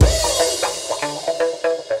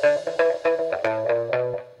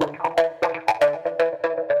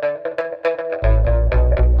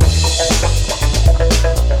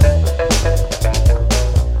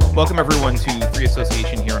everyone, to Free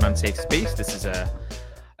Association here on Unsafe Space. This is a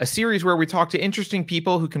series where we talk to interesting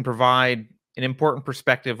people who can provide an important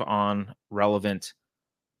perspective on relevant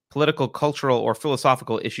political, cultural, or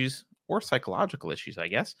philosophical issues, or psychological issues, I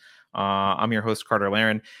guess. I'm your host, Carter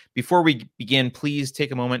Laren. Before we begin, please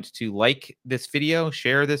take a moment to like this video,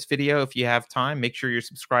 share this video if you have time. Make sure you're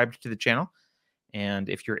subscribed to the channel. And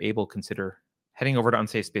if you're able, consider heading over to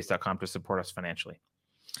unsafespace.com to support us financially.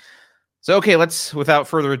 So, okay, without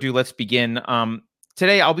further ado, let's begin.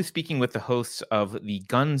 Today, I'll be speaking with the hosts of the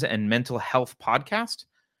Guns and Mental Health podcast,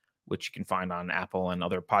 which you can find on Apple and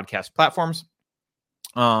other podcast platforms.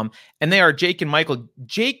 And they are Jake and Michael.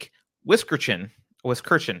 Jake Wiskerchen,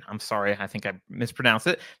 I'm sorry, I think I mispronounced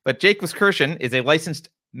it, but Jake Wiskerchen is a licensed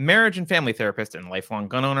marriage and family therapist and lifelong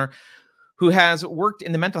gun owner who has worked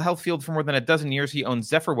in the mental health field for more than a dozen years. He owns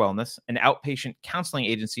Zephyr Wellness, an outpatient counseling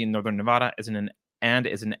agency in Northern Nevada, is an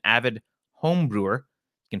avid home brewer.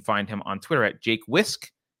 You can find him on Twitter at Jake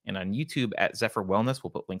Whisk and on YouTube at Zephyr Wellness. We'll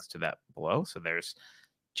put links to that below. So there's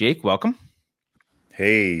Jake. Welcome.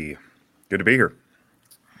 Hey, good to be here.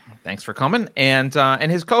 Thanks for coming. And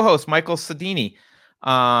his co-host, Michael Sodini,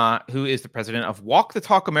 who is the president of Walk the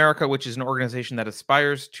Talk America, which is an organization that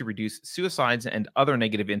aspires to reduce suicides and other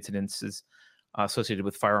negative incidences associated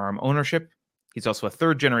with firearm ownership. He's also a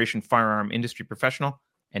third-generation firearm industry professional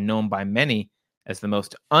and known by many as the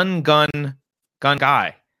most gun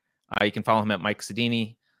guy. You can follow him at Mike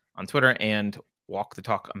Sodini on Twitter and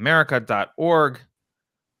walkthetalkamerica.org.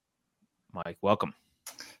 Mike, welcome.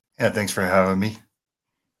 Yeah, thanks for having me.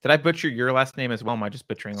 Did I butcher your last name as well? Am I just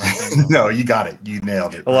butchering last name? No, you got it. You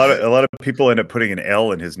nailed it. A lot of people end up putting an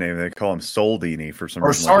L in his name. They call him Soldini for some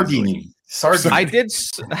reason. Or Sardini. Sardini.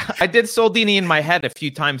 I did Soldini in my head a few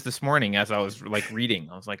times this morning as I was reading.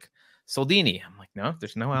 I was like, Soldini. I'm like, no,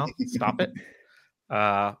 there's no L. Stop it.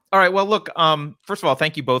 All right. Well, look. First of all,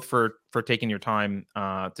 thank you both for taking your time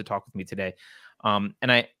to talk with me today. And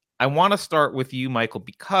I want to start with you, Michael,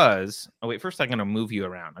 because first I'm going to move you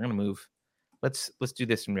around. I'm going to move. Let's do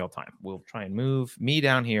this in real time. We'll try and move me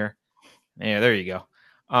down here. Yeah, there you go.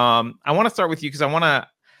 I want to start with you because I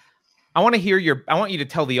want you to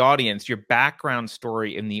tell the audience your background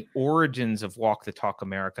story in the origins of Walk the Talk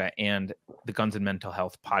America and the Guns and Mental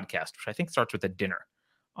Health podcast, which I think starts with a dinner.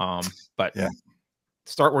 But yeah.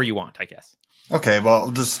 Start where you want, I guess. Okay, well,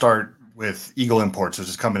 I'll just start with Eagle Imports, which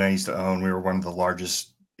is a company I used to own. We were one of the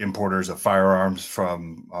largest importers of firearms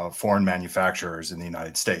from foreign manufacturers in the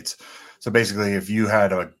United States. So basically, if you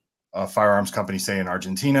had a firearms company, say in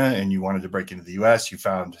Argentina, and you wanted to break into the U.S., you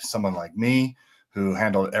found someone like me who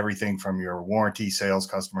handled everything from your warranty, sales,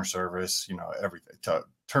 customer service, everything, to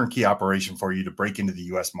turnkey operation for you to break into the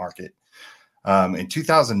U.S. market. In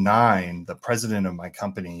 2009, the president of my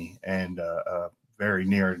company and a very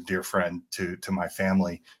near and dear friend to my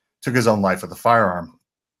family took his own life with a firearm.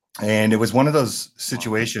 And it was one of those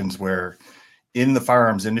situations where in the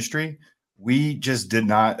firearms industry, we just did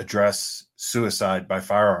not address suicide by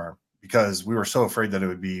firearm because we were so afraid that it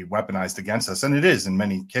would be weaponized against us. And it is in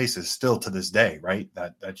many cases still to this day, right?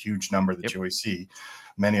 That huge number that you always see,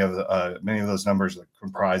 many of those numbers that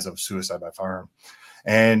comprise of suicide by firearm.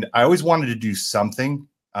 And I always wanted to do something,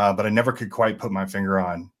 but I never could quite put my finger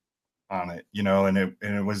on it, and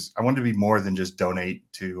it was, I wanted to be more than just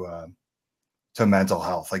donate to mental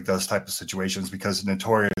health, like those type of situations, because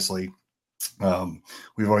notoriously,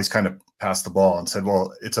 we've always kind of passed the ball and said,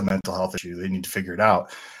 well, it's a mental health issue. They need to figure it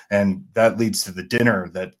out. And that leads to the dinner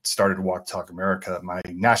that started Walk Talk America. My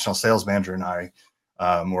national sales manager and I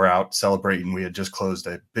were out celebrating. We had just closed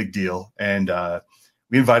a big deal. And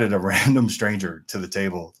we invited a random stranger to the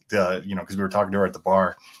table, because we were talking to her at the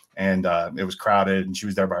bar and it was crowded and she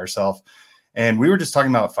was there by herself. And we were just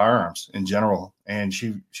talking about firearms in general. And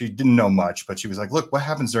she didn't know much, but she was like, look, what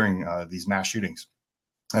happens during these mass shootings?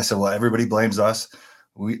 I said, well, everybody blames us.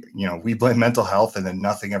 We blame mental health and then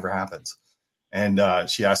nothing ever happens. And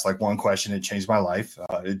she asked one question. It changed my life.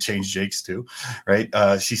 It changed Jake's too. Right.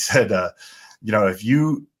 She said, if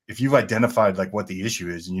you've identified what the issue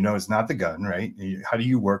is and it's not the gun, right? How do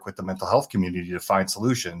you work with the mental health community to find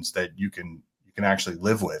solutions that you can actually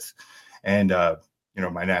live with? And,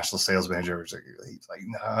 my national sales manager was like,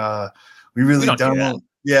 nah, we really don't.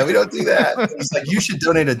 Yeah, we don't do that. He's like, you should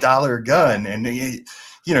donate $1 a gun. And he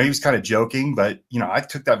was kind of joking, but I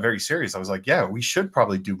took that very serious. I was like, yeah, we should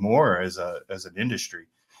probably do more as an industry.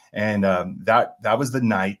 And that was the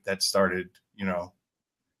night that started,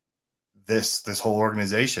 this whole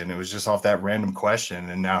organization. It was just off that random question.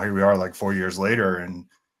 And now here we are 4 years later, and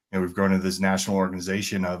we've grown into this national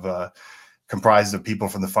organization of comprised of people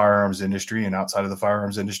from the firearms industry and outside of the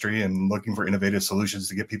firearms industry, and looking for innovative solutions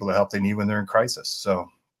to get people the help they need when they're in crisis. So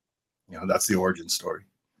that's the origin story.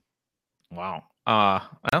 Wow.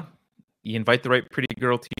 Well, you invite the right pretty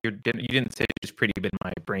girl to your dinner. You didn't say she's pretty, but in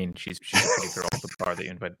my brain, she's a pretty girl at the bar that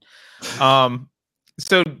you invite.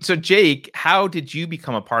 So Jake, how did you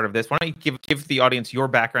become a part of this? Why don't you give the audience your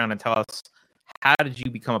background and tell us how did you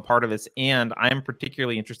become a part of this? And I'm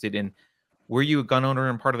particularly interested in, were you a gun owner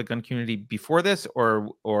and part of the gun community before this,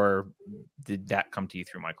 or did that come to you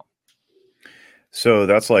through Michael? So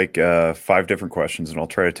that's like 5 different questions, and I'll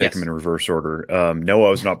try to take them in reverse order. No, I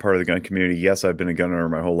was not part of the gun community. Yes, I've been a gun owner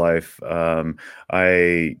my whole life.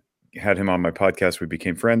 I had him on my podcast. We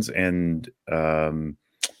became friends, and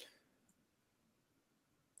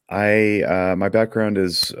my background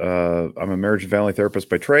is I'm a marriage and family therapist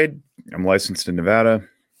by trade. I'm licensed in Nevada,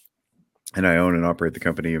 and I own and operate the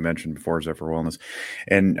company you mentioned before, Zephyr Wellness.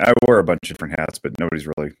 And I wear a bunch of different hats, but nobody's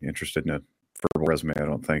really interested in a verbal resume. I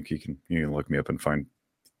don't think you can look me up and find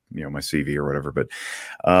my CV or whatever. But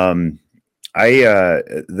the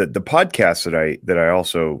podcast that I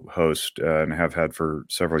also host and have had for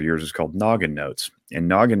several years is called Noggin Notes, and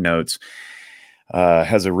Noggin Notes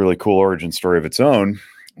has a really cool origin story of its own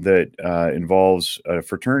that involves a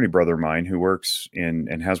fraternity brother of mine who works in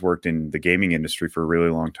and has worked in the gaming industry for a really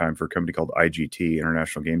long time for a company called IGT,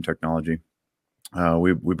 International Game Technology.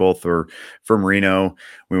 We both are from Reno.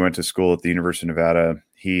 We went to school at the University of Nevada.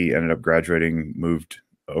 He ended up graduating, moved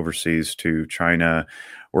overseas to China,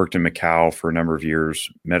 worked in Macau for a number of years,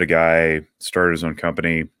 met a guy, started his own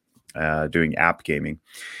company doing app gaming.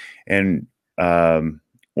 And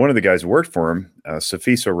one of the guys who worked for him,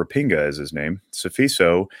 Safiso Rapinga is his name.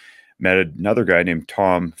 Safiso met another guy named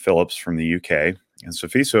Tom Phillips from the UK. And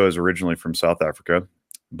Safiso is originally from South Africa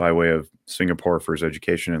by way of Singapore for his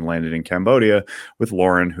education, and landed in Cambodia with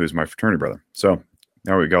Lauren, who is my fraternity brother. So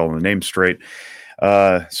now we got all the names straight.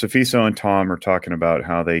 Safiso and Tom are talking about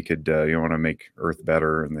how they could want to make Earth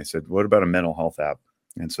better. And they said, what about a mental health app?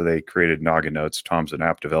 And so they created Noggin Notes. Tom's an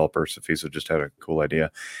app developer. Safiso just had a cool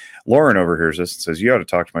idea. Lauren overhears this and says, you ought to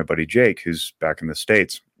talk to my buddy Jake, who's back in the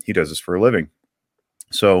States. He does this for a living.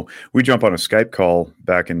 So we jump on a Skype call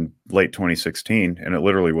back in late 2016, and it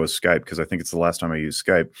literally was Skype because I think it's the last time I used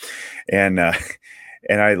Skype. And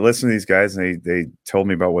I listened to these guys, and they told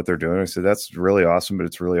me about what they're doing. I said, that's really awesome, but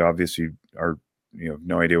it's really obvious you are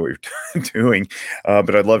no idea what you're doing,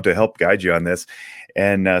 but I'd love to help guide you on this.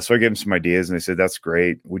 And so I gave them some ideas, and they said, that's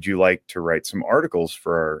great. Would you like to write some articles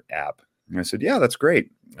for our app? And I said, yeah, that's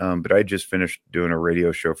great. But I just finished doing a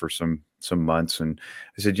radio show for some months. And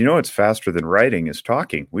I said, what's faster than writing is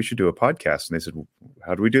talking. We should do a podcast. And they said, well,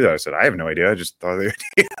 how do we do that? I said, I have no idea. I just thought of the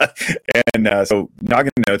idea. And so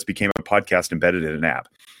Noggin Notes became a podcast embedded in an app.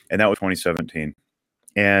 And that was 2017.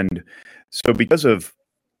 And so because of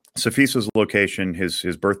Safiso's location,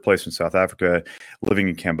 his birthplace in South Africa, living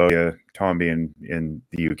in Cambodia, Tom being in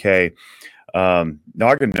the UK,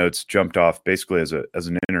 Noggin Notes jumped off basically as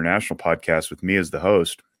an international podcast with me as the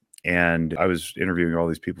host. And I was interviewing all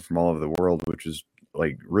these people from all over the world, which is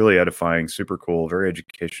like really edifying, super cool, very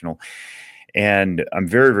educational. And I'm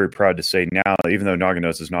very, very proud to say now, even though Noggin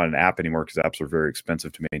Notes is not an app anymore, because apps are very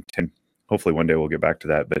expensive to maintain. Hopefully one day we'll get back to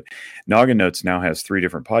that. But Noggin Notes now has 3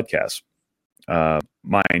 different podcasts.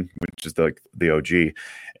 Mine, which is the OG,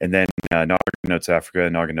 and then Noggin Notes Africa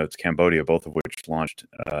and Noggin Notes Cambodia, both of which launched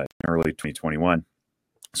in early 2021.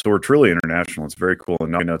 So we're truly international. It's very cool. And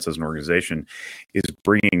Noggin Notes as an organization is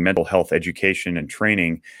bringing mental health education and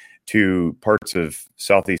training to parts of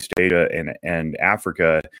Southeast Asia and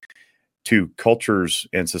Africa, to cultures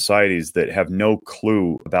and societies that have no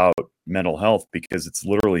clue about mental health because it's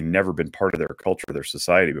literally never been part of their culture, their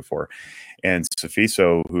society before. And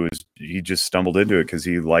Safiso, he just stumbled into it because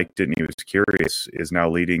he liked it and he was curious, is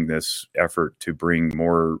now leading this effort to bring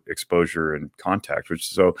more exposure and contact,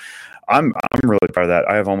 so I'm really proud of that.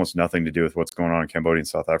 I have almost nothing to do with what's going on in Cambodia and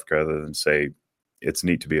South Africa other than say it's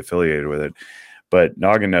neat to be affiliated with it. But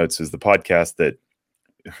Noggin Notes is the podcast that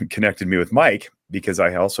connected me with Mike, because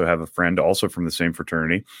I also have a friend also from the same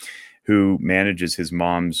fraternity who manages his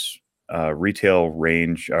mom's retail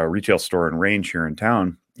store and range here in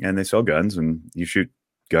town, and they sell guns and you shoot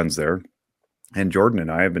guns there. And Jordan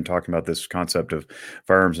and I have been talking about this concept of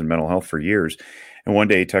firearms and mental health for years. And one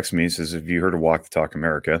day he texted me, he says, have you heard of Walk the Talk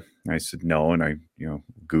America? And I said, no. And I,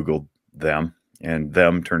 Googled them, and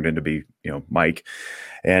them turned into be, Mike.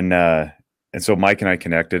 And so Mike and I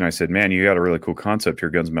connected, and I said, man, you got a really cool concept here,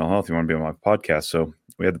 guns and mental health. You want to be on my podcast? So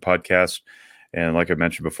we had the podcast. And like I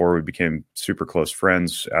mentioned before, we became super close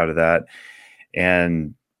friends out of that.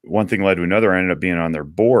 And one thing led to another. I ended up being on their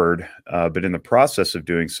board. But in the process of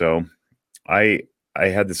doing so, I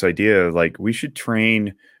had this idea, like, we should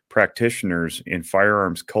train practitioners in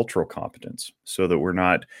firearms cultural competence so that we're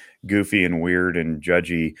not goofy and weird and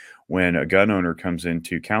judgy when a gun owner comes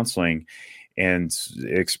into counseling and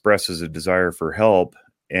expresses a desire for help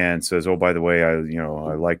and says, oh, by the way, I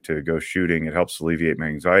like to go shooting. It helps alleviate my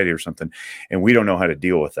anxiety or something. And we don't know how to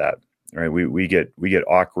deal with that. Right. We get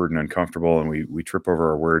awkward and uncomfortable, and we trip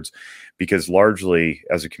over our words because largely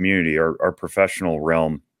as a community, our professional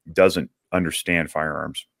realm doesn't understand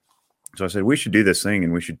firearms. So I said, we should do this thing,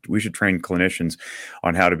 and we should train clinicians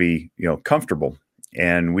on how to be, comfortable.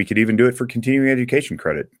 And we could even do it for continuing education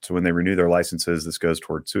credit. So when they renew their licenses, this goes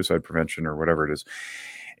toward suicide prevention or whatever it is.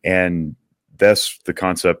 And thus the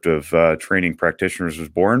concept of training practitioners was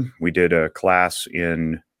born. We did a class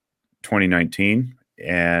in 2019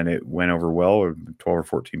 and it went over well. 12 or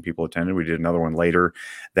 14 people attended. We did another one later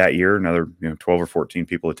that year. Another 12 or 14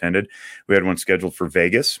 people attended. We had one scheduled for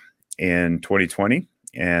Vegas in 2020,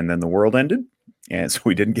 and then the world ended. And so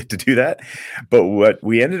we didn't get to do that. But what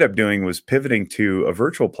we ended up doing was pivoting to a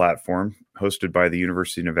virtual platform hosted by the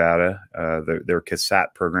University of Nevada, their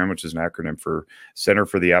CASAT program, which is an acronym for Center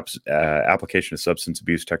for the Application of Substance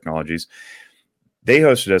Abuse Technologies. They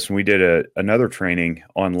hosted us, and we did another training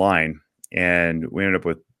online, and we ended up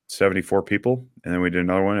with 74 people. And then we did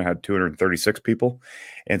another one that had 236 people.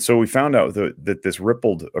 And so we found out that this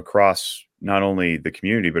rippled across not only the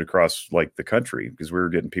community, but across like the country, because we were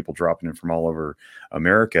getting people dropping in from all over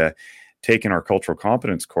America, taking our cultural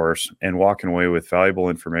competence course and walking away with valuable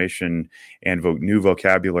information and new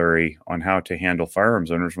vocabulary on how to handle firearms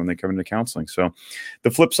owners when they come into counseling. So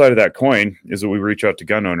the flip side of that coin is that we reach out to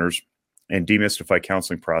gun owners and demystify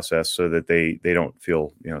counseling process so that they don't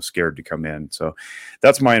feel scared to come in. So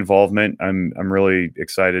that's my involvement. I'm really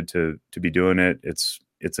excited to be doing it. It's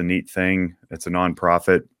a neat thing. It's a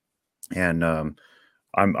nonprofit, and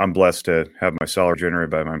I'm blessed to have my salary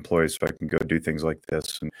generated by my employees, so I can go do things like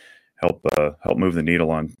this and help move the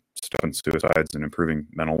needle on stopping suicides and improving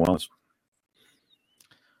mental wellness.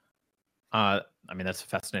 That's a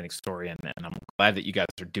fascinating story, and I'm glad that you guys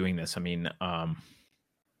are doing this.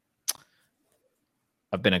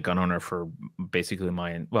 I've been a gun owner for basically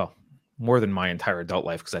more than my entire adult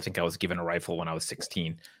life, because I think I was given a rifle when I was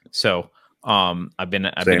 16. So I've been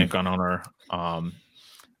a gun owner,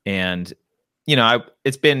 and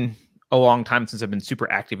it's been a long time since I've been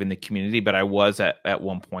super active in the community, but I was at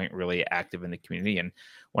one point really active in the community. And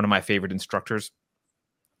one of my favorite instructors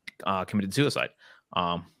committed suicide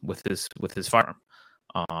with his firearm.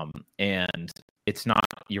 And it's not,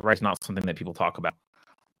 you're right, it's not something that people talk about.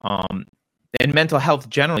 And mental health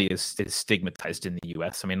generally is stigmatized in the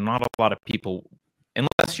U.S. Not a lot of people,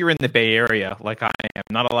 unless you're in the Bay Area like I am,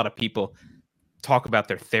 not a lot of people talk about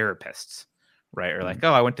their therapists, right? Or like,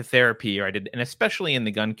 oh, I went to therapy, or I did, and especially in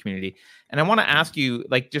the gun community. And I want to ask you,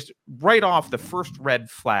 like, just right off, the first red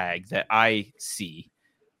flag that I see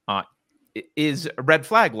is red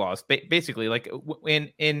flag laws. Basically, like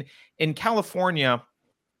in California,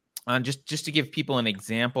 just to give people an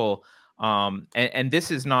example, and this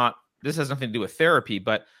has nothing to do with therapy,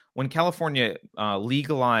 but when California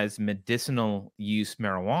legalized medicinal use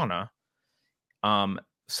marijuana,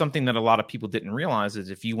 something that a lot of people didn't realize is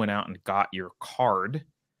if you went out and got your card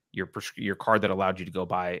that allowed you to go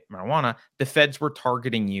buy marijuana, the feds were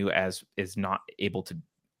targeting you as is not able to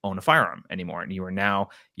own a firearm anymore, and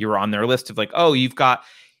you're on their list of like, oh, you've got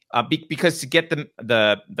because to get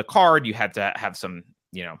the card you had to have some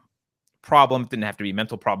problem. It didn't have to be a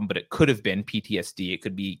mental problem, but it could have been PTSD. It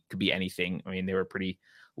could be anything. They were pretty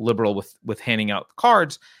liberal with handing out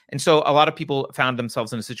cards. And so a lot of people found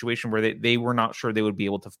themselves in a situation where they were not sure they would be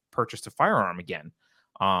able to purchase a firearm again,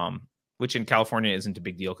 which in California isn't a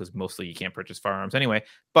big deal because mostly you can't purchase firearms anyway.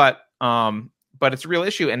 But it's a real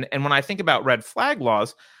issue. And when I think about red flag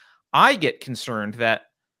laws, I get concerned that,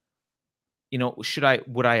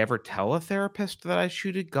 would I ever tell a therapist that I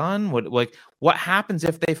shoot a gun? What happens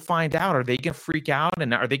if they find out? Are they going to freak out?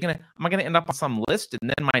 And am I going to end up on some list? And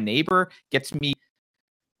then my neighbor gets me,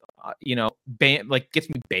 gets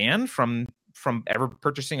me banned from ever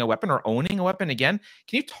purchasing a weapon or owning a weapon again?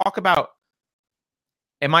 Can you talk about,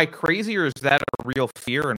 am I crazy, or is that a real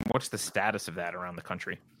fear? And what's the status of that around the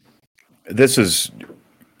country? This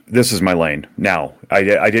is my lane. Now, I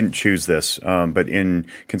didn't choose this, but in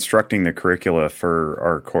constructing the curricula for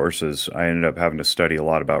our courses, I ended up having to study a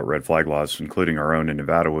lot about red flag laws, including our own in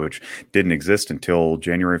Nevada, which didn't exist until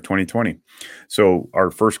January of 2020. So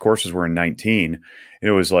our first courses were in 19. And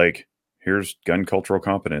it was like, here's gun cultural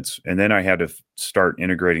competence. And then I had to start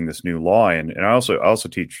integrating this new law. And I also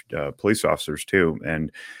teach police officers too.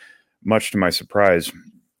 And much to my surprise,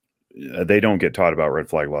 they don't get taught about red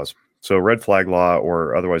flag laws. So red flag law,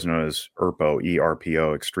 or otherwise known as ERPO,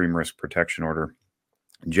 ERPO, Extreme Risk Protection Order,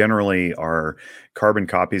 generally are carbon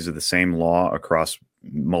copies of the same law across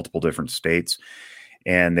multiple different states.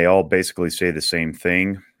 And they all basically say the same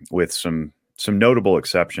thing with some notable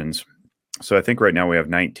exceptions. So I think right now we have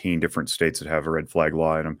 19 different states that have a red flag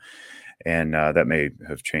law in them. And that may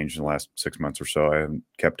have changed in the last 6 months or so. I haven't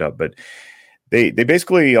kept up, but they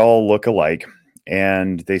basically all look alike.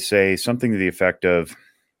 And they say something to the effect of,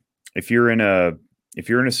 if you're in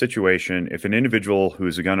a situation, if an individual who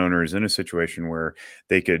is a gun owner is in a situation where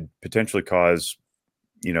they could potentially cause,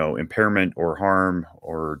 impairment or harm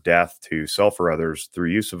or death to self or others through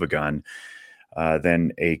use of a gun,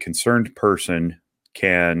 then a concerned person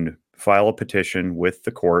can file a petition with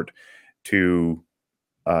the court to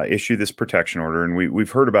issue this protection order. And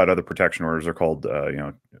we've heard about other protection orders. They're called,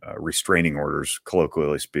 restraining orders,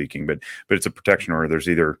 colloquially speaking, but it's a protection order. There's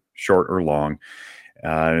either short or long.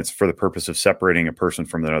 And it's for the purpose of separating a person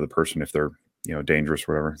from another person if they're, dangerous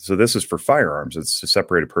or whatever. So this is for firearms. It's to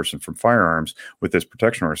separate a person from firearms with this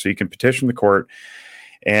protection order. So you can petition the court,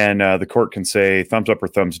 and the court can say thumbs up or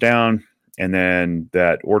thumbs down. And then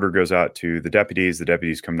that order goes out to the deputies. The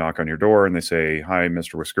deputies come knock on your door and they say, "Hi,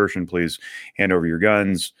 Mr. Wiskerchen, please hand over your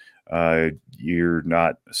guns. You're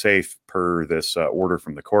not safe per this order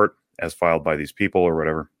from the court as filed by these people," or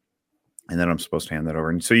whatever. And then I'm supposed to hand that over.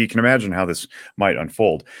 And so you can imagine how this might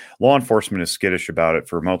unfold. Law enforcement is skittish about it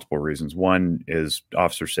for multiple reasons. One is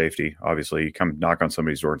officer safety. Obviously, you come knock on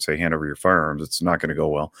somebody's door and say, "Hand over your firearms." It's not going to go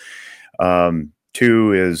well.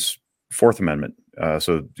 Two is Fourth Amendment.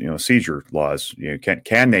 So, seizure laws.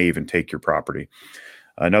 Can they even take your property?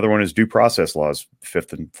 Another one is due process laws,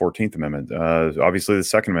 Fifth and 14th Amendment. Obviously, the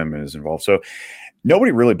Second Amendment is involved. So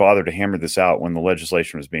nobody really bothered to hammer this out when the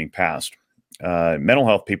legislation was being passed. Mental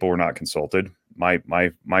health people were not consulted.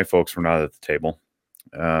 My folks were not at the table.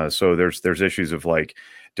 So there's issues of like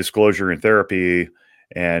disclosure in therapy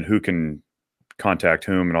and who can contact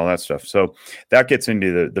whom and all that stuff. So that gets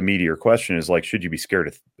into the meatier question is like, should you be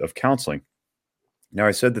scared of counseling? Now,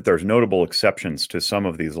 I said that there's notable exceptions to some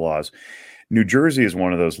of these laws. New Jersey is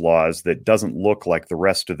one of those laws that doesn't look like the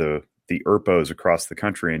rest of the ERPOs across the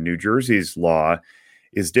country. And New Jersey's law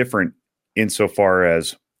is different insofar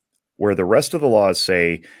as where the rest of the laws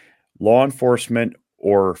say law enforcement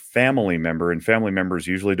or family member, and family member is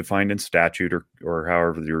usually defined in statute or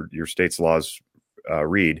however your state's laws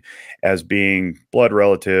read, as being blood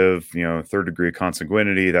relative, third degree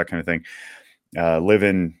consanguinity, that kind of thing,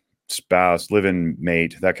 live-in spouse, live-in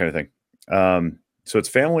mate, that kind of thing. So it's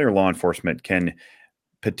family or law enforcement can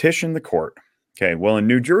petition the court. Okay, well, in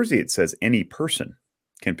New Jersey, it says any person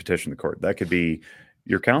can petition the court. That could be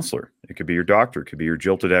your counselor. It could be your doctor. It could be your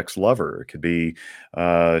jilted ex-lover. It could be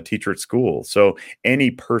a teacher at school. So any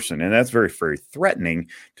person, and that's very, very threatening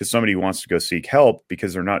to somebody who wants to go seek help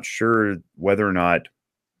because they're not sure whether or not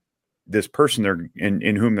this person they're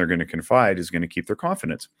in whom they're going to confide is going to keep their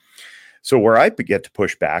confidence. So where I get to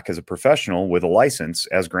push back as a professional with a license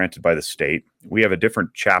as granted by the state, we have a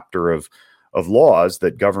different chapter of laws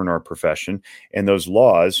that govern our profession. And those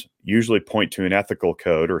laws usually point to an ethical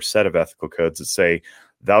code or a set of ethical codes that say,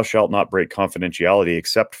 thou shalt not break confidentiality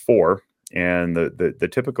except for, and the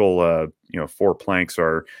typical, 4 planks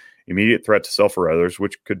are immediate threat to self or others,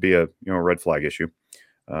 which could be a red flag issue,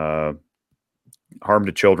 harm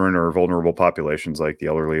to children or vulnerable populations like the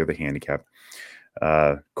elderly or the handicapped,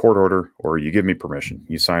 court order, or you give me permission,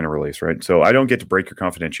 you sign a release, right? So I don't get to break your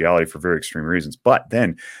confidentiality for very extreme reasons. But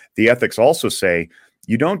then the ethics also say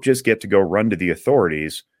you don't just get to go run to the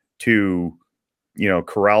authorities to,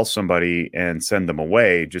 corral somebody and send them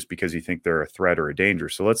away just because you think they're a threat or a danger.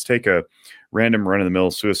 So let's take a random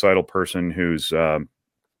run-of-the-mill suicidal person who's,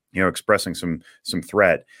 expressing some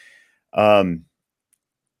threat.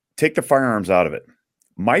 Take the firearms out of it.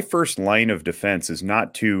 My first line of defense is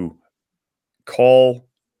not to call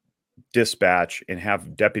dispatch and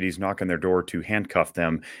have deputies knock on their door to handcuff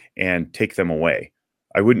them and take them away.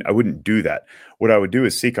 I wouldn't do that. What I would do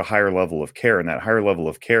is seek a higher level of care, and that higher level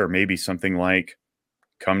of care may be something like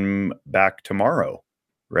come back tomorrow,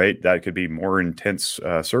 right? That could be more intense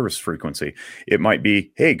service frequency. It might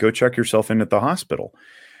be, hey, go check yourself in at the hospital.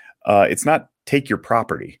 It's not take your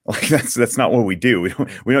property. Like that's not what we do.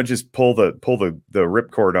 We don't just pull the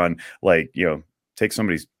ripcord on, take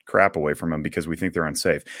somebody's crap away from them because we think they're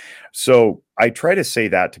unsafe. So I try to say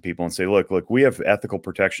that to people and say, look, we have ethical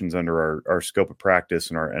protections under our scope of practice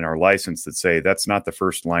and our license that say that's not the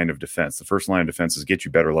first line of defense. The first line of defense is get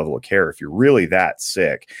you better level of care. If you're really that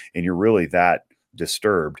sick and you're really that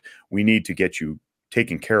disturbed, we need to get you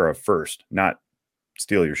taken care of first, not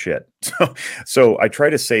steal your shit. So I try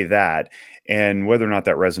to say that, and whether or not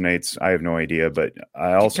that resonates, I have no idea. But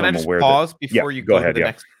I also am aware pause that, before you go ahead, to the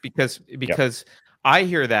next, because I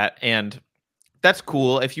hear that, and that's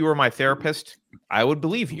cool. If you were my therapist, I would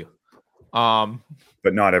believe you.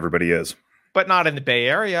 But not everybody is. But not in the Bay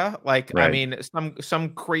Area. Like, right. I mean, some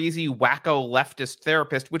crazy wacko leftist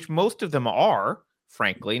therapist, which most of them are,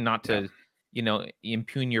 frankly, not to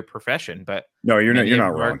impugn your profession, but no, you're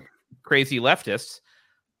not wrong. Crazy leftists,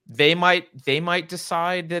 they might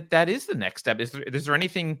decide that is the next step. Is there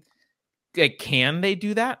anything? Like, can they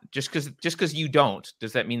do that? Just because you don't,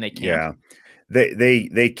 does that mean they can't? Yeah,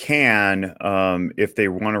 they can if they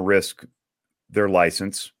want to risk their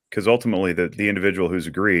license. Because ultimately, the individual who's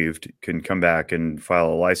aggrieved can come back and file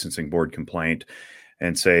a licensing board complaint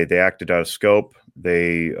and say they acted out of scope,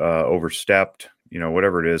 they overstepped,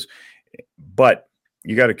 whatever it is. But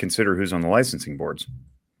you got to consider who's on the licensing boards.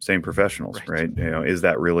 Same professionals, right? Is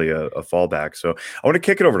that really a fallback? So I want to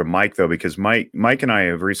kick it over to Mike, though, because Mike and I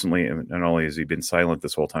have recently, not only has he been silent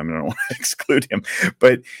this whole time, and I don't want to exclude him,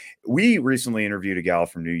 but we recently interviewed a gal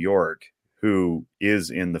from New York who is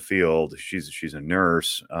in the field. She's a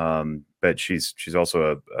nurse, but she's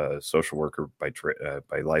also a social worker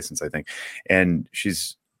by license, I think. And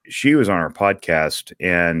she was on our podcast,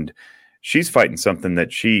 and she's fighting something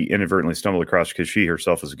that she inadvertently stumbled across because she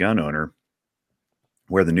herself is a gun owner,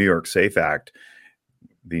 where the New York SAFE Act,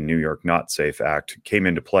 the New York Not Safe Act, came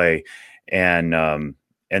into play, and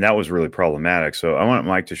that was really problematic. So I want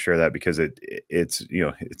Mike to share that, because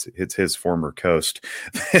it's his former coast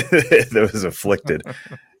that was afflicted.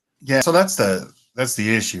 Yeah, so that's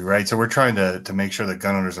the issue, right? So we're trying to make sure that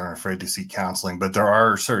gun owners aren't afraid to seek counseling, but there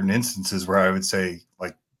are certain instances where I would say,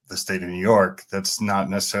 like the state of New York, that's not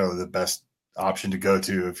necessarily the best option to go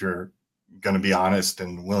to if you're going to be honest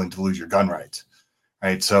and willing to lose your gun rights,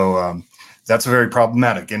 right? So that's very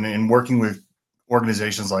problematic. And in working with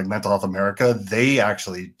organizations like Mental Health America, they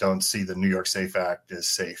actually don't see the New York SAFE Act as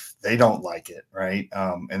safe. They don't like it, right?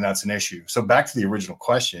 And that's an issue. So back to the original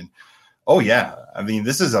question. Oh, yeah. I mean,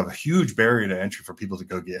 this is a huge barrier to entry for people to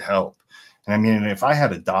go get help. And I mean, if I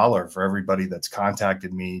had $1 for everybody that's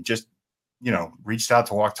contacted me, just, reached out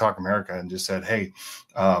to Walk Talk America and just said, hey,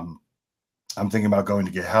 I'm thinking about going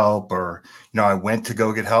to get help, or, I went to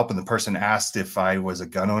go get help and the person asked if I was a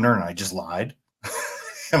gun owner and I just lied.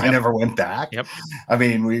 And I never went back. Yep. I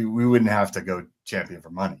mean, we wouldn't have to go champion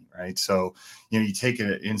for money, right? So, you take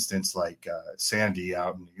an instance like Sandy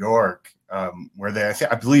out in New York, where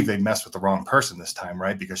I believe they messed with the wrong person this time,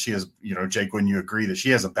 right? Because she has, Jake, wouldn't you agree that she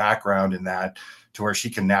has a background in that to where she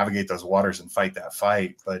can navigate those waters and fight that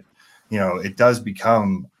fight? But, it does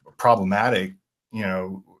become problematic,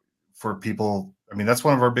 for people. I mean, that's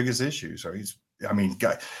one of our biggest issues, right?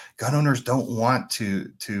 Gun owners don't want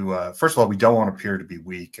to first of all, we don't want to appear to be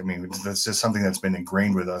weak. I mean, that's just something that's been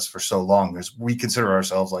ingrained with us for so long, is we consider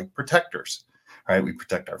ourselves like protectors, right? We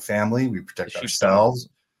protect our family, we protect ourselves.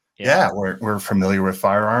 Yeah, we're familiar with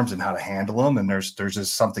firearms and how to handle them. And there's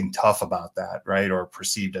just something tough about that, right? Or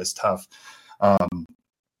perceived as tough.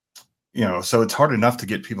 So it's hard enough to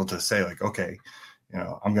get people to say, like, okay,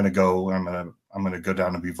 I'm going to go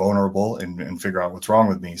down and be vulnerable and figure out what's wrong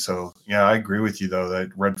with me. So, yeah, I agree with you, though, that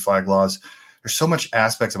red flag laws, there's so much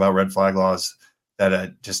aspects about red flag laws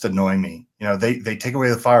that just annoy me. They take away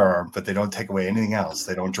the firearm, but they don't take away anything else.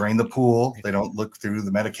 They don't drain the pool. They don't look through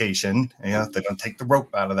the medication. They don't take the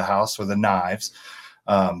rope out of the house or the knives.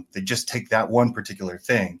 They just take that one particular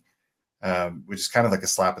thing, which is kind of like a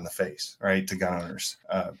slap in the face, right, to gun owners.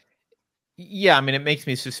 Yeah, I mean, it makes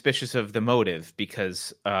me suspicious of the motive,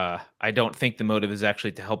 because I don't think the motive is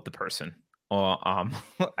actually to help the person.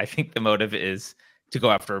 I think the motive is to go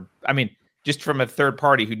after. I mean, just from a third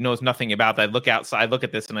party who knows nothing about that, I look outside, look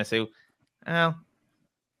at this, and I say, well,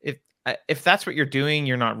 if that's what you're doing,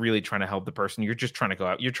 you're not really trying to help the person. You're just trying to go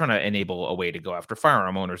out. You're trying to enable a way to go after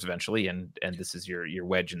firearm owners eventually, and this is your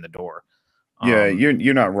wedge in the door. Yeah,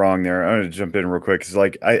 you're not wrong there. I'm going to jump in real quick,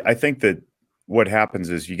 because I think that what happens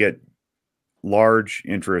is you get large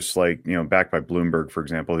interests, like, backed by Bloomberg, for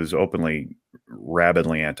example, who's openly,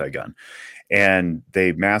 rabidly anti-gun, and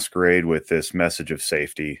they masquerade with this message of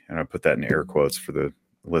safety. And I put that in air quotes for the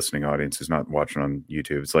listening audience who's not watching on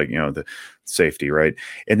YouTube. It's like, the safety, right?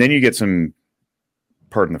 And then you get some,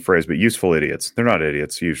 pardon the phrase, but useful idiots. They're not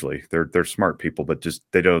idiots usually. They're smart people, but just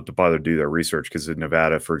they don't bother to do their research. Because in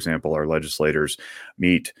Nevada, for example, our legislators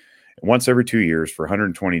meet once every 2 years for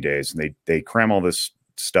 120 days, and they cram all this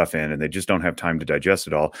stuff in, and they just don't have time to digest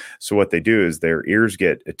it all. So what they do is their ears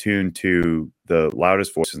get attuned to the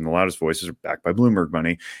loudest voices, and the loudest voices are backed by Bloomberg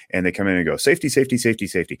money, and they come in and go, safety, safety, safety,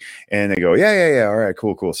 safety. And they go, yeah. All right,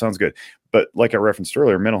 cool. Sounds good. But like I referenced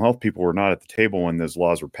earlier, mental health people were not at the table when those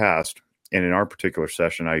laws were passed. And in our particular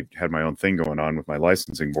session, I had my own thing going on with my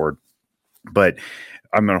licensing board. But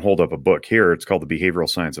I'm going to hold up a book here. It's called The Behavioral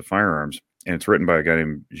Science of Firearms, and it's written by a guy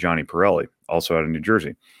named Gianni Pirelli, also out of New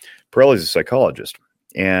Jersey. Pirelli's a psychologist.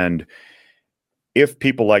 And if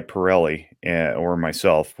people like Pirelli or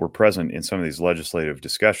myself were present in some of these legislative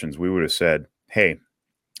discussions, we would have said, hey,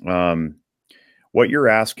 what you're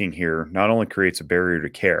asking here not only creates a barrier to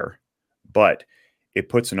care, but it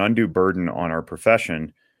puts an undue burden on our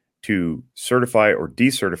profession to certify or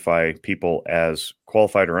decertify people as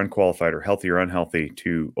qualified or unqualified or healthy or unhealthy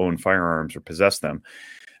to own firearms or possess them.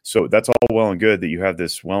 So that's all well and good that you have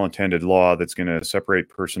this well-intended law that's going to separate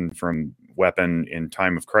person from weapon in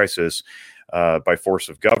time of crisis by force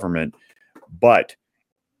of government. But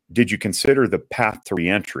did you consider the path to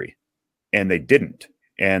reentry? And they didn't.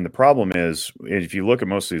 And the problem is, if you look at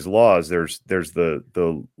most of these laws, there's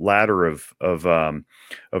the ladder of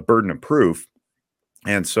burden of proof.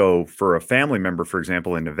 And so for a family member, for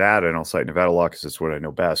example, in Nevada, and I'll cite Nevada law because it's what I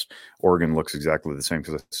know best. Oregon looks exactly the same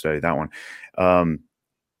because I studied that one.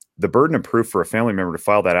 The burden of proof for a family member to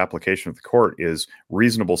file that application with the court is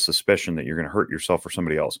reasonable suspicion that you're going to hurt yourself or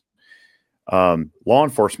somebody else. Law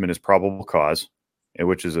enforcement is probable cause,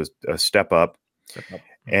 which is a step up.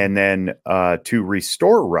 And then to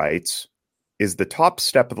restore rights is the top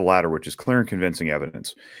step of the ladder, which is clear and convincing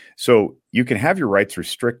evidence. So you can have your rights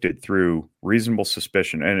restricted through reasonable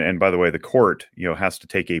suspicion. And by the way, the court, has to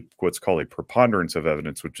take what's called a preponderance of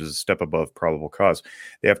evidence, which is a step above probable cause.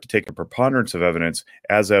 They have to take a preponderance of evidence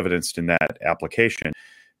as evidenced in that application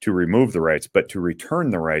to remove the rights, but to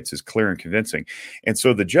return the rights is clear and convincing. And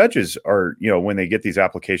so the judges are, when they get these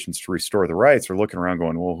applications to restore the rights, are looking around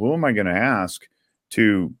going, well, who am I going to ask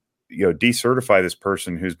to decertify this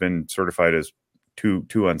person who's been certified as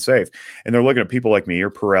too unsafe? And they're looking at people like me or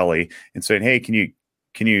Pirelli and saying, hey, can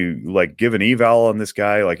you like give an eval on this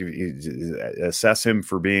guy, like assess him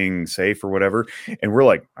for being safe or whatever? And we're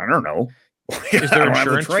like, I don't know. Is there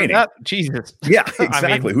insurance for that? Jesus. Yeah,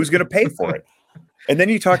 exactly. Who's going to pay for it? And then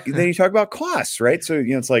you talk about costs, right? So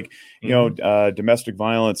it's like domestic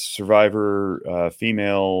violence survivor,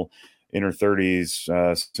 female, in her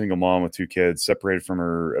 30s, single mom with 2 kids, separated from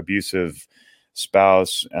her abusive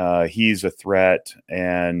spouse. He's a threat,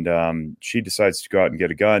 and she decides to go out and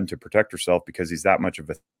get a gun to protect herself because he's that much of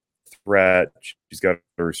a threat. She's got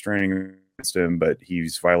a restraining against him, but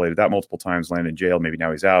he's violated that multiple times, landed in jail. Maybe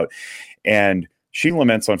now he's out. And she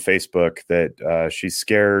laments on Facebook that she's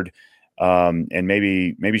scared. And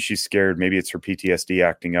maybe she's scared. Maybe it's her PTSD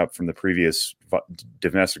acting up from the previous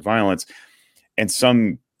domestic violence. And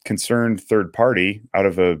some concerned third party, out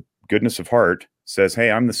of a goodness of heart, says, hey,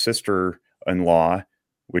 I'm the sister-in-law,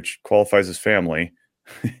 which qualifies as family.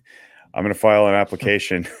 I'm going to file an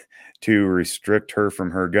application to restrict her from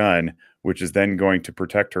her gun, which is then going to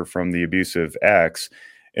protect her from the abusive ex.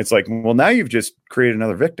 It's like, well, now you've just created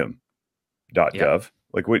another victim. .gov.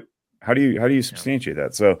 Like, what? How do you substantiate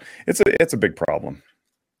that? So it's a big problem.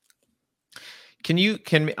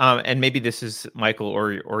 And maybe this is Michael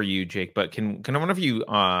or you, Jake, but can one of you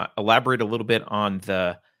elaborate a little bit on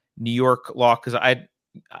the New York law? Because I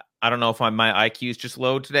don't know if my IQ is just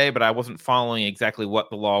low today, but I wasn't following exactly what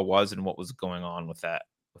the law was and what was going on with that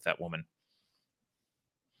woman.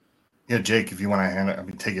 Yeah, Jake, if you want to hand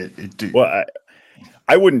it, take it. Well,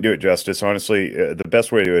 I wouldn't do it justice, honestly. The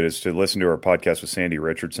best way to do it is to listen to our podcast with Sandy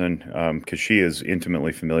Richardson, because she is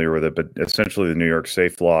intimately familiar with it. But essentially, the New York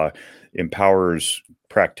Safe Law empowers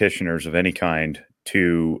practitioners of any kind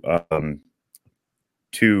to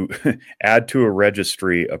add to a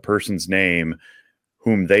registry a person's name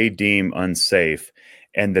whom they deem unsafe,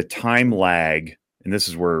 and the time lag. And this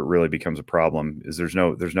is where it really becomes a problem: is there's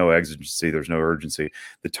no exigency, there's no urgency.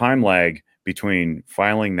 The time lag between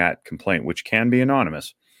filing that complaint, which can be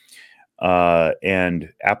anonymous, and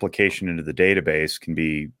application into the database can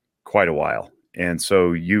be quite a while. And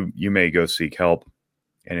so you may go seek help.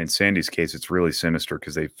 And in Sandy's case, it's really sinister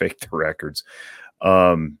because they faked the records.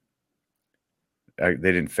 They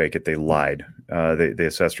didn't fake it. They lied. They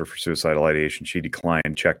assessed her for suicidal ideation. She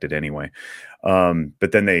declined, checked it anyway.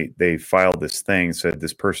 But then they filed this thing, said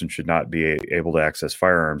this person should not be able to access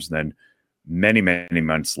firearms. And then many, many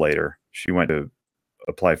months later, she went to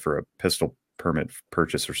apply for a pistol permit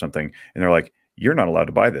purchase or something. And they're like, you're not allowed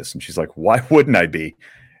to buy this. And she's like, why wouldn't I be?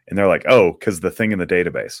 And they're like, oh, because the thing in the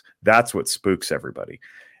database. That's what spooks everybody.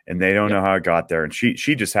 and they don't know how it got there. And she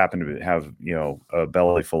just happened to have, a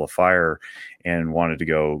belly full of fire and wanted to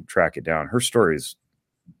go track it down. Her story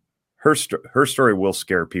will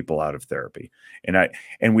scare people out of therapy.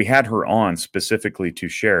 And we had her on specifically to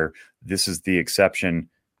share, this is the exception.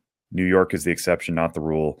 New York is the exception, not the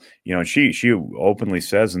rule. And she openly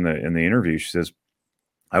says in the interview, she says,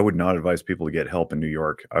 I would not advise people to get help in New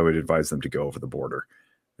York. I would advise them to go over the border.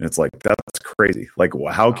 And it's like, that's crazy. Like,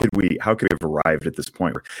 how could we have arrived at this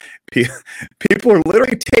point where people are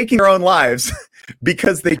literally taking their own lives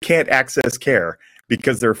because they can't access care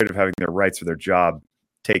because they're afraid of having their rights or their job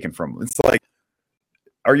taken from them. It's like,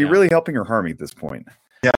 are you really helping or harming at this point?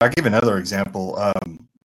 Yeah, I'll give another example. When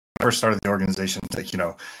I first started the organization,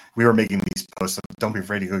 we were making these posts, don't be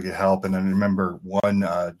afraid to go get help. And I remember one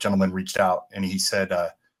gentleman reached out and he said,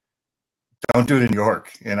 don't do it in New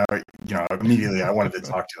York. And immediately I wanted to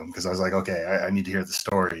talk to him because I was like, okay, I need to hear the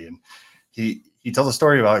story. And he told a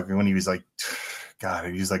story about when he was like,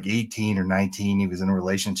 he was like 18 or 19. He was in a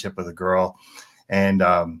relationship with a girl and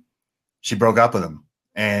she broke up with him.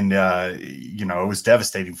 And, it was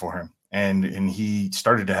devastating for him. And he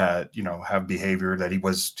started to have behavior that he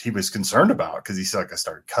was concerned about because he's like, I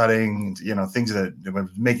started cutting, things that were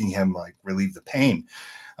making him like relieve the pain.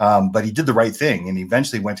 But he did the right thing and he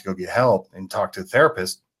eventually went to go get help and talk to a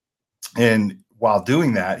therapist. And while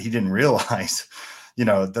doing that, he didn't realize,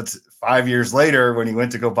 that's 5 years later when he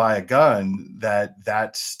went to go buy a gun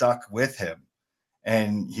that stuck with him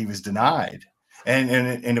and he was denied. And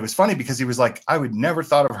it was funny because he was like, I would never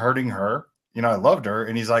thought of hurting her. I loved her.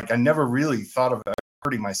 And he's like, I never really thought of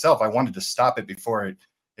hurting myself. I wanted to stop it before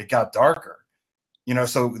it got darker.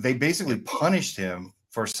 So they basically punished him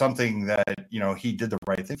for something that, he did the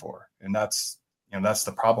right thing for. And that's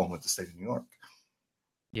the problem with the state of New York.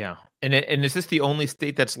 Yeah. And is this the only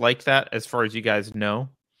state that's like that as far as you guys know?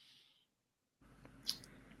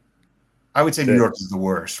 I would say New York is the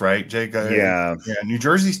worst, right, Jake? Yeah. New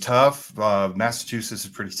Jersey's tough. Massachusetts is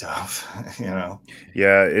pretty tough,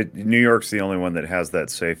 Yeah, New York's the only one that has that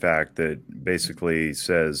SAFE Act that basically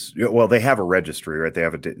says, well, they have a registry, right?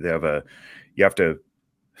 You have to.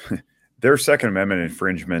 Their Second Amendment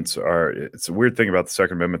infringements it's a weird thing about the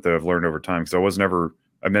Second Amendment that I've learned over time because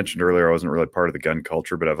I mentioned earlier, I wasn't really part of the gun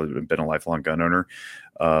culture, but I've been a lifelong gun owner.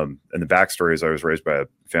 And the backstory is I was raised by a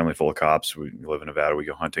family full of cops. We live in Nevada, we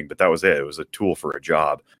go hunting, but that was it. It was a tool for a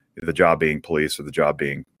job, the job being police or the job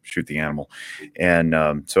being shoot the animal. And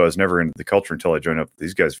so I was never into the culture until I joined up with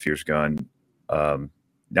these guys a few years ago. And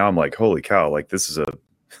now I'm like, holy cow, like this is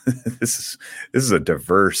a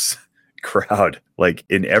diverse crowd, like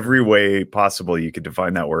in every way possible you could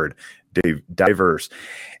define that word, diverse.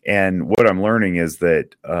 And what I'm learning is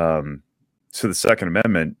that so the Second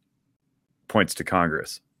Amendment points to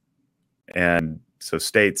Congress, and so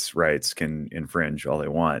states' rights can infringe all they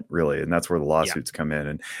want, really, and that's where the lawsuits come in,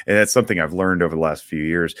 and that's something I've learned over the last few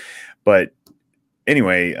years. But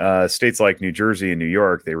anyway, states like New Jersey and New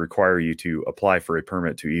York, they require you to apply for a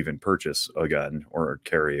permit to even purchase a gun or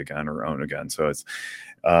carry a gun or own a gun. So it's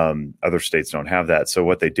other states don't have that. So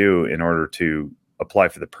what they do in order to apply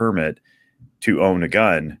for the permit to own a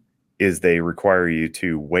gun is they require you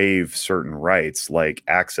to waive certain rights, like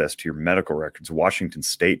access to your medical records. Washington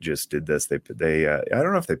State just did this. They I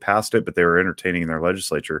don't know if they passed it, but they were entertaining in their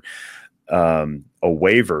legislature a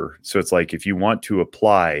waiver. So it's like if you want to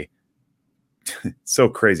apply, so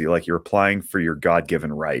crazy, like you're applying for your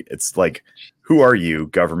God-given right. It's like, who are you,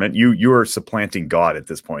 government? You are supplanting God at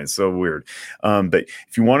this point. It's so weird. But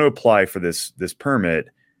if you want to apply for this permit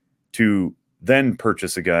to then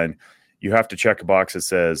purchase a gun, you have to check a box that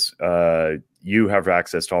says you have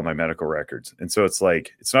access to all my medical records. And so it's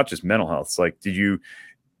like, it's not just mental health. It's like,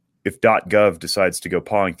 if .gov decides to go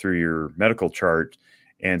pawing through your medical chart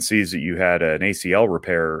and sees that you had an ACL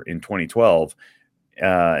repair in 2012,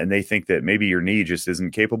 and they think that maybe your knee just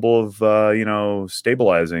isn't capable of,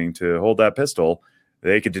 stabilizing to hold that pistol,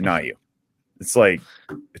 they could deny you. It's like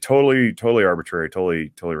totally arbitrary,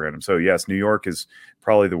 totally random. So yes, New York is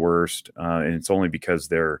probably the worst. And it's only because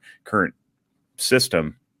their current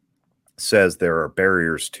system says there are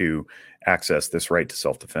barriers to access this right to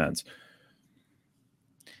self-defense.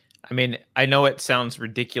 I mean, I know it sounds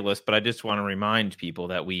ridiculous, but I just want to remind people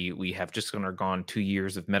that we have just undergone 2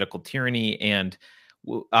 years of medical tyranny and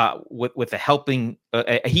with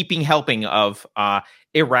a heaping helping of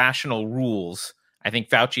irrational rules. I think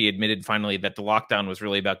Fauci admitted finally that the lockdown was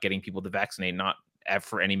really about getting people to vaccinate, not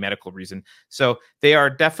for any medical reason. So they are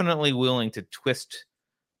definitely willing to twist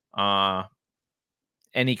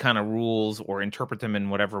any kind of rules or interpret them in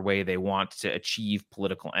whatever way they want to achieve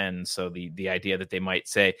political ends. So the idea that they might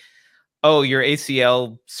say, oh, your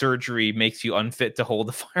ACL surgery makes you unfit to hold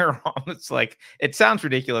a firearm. It's like, it sounds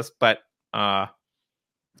ridiculous, but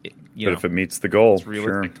if it meets the goal, it's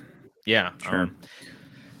realistic. Sure. Yeah. Sure.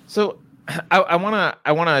 So I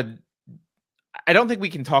don't think we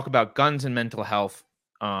can talk about guns and mental health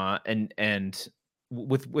and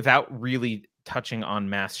without really touching on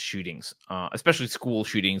mass shootings, especially school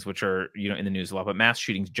shootings, which are, in the news a lot, but mass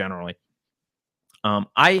shootings generally.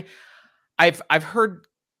 I've heard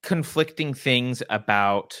conflicting things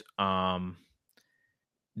about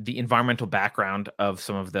the environmental background of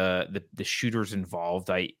some of the shooters involved.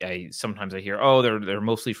 I sometimes I hear, oh, they're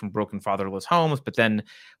mostly from broken fatherless homes, but then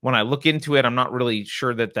when I look into it, I'm not really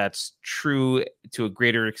sure that that's true to a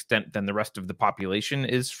greater extent than the rest of the population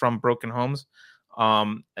is from broken homes.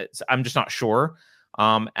 I'm just not sure.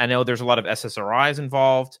 I know there's a lot of SSRIs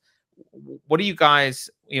involved. What do you guys,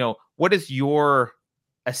 what is your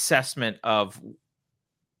assessment of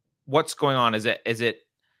what's going on? Is it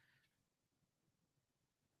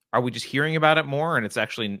are we just hearing about it more and it's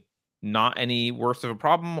actually not any worse of a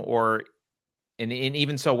problem? Or and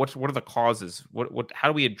even so, what are the causes? How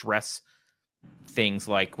do we address things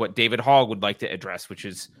like what David Hogg would like to address, which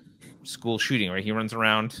is school shooting, right? He runs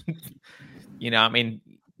around,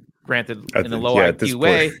 granted in a low IQ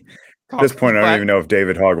way. At this point, I don't even know if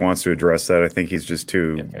David Hogg wants to address that. I think he's just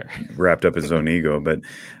too wrapped up in his own ego. But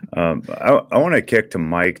I want to kick to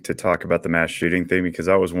Mike to talk about the mass shooting thing, because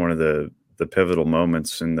that was one of the pivotal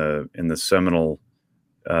moments in the seminal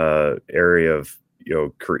area of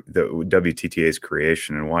the WTTA's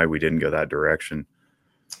creation and why we didn't go that direction.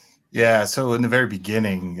 Yeah, so in the very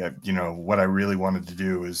beginning, what I really wanted to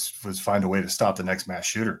do was find a way to stop the next mass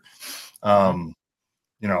shooter.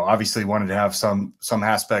 Obviously wanted to have some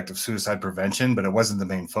aspect of suicide prevention, but it wasn't the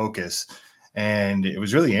main focus. And it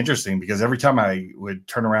was really interesting because every time I would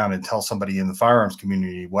turn around and tell somebody in the firearms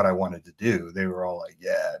community what I wanted to do, they were all like,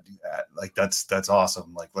 yeah, do that. Like, that's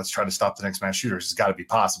awesome. Like, let's try to stop the next mass shooters. It's got to be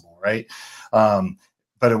possible, right?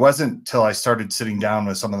 But it wasn't until I started sitting down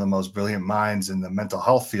with some of the most brilliant minds in the mental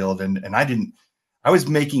health field. And I was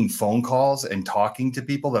making phone calls and talking to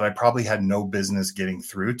people that I probably had no business getting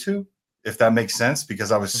through to, if that makes sense,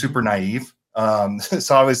 because I was super naive.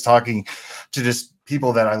 So I was talking to just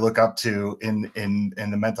people that I look up to in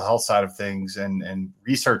the mental health side of things and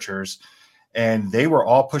researchers, and they were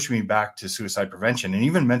all pushing me back to suicide prevention. And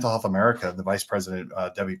even Mental Health America, the vice president,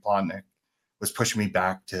 Debbie Plotnick, was pushing me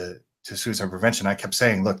back to suicide prevention. I kept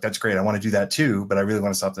saying, look, that's great. I want to do that too, but I really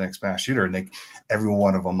want to stop the next mass shooter. And every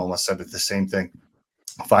one of them almost said the same thing.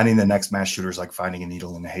 Finding the next mass shooter is like finding a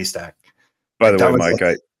needle in a haystack. By the way,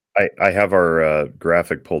 Mike, I have our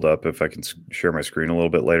graphic pulled up if I can share my screen a little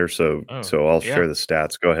bit later. So I'll share the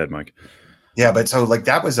stats. Go ahead, Mike. Yeah, but so like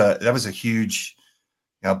that was a huge,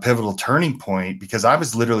 pivotal turning point, because I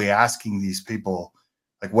was literally asking these people,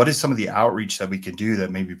 like, what is some of the outreach that we could do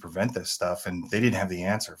that maybe prevent this stuff? And they didn't have the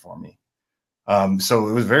answer for me. So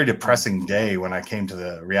it was a very depressing day when I came to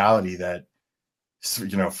the reality that,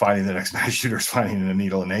 finding the next mass shooter is finding a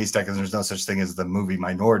needle in a haystack, and there's no such thing as the movie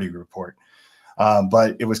Minority Report.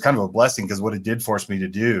 But it was kind of a blessing, because what it did force me to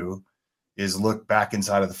do is look back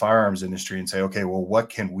inside of the firearms industry and say, okay, well, what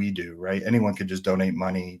can we do, right? Anyone could just donate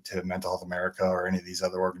money to Mental Health America or any of these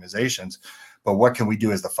other organizations, but what can we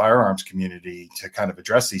do as the firearms community to kind of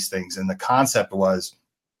address these things? And the concept was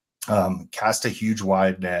cast a huge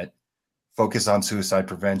wide net, focus on suicide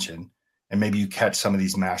prevention, and maybe you catch some of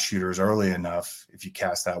these mass shooters early enough if you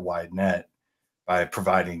cast that wide net by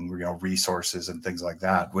providing, resources and things like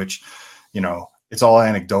that, which, it's all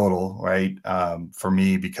anecdotal, right? For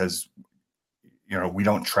me, because, we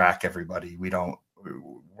don't track everybody.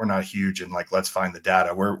 We're not huge and like, let's find the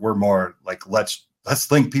data. We're more like, let's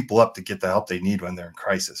link people up to get the help they need when they're in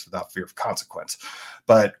crisis without fear of consequence.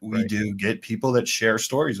 But we do get people that share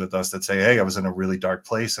stories with us that say, hey, I was in a really dark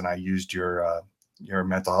place and I used your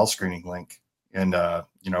mental health screening link and,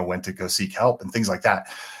 went to go seek help and things like that.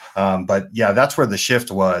 But yeah, that's where the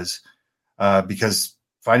shift was, because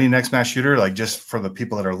finding next mass shooter, like, just for the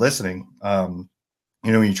people that are listening,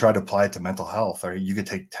 when you try to apply it to mental health, or you could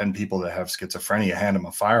take 10 people that have schizophrenia, hand them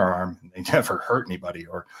a firearm, and they never hurt anybody,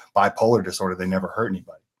 or bipolar disorder, they never hurt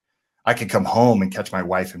anybody. I could come home and catch my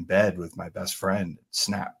wife in bed with my best friend,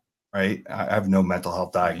 snap, right? I have no mental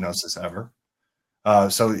health diagnosis ever.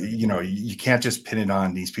 So, you can't just pin it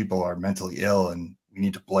on these people are mentally ill and we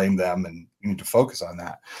need to blame them, and we need to focus on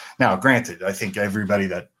that. Now, granted, I think everybody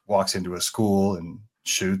that walks into a school and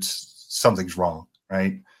shoots, something's wrong,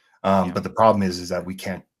 right? But the problem is that we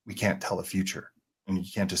can't tell the future, and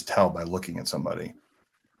you can't just tell by looking at somebody.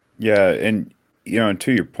 Yeah, and and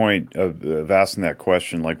to your point of asking that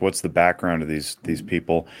question, like, what's the background of these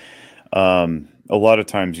people? A lot of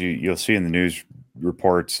times you'll see in the news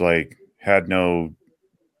reports like had no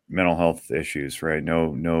mental health issues, right?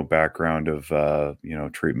 No background of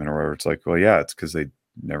treatment or whatever. It's like, well, yeah, it's because they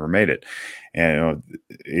never made it. And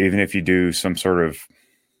even if you do some sort of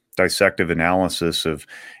dissective analysis of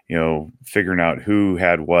figuring out who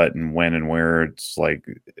had what and when and where, it's like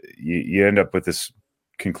you end up with this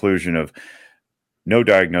conclusion of no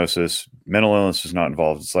diagnosis, mental illness is not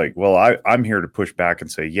involved. It's like, well, I'm here to push back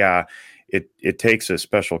and say, yeah, it takes a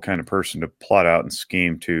special kind of person to plot out and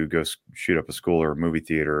scheme to go shoot up a school or a movie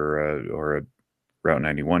theater or a Route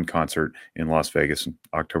 91 concert in Las Vegas in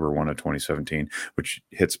October 1 of 2017, which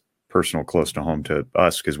hits personal close to home to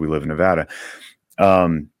us because we live in Nevada.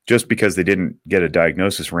 Just because they didn't get a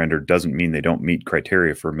diagnosis rendered doesn't mean they don't meet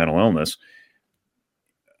criteria for mental illness.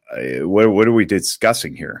 What are we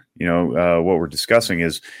discussing here? What we're discussing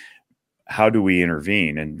is how do we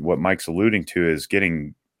intervene? And what Mike's alluding to is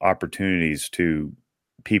getting opportunities to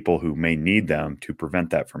people who may need them to prevent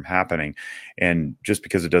that from happening. And just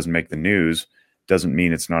because it doesn't make the news doesn't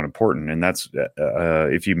mean it's not important. And that's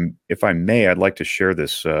if I may, I'd like to share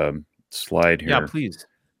this slide here. Yeah, please.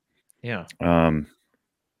 Yeah.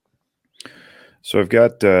 So I've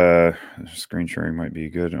got screen sharing might be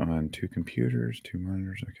good on 2 computers, 2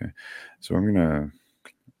 monitors. Okay. So I'm going to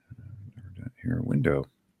here, window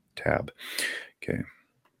tab. Okay.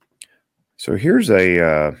 So here's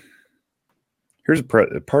a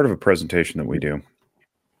part of a presentation that we do.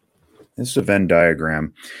 This is a Venn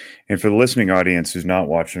diagram. And for the listening audience who's not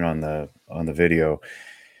watching on the video,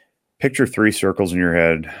 picture 3 circles in your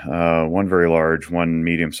head, one very large, one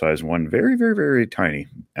medium sized, one very, very, very tiny.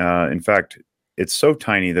 In fact, it's so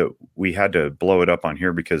tiny that we had to blow it up on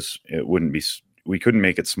here because we couldn't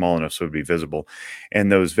make it small enough so it'd be visible.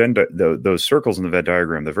 And those circles in the Venn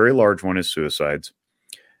diagram, the very large one is suicides.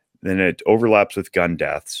 Then it overlaps with gun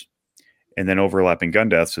deaths. And then overlapping gun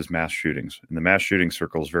deaths is mass shootings. And the mass shooting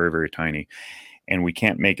circle is very, very tiny. And we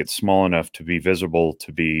can't make it small enough to be visible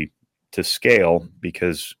to scale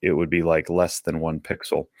because it would be like less than 1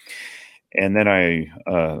 pixel. And then I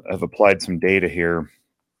have applied some data here.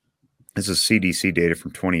 This is CDC data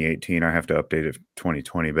from 2018. I have to update it for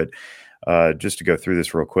 2020, but just to go through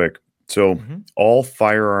this real quick. So all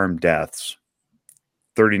firearm deaths,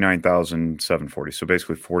 39,740. So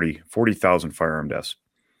basically 40,000 firearm deaths.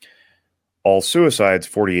 All suicides,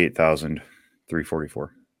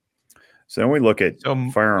 48,344. So then we look at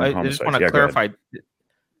firearm homicides. I just want to clarify.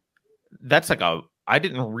 That's I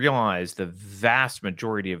didn't realize the vast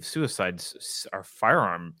majority of suicides are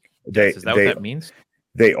firearm deaths. Is that what that means?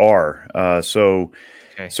 They are. So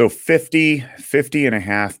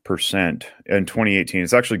 50.5% in 2018.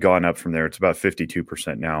 It's actually gone up from there. It's about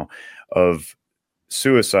 52% now of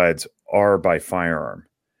suicides are by firearm.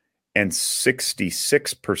 And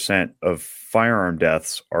 66% of firearm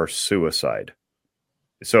deaths are suicide.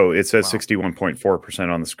 So it says 61.4%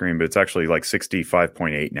 on the screen, but it's actually like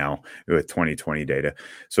 65.8 now with 2020 data.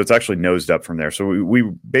 So it's actually nosed up from there. So we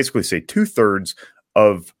basically say 2/3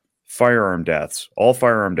 of firearm deaths, all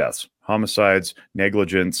firearm deaths, homicides,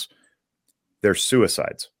 negligence, they're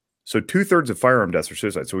suicides. So 2/3 of firearm deaths are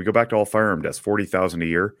suicides. So we go back to all firearm deaths, 40,000 a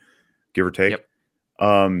year, give or take. Yep.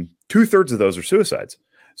 2/3 of those are suicides.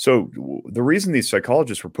 So the reason these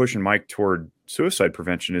psychologists were pushing Mike toward suicide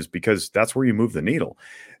prevention is because that's where you move the needle.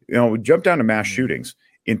 We jump down to mass shootings.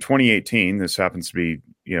 In 2018, this happens to be,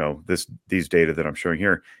 these data that I'm showing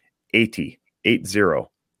here, 80,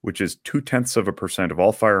 which is 0.2% of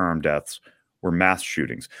all firearm deaths were mass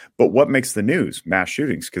shootings. But what makes the news? Mass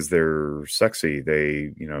shootings, because they're sexy.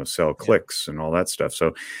 They, sell clicks and all that stuff.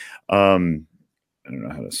 So I don't know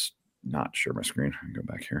how to not share my screen. I can go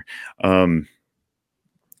back here.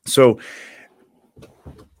 So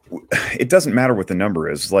it doesn't matter what the number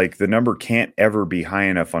is. Like the number can't ever be high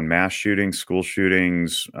enough on mass shootings, school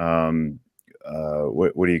shootings. What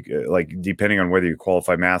do you like? Depending on whether you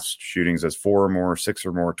qualify mass shootings as 4 or more, 6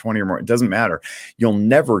 or more, 20 or more, it doesn't matter. You'll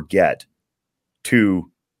never get to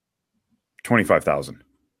 25,000.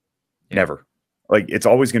 Yeah. Never. Like it's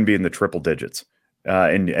always going to be in the triple digits.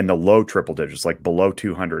 And the low triple digits, like below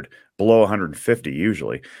 200, below 150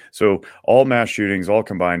 usually. So all mass shootings, all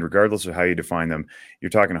combined, regardless of how you define them,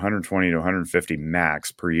 you're talking 120 to 150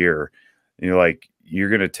 max per year. And you're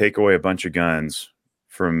going to take away a bunch of guns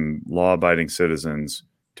from law-abiding citizens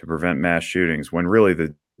to prevent mass shootings when really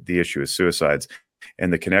the issue is suicides.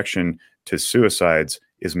 And the connection to suicides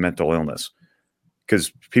is mental illness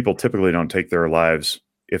because people typically don't take their lives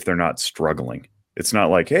if they're not struggling. It's not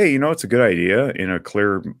like, hey, it's a good idea in a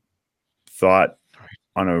clear thought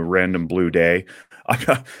on a random blue day. I'm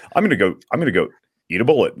going to go eat a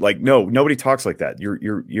bullet. Like, no, nobody talks like that.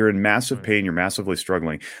 You're in massive pain. You're massively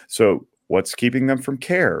struggling. So what's keeping them from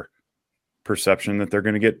care? Perception that they're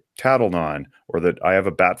going to get tattled on, or that I have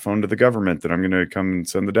a bat phone to the government that I'm going to come and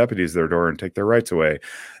send the deputies their door and take their rights away.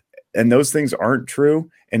 And those things aren't true.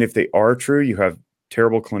 And if they are true, you have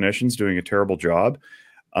terrible clinicians doing a terrible job.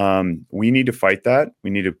 We need to fight that. We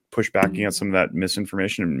need to push back against some of that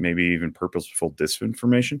misinformation and maybe even purposeful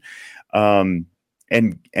disinformation,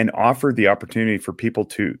 and offer the opportunity for people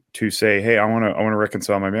to say, hey, I want to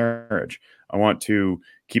reconcile my marriage. I want to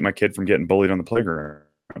keep my kid from getting bullied on the playground.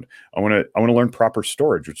 I want to learn proper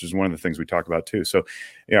storage, which is one of the things we talk about too. So,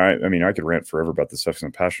 yeah, I mean, I could rant forever about this stuff because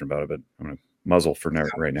I'm passionate about it, but I'm going to muzzle for now,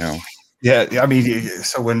 right now. Yeah, I mean,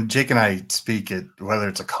 so when Jake and I speak at whether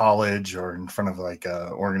it's a college or in front of like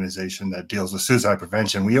an organization that deals with suicide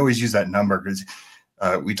prevention, we always use that number because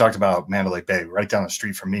we talked about Mandalay Bay, right down the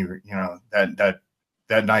street from me. You know,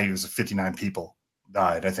 that night it was 59 people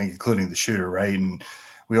died, I think, including the shooter, right? And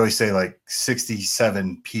we always say like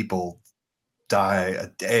 67 people die a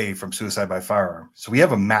day from suicide by firearm. So we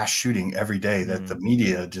have a mass shooting every day that the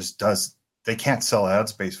media just does. They can't sell ad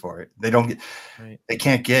space for it. They don't get, they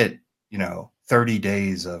can't get, 30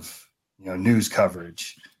 days of, news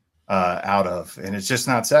coverage out of, and it's just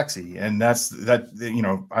not sexy. And I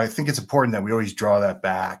think it's important that we always draw that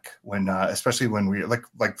back when, especially when we like,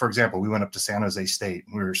 for example, we went up to San Jose State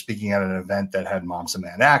and we were speaking at an event that had Moms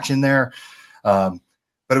Demand Action there. But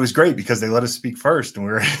it was great because they let us speak first, and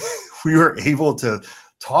we were able to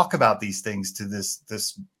talk about these things to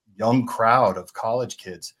this young crowd of college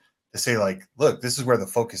kids to say, like, look, this is where the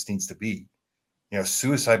focus needs to be.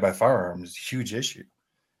 Suicide by firearm is a huge issue.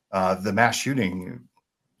 The mass shooting,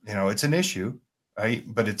 it's an issue, right?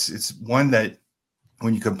 But it's one that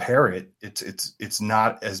when you compare it, it's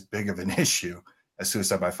not as big of an issue as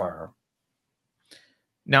suicide by firearm.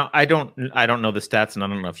 Now, I don't know the stats, and I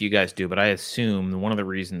don't know if you guys do, but I assume one of the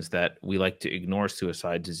reasons that we like to ignore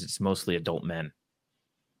suicides is it's mostly adult men.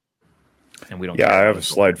 And we don't. Yeah, I have a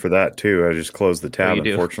slide for that too. I just closed the tab,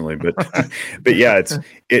 unfortunately, but yeah,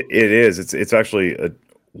 it is. It's actually a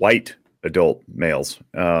white adult males,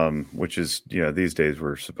 which is, these days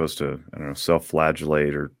we're supposed to, I don't know,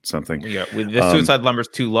 self-flagellate or something. Yeah, the suicide number is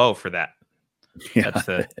too low for that. Yeah,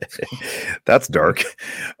 that's dark.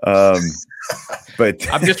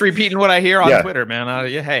 But I'm just repeating what I hear on Twitter, man.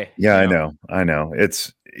 Hey. Yeah, I know.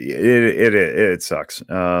 It sucks.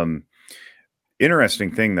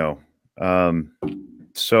 Interesting thing though.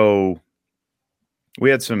 So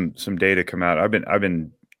we had some data come out. I've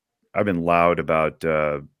been loud about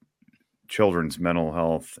children's mental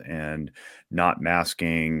health and not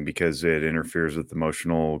masking because it interferes with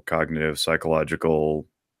emotional, cognitive, psychological,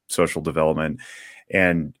 social development,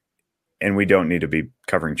 and we don't need to be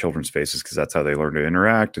covering children's faces because that's how they learn to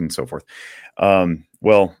interact and so forth.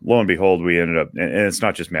 Well, lo and behold, we ended up, and it's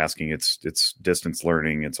not just masking, it's distance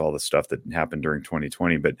learning. It's all the stuff that happened during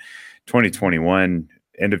 2020, but 2021,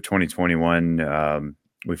 end of 2021,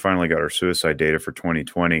 we finally got our suicide data for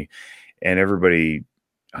 2020, and everybody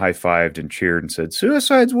high-fived and cheered and said,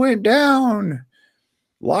 suicides went down,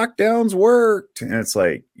 lockdowns worked. And it's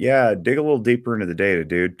like, yeah, dig a little deeper into the data,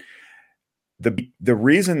 dude. The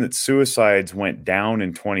reason that suicides went down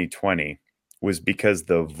in 2020 was because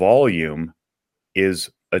the volume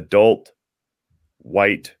is adult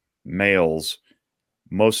white males,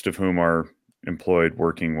 most of whom are employed,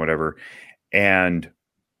 working, whatever. And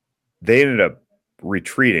they ended up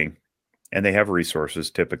retreating, and they have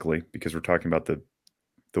resources typically because we're talking about the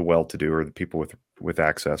well-to-do or the people with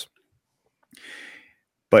access.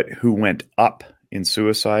 But who went up in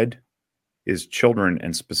suicide is children,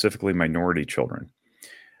 and specifically minority children.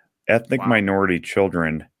 Ethnic minority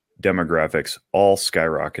children demographics all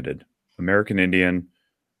skyrocketed. American Indian,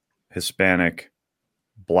 Hispanic,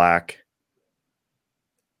 Black,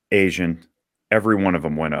 Asian, every one of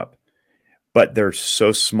them went up. But they're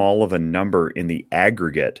so small of a number in the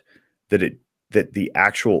aggregate that the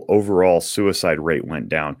actual overall suicide rate went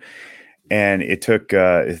down. And it took,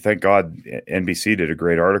 thank God, NBC did a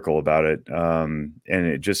great article about it. And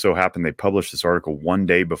it just so happened they published this article one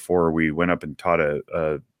day before we went up and taught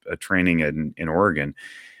a training in Oregon.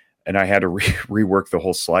 And I had to rework the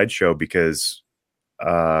whole slideshow because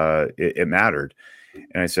it mattered.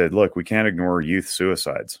 And I said, look, we can't ignore youth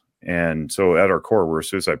suicides. And so at our core, we're a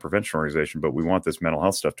suicide prevention organization, but we want this mental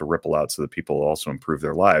health stuff to ripple out so that people also improve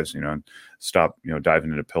their lives, and stop,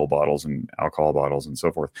 diving into pill bottles and alcohol bottles and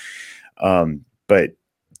so forth. But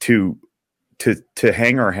to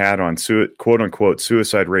hang our hat on quote unquote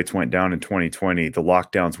suicide rates went down in 2020, the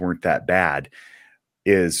lockdowns weren't that bad,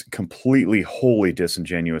 is completely wholly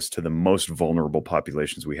disingenuous to the most vulnerable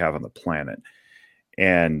populations we have on the planet.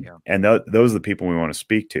 And those are the people we want to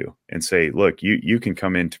speak to and say, look, you can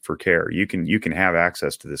come in for care. You can have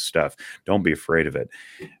access to this stuff. Don't be afraid of it.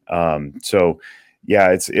 So yeah,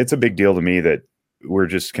 it's a big deal to me that we're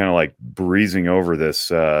just kind of like breezing over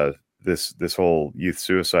this this whole youth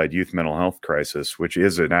suicide, youth mental health crisis, which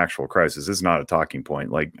is an actual crisis. It's not a talking point.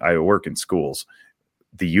 Like, I work in schools.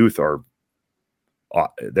 The youth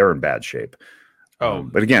they're in bad shape.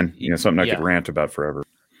 But again, something I could rant about forever.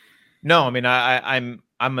 No, I mean,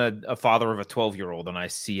 I'm a father of a 12-year-old, and I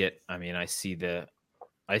see it. I mean, I see the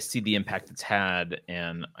impact it's had,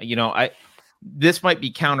 and this might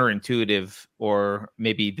be counterintuitive, or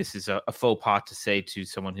maybe this is a faux pas to say to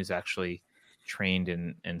someone who's actually trained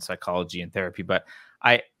in psychology and therapy, but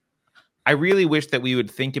I really wish that we would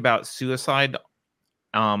think about suicide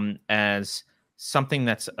as something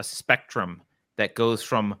that's a spectrum that goes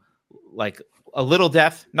from like a little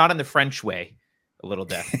death, not in the French way, a little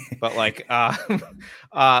death, but like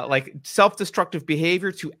self-destructive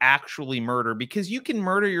behavior to actually murder, because you can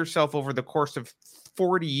murder yourself over the course of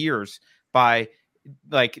 40 years by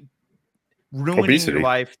like ruining obesity. Your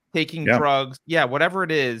life, taking drugs, whatever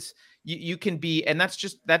it is. You can be, and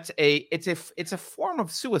it's a form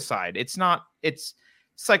of suicide. It's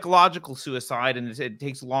psychological suicide, and it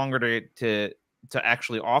takes longer to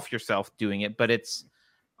actually off yourself doing it. But it's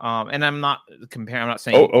and I'm not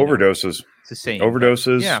saying overdoses. It's the same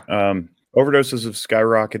overdoses. Overdoses have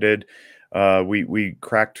skyrocketed. We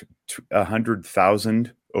cracked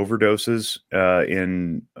 100,000 overdoses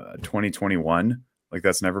in 2021. Like,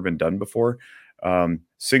 that's never been done before.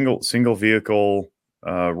 Single vehicle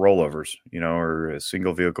rollovers, or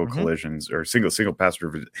single vehicle collisions, or single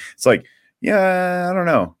passenger. It's like, I don't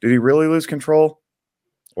know. Did he really lose control?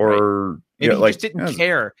 Or maybe he just didn't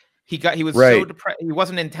care. He was so depressed. He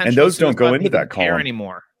wasn't intentional. And those don't go into that column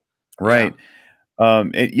anymore. Right.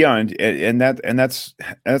 And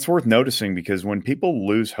that's worth noticing, because when people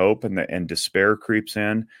lose hope and despair creeps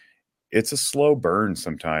in, it's a slow burn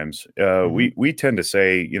sometimes. We tend to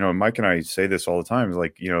say, Mike and I say this all the time,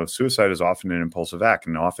 like, suicide is often an impulsive act,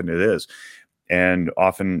 and often it is. And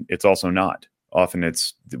often it's also not. Often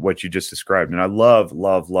it's what you just described. And I love.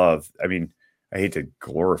 I mean, I hate to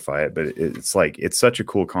glorify it, but it's like, it's such a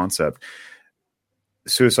cool concept.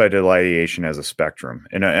 Suicidal ideation as a spectrum,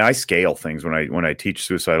 and I scale things when I teach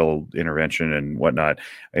suicidal intervention and whatnot.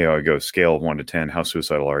 I go scale of 1 to 10. How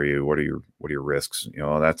suicidal are you? What are your risks?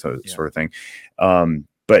 That's a sort of thing.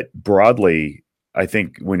 But broadly, I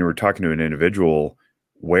think when we're talking to an individual,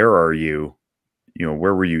 where are you?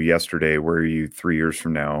 Where were you yesterday? Where are you 3 years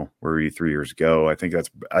from now? Where were you 3 years ago? I think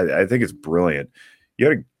I think it's brilliant. You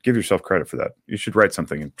got to give yourself credit for that. You should write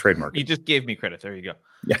something and trademark it. You just gave me credit. There you go.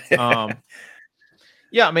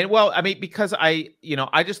 Yeah. I mean, because I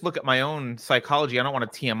just look at my own psychology. I don't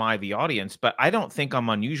want to TMI the audience, but I don't think I'm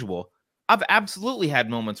unusual. I've absolutely had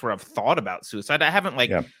moments where I've thought about suicide. I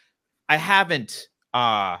haven't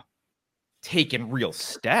taken real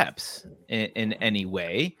steps in any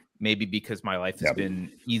way, maybe because my life has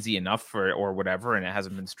been easy enough or whatever, and it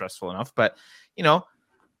hasn't been stressful enough. But,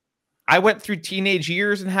 I went through teenage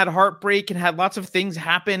years and had heartbreak and had lots of things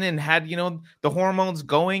happen and had, the hormones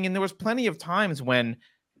going. And there was plenty of times when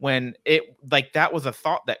it, like, that was a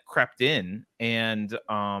thought that crept in. And,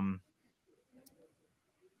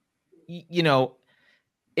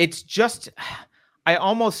 it's just, I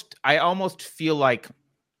almost feel like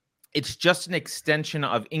it's just an extension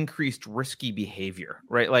of increased risky behavior,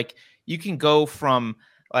 right? Like, you can go from,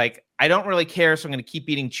 like, I don't really care, so I'm going to keep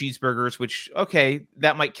eating cheeseburgers, which, okay,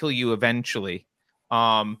 that might kill you eventually,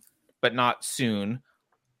 but not soon.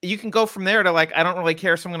 You can go from there to, like, I don't really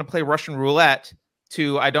care, so I'm going to play Russian roulette,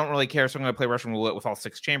 to I don't really care, so I'm going to play Russian roulette with all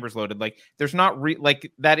 6 chambers loaded. Like, there's not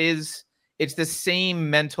it's the same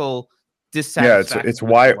mental dissatisfaction. Yeah, it's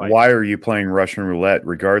why are you playing Russian roulette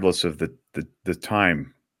regardless of the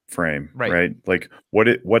time frame, right? Like,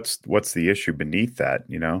 what's the issue beneath that,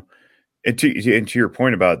 And to your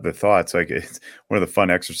point about the thoughts, like, it's one of the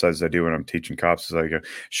fun exercises I do when I'm teaching cops is like,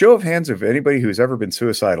 show of hands of anybody who's ever been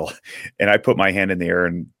suicidal. And I put my hand in the air,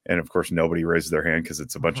 and of course nobody raises their hand because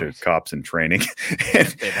it's a bunch of cops in training.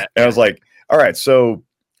 and I was like, all right, so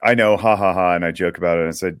I know, ha ha ha, and I joke about it. And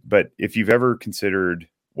I said, but if you've ever considered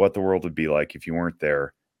what the world would be like if you weren't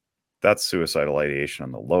there, that's suicidal ideation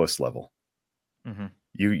on the lowest level. Mm-hmm.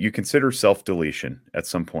 You consider self-deletion at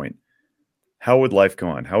some point. How would life go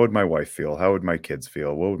on? How would my wife feel? How would my kids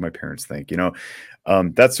feel? What would my parents think?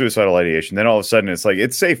 That's suicidal ideation. Then all of a sudden it's like,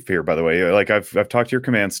 it's safe here, by the way. Like, I've talked to your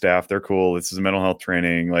command staff. They're cool. This is mental health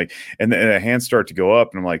training. Like, and the hands start to go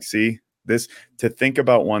up, and I'm like, see, this, to think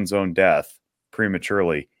about one's own death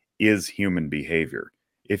prematurely is human behavior.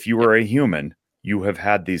 If you were a human, you have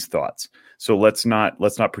had these thoughts. So let's not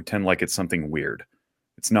pretend like it's something weird.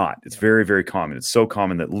 It's not. It's very, very common. It's so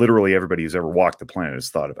common that literally everybody who's ever walked the planet has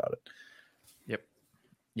thought about it.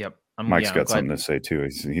 Yep. Mike's got something to say too.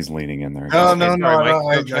 He's leaning in there. No.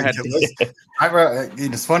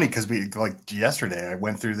 It's funny because yesterday I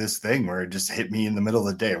went through this thing where it just hit me in the middle of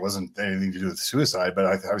the day. It wasn't anything to do with suicide, but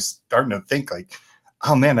I was starting to think like,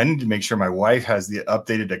 oh man, I need to make sure my wife has the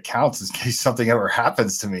updated accounts in case something ever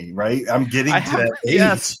happens to me. Right? I'm getting to that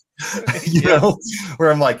age, you know,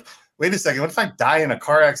 where I'm like, wait a second, what if I die in a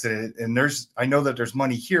car accident and I know that there's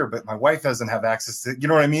money here, but my wife doesn't have access to, you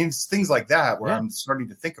know what I mean? It's things like that where I'm starting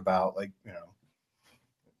to think about, like, you know.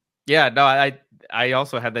 Yeah, no, I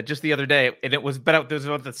also had that just the other day, and it was about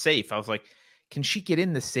the safe. I was like, can she get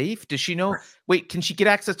in the safe? Does she know? Wait, can she get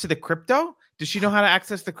access to the crypto? Does she know how to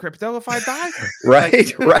access the crypto if I die?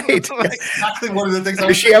 Right. Like, exactly one of the things.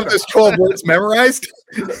 Does she have those 12 words memorized?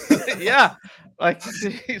 Yeah, like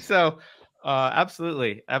so.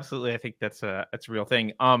 Absolutely. I think that's a real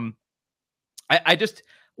thing. I just,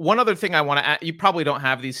 one other thing I want to add, you probably don't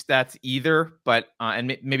have these stats either, but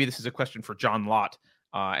and maybe this is a question for John Lott,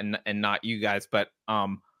 and not you guys, but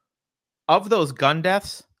of those gun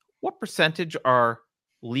deaths, what percentage are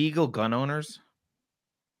legal gun owners?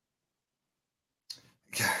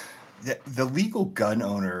 Yeah, the legal gun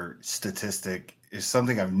owner statistic is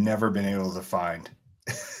something I've never been able to find.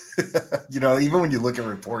 You know, even when you look at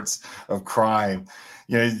reports of crime,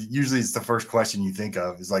 you know, usually it's the first question you think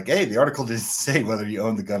of is like, hey, the article didn't say whether you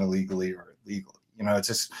own the gun illegally or illegally. You know, it's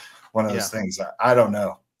just one of those things. I don't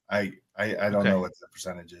know. I don't know what the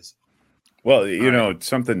percentage is. Well, you know,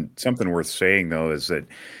 something worth saying though is that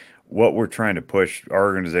what we're trying to push, our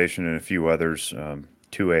organization and a few others,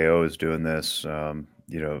 2AO is doing this.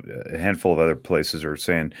 You know, a handful of other places are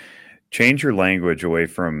saying, change your language away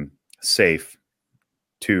from safe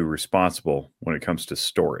to responsible when it comes to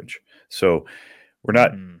storage. So we're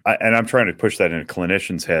not, and I'm trying to push that into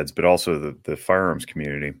clinicians' heads, but also the firearms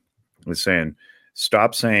community is saying,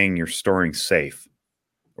 stop saying you're storing safe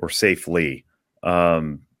or safely.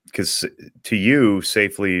 Because to you,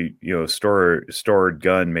 safely, you know, stored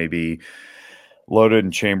gun may be loaded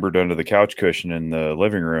and chambered under the couch cushion in the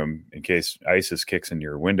living room in case ISIS kicks into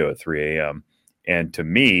your window at 3 a.m. And to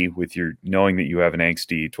me, with your knowing that you have an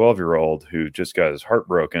angsty 12-year-old who just got his heart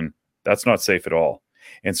broken, that's not safe at all.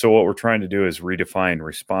 And so what we're trying to do is redefine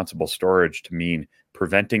responsible storage to mean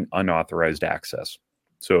preventing unauthorized access.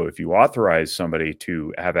 So if you authorize somebody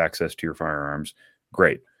to have access to your firearms,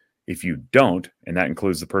 great. If you don't, and that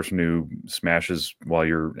includes the person who smashes while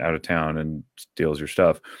you're out of town and steals your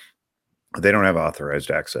stuff, they don't have authorized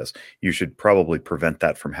access. You should probably prevent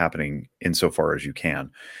that from happening insofar as you can.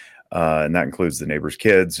 And that includes the neighbor's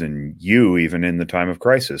kids and you, even in the time of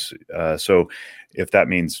crisis. So if that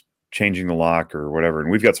means changing the lock or whatever, and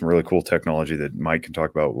we've got some really cool technology that Mike can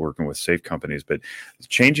talk about working with safe companies, but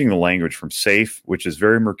changing the language from safe, which is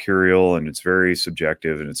very mercurial and it's very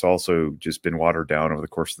subjective, and it's also just been watered down over the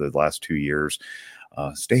course of the last 2 years.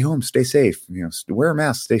 Stay home, stay safe, you know, wear a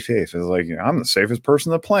mask, stay safe. It's like, I'm the safest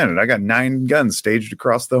person on the planet. I got 9 guns staged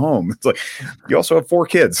across the home. It's like, you also have 4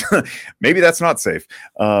 kids. Maybe that's not safe.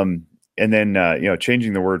 And then, you know,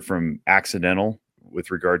 changing the word from accidental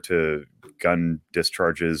with regard to gun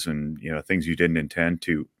discharges and, you know, things you didn't intend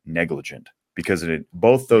to negligent, because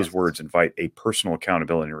both those words invite a personal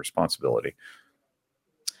accountability and responsibility.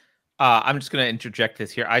 I'm just going to interject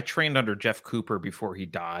this here. I trained under Jeff Cooper before he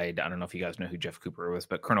died. I don't know if you guys know who Jeff Cooper was,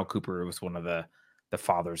 but Colonel Cooper was one of the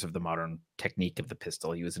fathers of the modern technique of the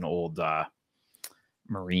pistol. He was an old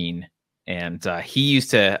Marine, and he used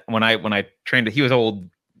to, when I trained, he was old,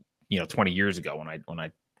 you know, 20 years ago when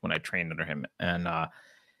I trained under him, and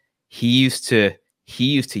he used to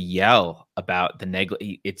yell about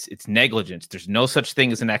it's negligence. There's no such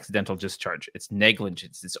thing as an accidental discharge. It's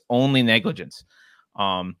negligence. It's only negligence.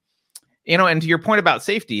 You know, and to your point about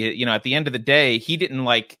safety, you know, at the end of the day, he didn't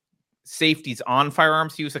like safeties on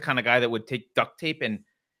firearms. He was the kind of guy that would take duct tape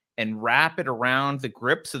and wrap it around the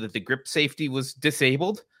grip so that the grip safety was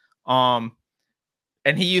disabled. And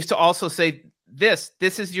he used to also say, this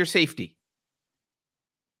is your safety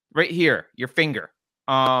right here, your finger,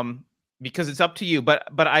 because it's up to you. But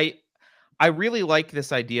I really like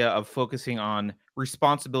this idea of focusing on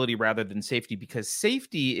responsibility rather than safety, because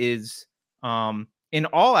safety is, in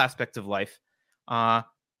all aspects of life,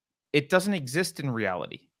 it doesn't exist in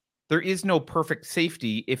reality. There is no perfect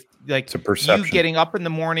safety. If like it's a perception. You getting up in the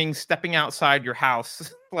morning, stepping outside your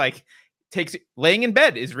house, like laying in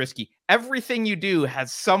bed is risky. Everything you do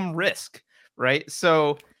has some risk, right?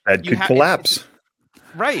 So that could collapse.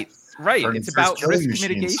 Right. It's about risk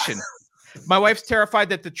mitigation. My wife's terrified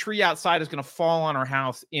that the tree outside is going to fall on our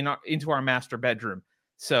house into our master bedroom.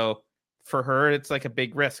 So for her, it's like a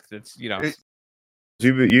big risk. That's, you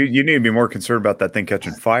need to be more concerned about that thing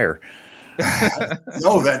catching fire.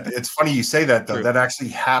 No, that it's funny you say that though. True. That actually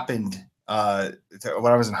happened when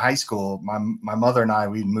I was in high school. My mother and I,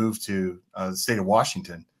 we moved to the state of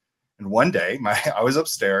Washington. And one day I was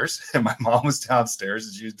upstairs and my mom was downstairs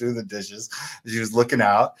and she was doing the dishes. She was looking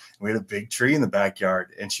out and we had a big tree in the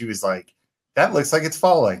backyard. And she was like, that looks like it's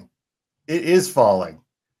falling. It is falling.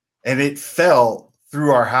 And it fell through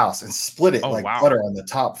our house and split it butter on the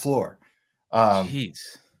top floor. Jeez.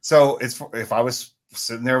 So if I was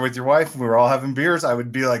sitting there with your wife and we were all having beers, I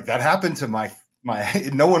would be like, that happened to my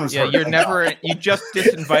no one was. Yeah, you're never. You just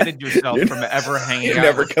disinvited yourself from ever hanging out.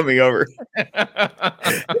 Never coming over.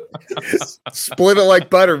 Split it like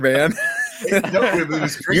butter, man. It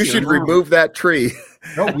was crazy. You should remove that tree.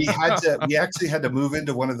 No, we actually had to move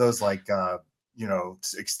into one of those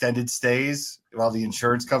extended stays while the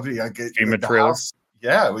insurance company FEMA trailers.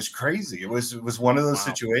 Yeah, it was crazy. It was one of those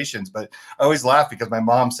situations, but I always laugh because my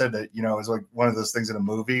mom said that, it was like one of those things in a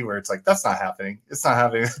movie where it's like, that's not happening. It's not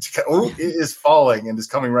happening. It is falling and is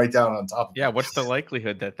coming right down on top of Yeah. it. What's the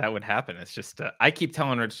likelihood that would happen? It's just, I keep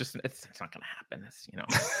telling her it's not going to happen. It's,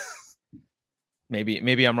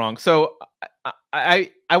 maybe I'm wrong. So I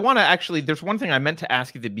want to actually, there's one thing I meant to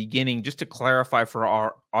ask at the beginning, just to clarify for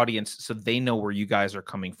our audience so they know where you guys are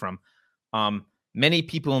coming from. Many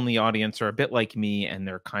people in the audience are a bit like me, and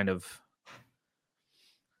they're kind of,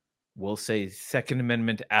 we'll say, Second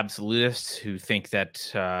Amendment absolutists who think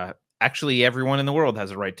that actually everyone in the world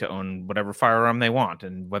has a right to own whatever firearm they want,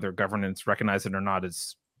 and whether governments recognize it or not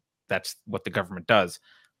that's what the government does.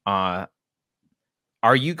 Are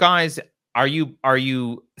you guys? Are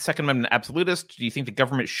you Second Amendment absolutists? Do you think the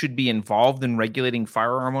government should be involved in regulating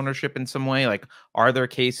firearm ownership in some way? Like, are there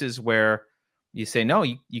cases where you say, no,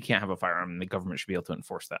 you can't have a firearm and the government should be able to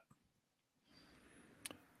enforce that?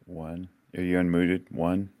 One. Are you unmuted?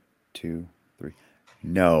 1, 2, 3.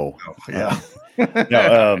 No. Oh, yeah.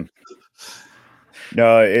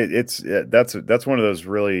 No, that's one of those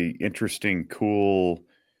really interesting, cool,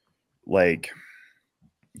 like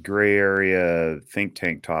gray area think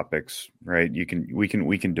tank topics, right? We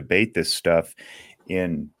can debate this stuff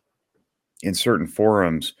in certain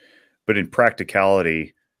forums, but in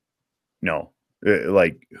practicality, no.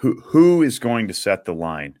 Like who is going to set the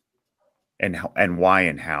line, and how, and why,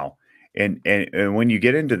 and how, and when you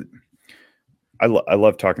get into, I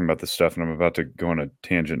love talking about this stuff, and I'm about to go on a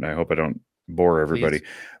tangent, and I hope I don't bore everybody. Please.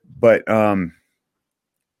 But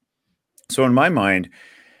so in my mind,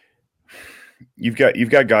 you've got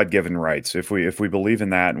God-given rights. If we believe in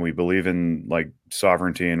that, and we believe in like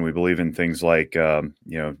sovereignty, and we believe in things like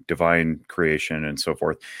divine creation and so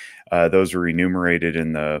forth, those are enumerated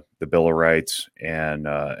in the Bill of Rights and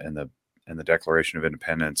the Declaration of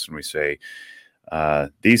Independence. And we say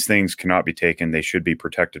these things cannot be taken; they should be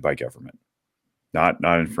protected by government, not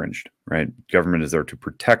infringed. Right? Government is there to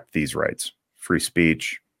protect these rights: free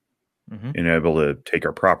speech, and able to take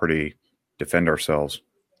our property, defend ourselves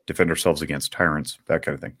against tyrants, that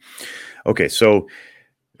kind of thing. Okay, so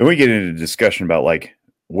when we get into discussion about like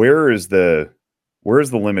where is the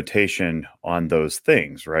limitation on those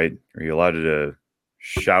things, right? Are you allowed to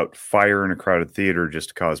shout fire in a crowded theater just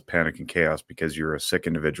to cause panic and chaos because you're a sick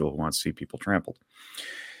individual who wants to see people trampled?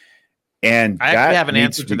 And I actually have an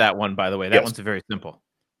answer to that one, by the way. That Yes. one's very simple.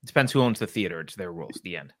 It depends who owns the theater. It's their rules.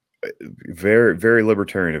 The end. Very, very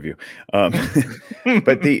libertarian of you.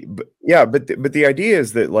 But the idea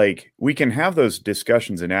is that like we can have those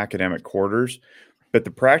discussions in academic quarters, but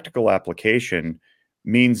the practical application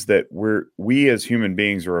means that we as human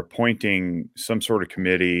beings are appointing some sort of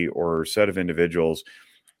committee or set of individuals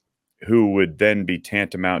who would then be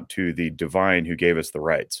tantamount to the divine who gave us the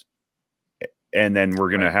rights. And then we're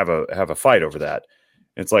going to have a fight over that.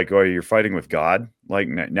 It's like, oh, you're fighting with God. Like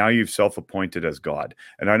now you've self-appointed as God.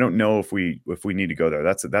 And I don't know if we need to go there.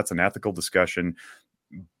 That's an ethical discussion.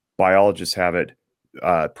 Biologists have it.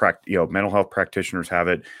 Mental health practitioners have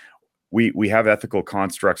it. We have ethical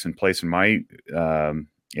constructs in place in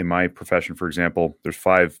my profession. For example, there's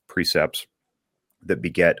 5 precepts that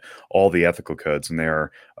beget all the ethical codes, and they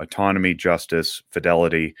are autonomy, justice,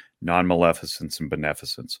 fidelity, non-maleficence, and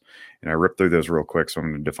beneficence. And I ripped through those real quick, so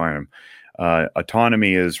I'm going to define them.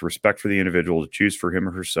 Autonomy is respect for the individual to choose for him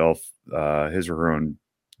or herself his or her own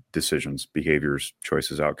decisions, behaviors,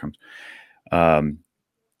 choices, outcomes.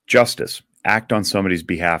 Justice, act on somebody's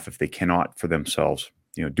behalf if they cannot for themselves.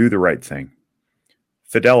 Do the right thing.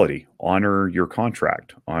 Fidelity, honor your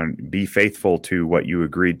contract. Be faithful to what you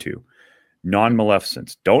agreed to.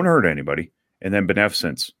 Non-maleficence, don't hurt anybody. And then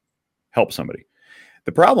beneficence, help somebody.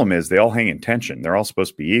 The problem is they all hang in tension. They're all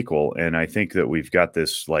supposed to be equal. And I think that we've got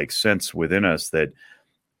this like sense within us that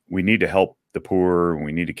we need to help the poor.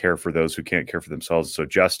 We need to care for those who can't care for themselves. So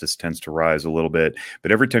justice tends to rise a little bit.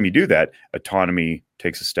 But every time you do that, autonomy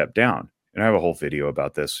takes a step down. And I have a whole video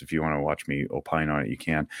about this. If you want to watch me opine on it, you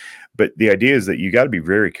can. But the idea is that you got to be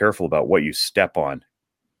very careful about what you step on.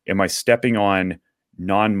 Am I stepping on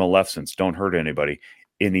non-maleficence, don't hurt anybody,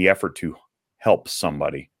 in the effort to help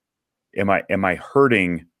somebody? Am I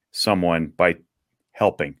hurting someone by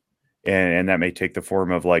helping? And that may take the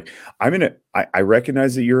form of like, I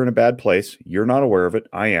recognize that you're in a bad place. You're not aware of it.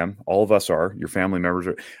 I am. All of us are. Your family members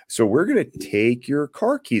are. So we're going to take your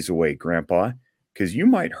car keys away, Grandpa, because you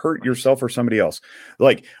might hurt yourself or somebody else.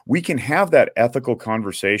 Like, we can have that ethical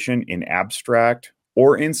conversation in abstract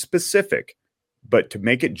or in specific, but to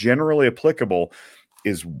make it generally applicable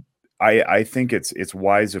is, I think it's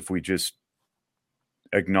wise if we just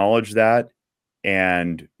acknowledge that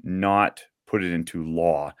and not put it into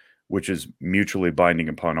law, which is mutually binding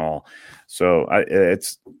upon all. So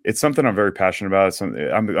it's something I'm very passionate about.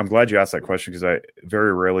 I'm glad you asked that question, because I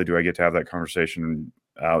very rarely do I get to have that conversation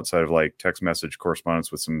outside of like text message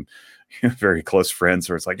correspondence with some very close friends,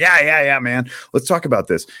 where it's like, yeah, man, let's talk about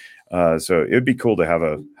this. So it'd be cool to have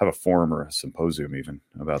a forum or a symposium even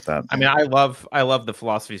about that. I mean, I love the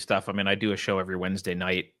philosophy stuff. I mean, I do a show every Wednesday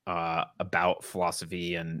night about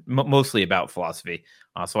philosophy and mostly about philosophy.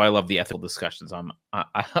 So I love the ethical discussions.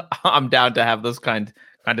 I'm down to have those kind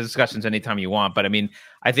of discussions anytime you want. But I mean,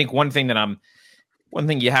 I think one thing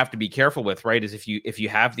you have to be careful with, right, is if you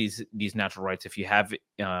have these natural rights, if you have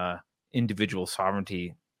individual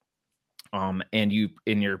sovereignty, and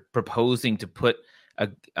you're proposing to put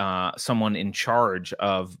someone in charge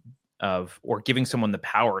of or giving someone the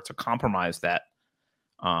power to compromise that,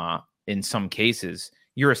 in some cases,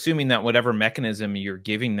 you're assuming that whatever mechanism you're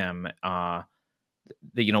giving them,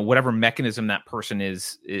 whatever mechanism that person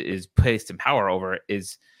is placed in power over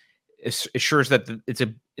assures that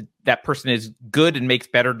that person is good and makes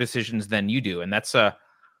better decisions than you do. And that's a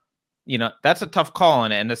tough call.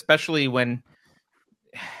 And especially when,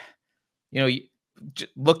 you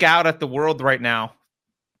look out at the world right now,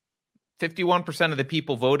 51% of the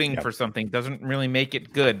people voting for something doesn't really make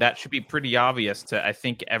it good. That should be pretty obvious to, I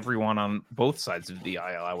think, everyone on both sides of the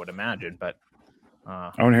aisle, I would imagine. But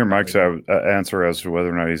I want to hear Mike's answer as to whether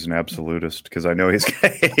or not he's an absolutist, because I know he's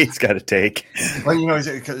got a take. Well,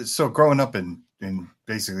 so growing up in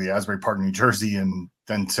basically Asbury Park, New Jersey, and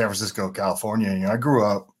then San Francisco, California,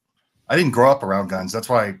 I didn't grow up around guns. That's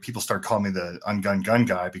why people start calling me the ungunned gun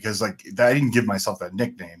guy, because I didn't give myself that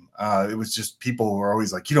nickname. It was just people were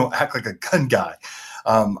always like, you don't act like a gun guy.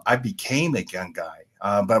 I became a gun guy.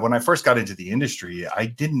 But when I first got into the industry, I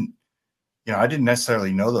didn't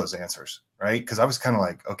necessarily know those answers, right? Because I was kind of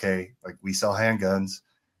like, okay, like, we sell handguns.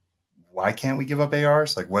 Why can't we give up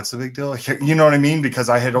ARs? Like, what's the big deal? You know what I mean? Because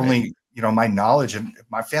I had only, my knowledge, and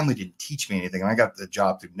my family didn't teach me anything. And I got the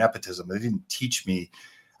job through nepotism. They didn't teach me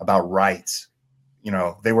about rights.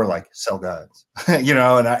 They were like, sell guns, and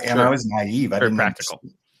I was naive. I didn't practical.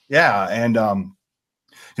 Understand. Yeah. And,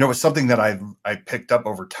 it was something that I picked up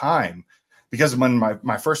over time, because when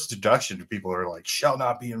my first introduction to people are like, shall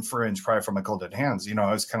not be infringed, prior from my cold dead hands,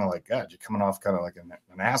 I was kind of like, God, you're coming off kind of like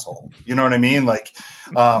an asshole. You know what I mean? Like,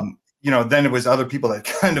 then it was other people that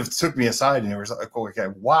kind of took me aside, and it was like, oh, okay,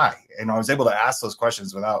 why? And I was able to ask those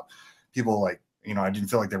questions without people like, I didn't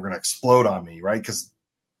feel like they were going to explode on me. Right. Because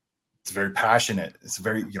it's very passionate. It's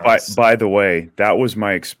very, By the way, that was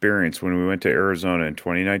my experience when we went to Arizona in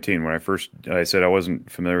 2019. When I said I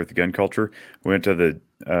wasn't familiar with the gun culture, we went to the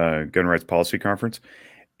Gun Rights Policy Conference,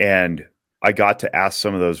 and I got to ask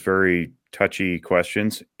some of those very touchy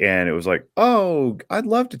questions. And it was like, oh, I'd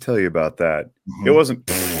love to tell you about that. Mm-hmm. It wasn't,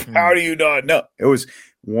 how do you not know? It was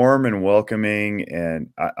warm and welcoming. And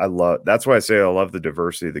that's why I say I love the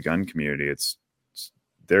diversity of the gun community.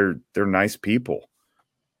 They're nice people.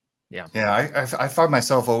 Yeah. I find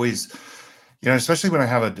myself always, especially when I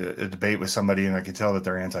have a debate with somebody and I can tell that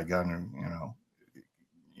they're anti-gun,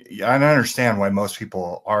 and I understand why most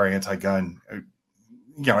people are anti-gun.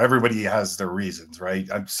 Everybody has their reasons, right?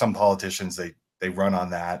 Some politicians, they run on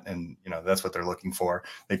that, and that's what they're looking for.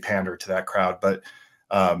 They pander to that crowd. But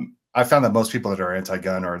I found that most people that are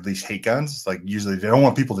anti-gun, or at least hate guns, like, usually they don't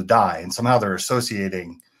want people to die, and somehow they're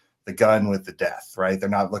associating the gun with the death, right? They're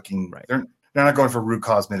not looking, right. They're not going for root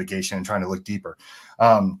cause mitigation and trying to look deeper.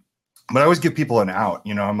 But I always give people an out.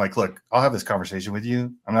 I'm like, look, I'll have this conversation with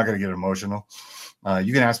you. I'm not going to get emotional.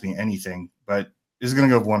 You can ask me anything, but it's going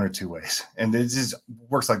to go one or two ways. And it just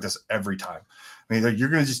works like this every time. I mean, you're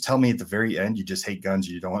going to just tell me at the very end, you just hate guns.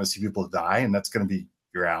 You don't want to see people die. And that's going to be,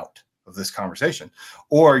 you're out. of this conversation,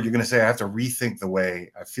 or you're going to say I have to rethink the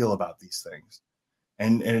way I feel about these things.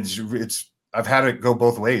 And it's I've had it go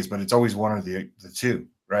both ways, but it's always one or the two,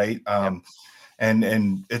 right?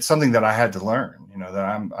 And it's something that I had to learn, that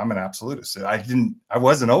I'm an absolutist. I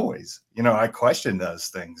wasn't always, I questioned those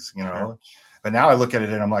things, but now I look at it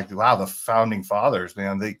and I'm like, wow, the founding fathers,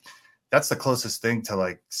 man, that's the closest thing to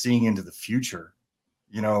like seeing into the future,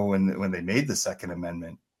 when they made the Second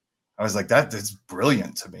Amendment. I was like, that's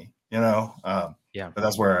brilliant to me, but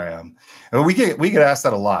that's where I am. And we get asked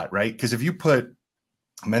that a lot, right? Because if you put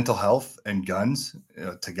mental health and guns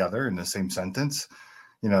together in the same sentence,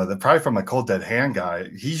 that probably from a cold dead hand guy,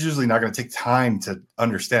 he's usually not going to take time to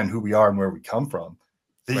understand who we are and where we come from.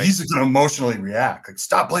 Right. He's going to emotionally react, like,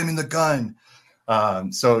 stop blaming the gun.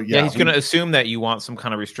 He's going to assume that you want some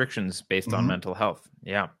kind of restrictions based on mental health.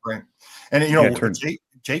 Yeah. Right. And,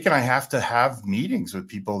 Jake and I have to have meetings with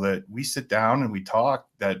people that we sit down and we talk,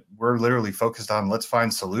 that we're literally focused on, let's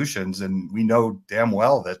find solutions. And we know damn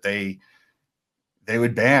well that they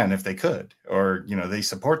would ban if they could, or, they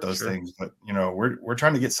support those things. But, we're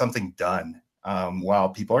trying to get something done while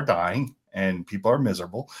people are dying and people are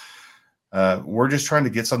miserable. We're just trying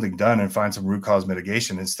to get something done and find some root cause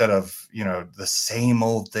mitigation instead of, the same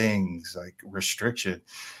old things like restriction.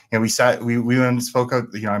 And we went and spoke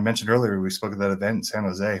of, I mentioned earlier, we spoke at that event in San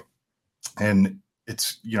Jose, and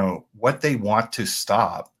it's, what they want to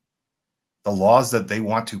stop, the laws that they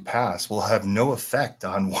want to pass will have no effect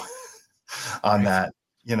on that,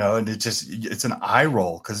 and it's an eye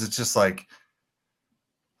roll, because it's just like,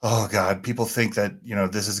 oh God, people think that,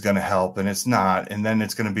 this is going to help, and it's not. And then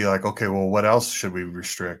it's going to be like, okay, well, what else should we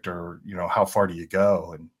restrict, or, how far do you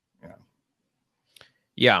go? And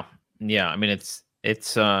yeah. I mean, it's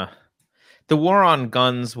the war on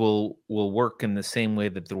guns will work in the same way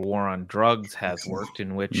that the war on drugs has worked,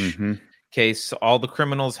 in which case all the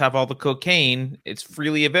criminals have all the cocaine. It's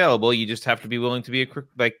freely available. You just have to be willing to be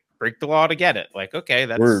break the law to get it. Like, okay,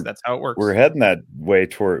 that's how it works. We're heading that way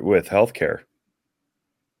toward with healthcare.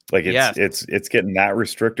 Like it's getting that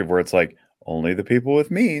restrictive where it's like only the people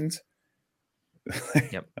with means.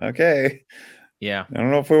 Yep. Okay. Yeah. I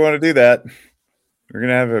don't know if we want to do that. We're going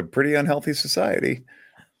to have a pretty unhealthy society.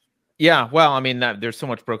 Yeah. Well, I mean, there's so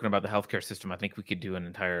much broken about the healthcare system. I think we could do an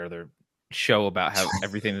entire other show about how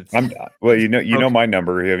everything that's you know my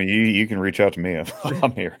number. I mean, you can reach out to me if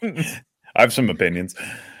I'm here. I have some opinions.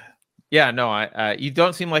 Yeah, no, you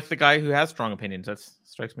don't seem like the guy who has strong opinions. That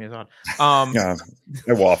strikes me as odd. Yeah,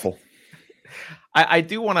 I waffle. I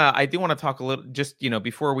do want to talk a little, just,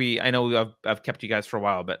 before I know I've kept you guys for a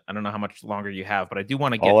while, but I don't know how much longer you have, but I do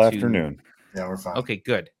want to get all afternoon. Yeah, we're fine. Okay,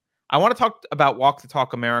 good. I want to talk about Walk the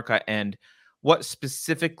Talk America and what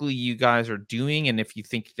specifically you guys are doing, and if you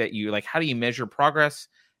think that how do you measure progress,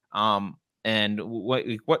 and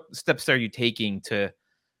what steps are you taking to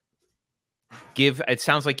give? It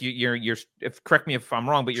sounds like you're correct me if I'm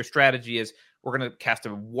wrong, but your strategy is we're going to cast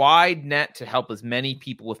a wide net to help as many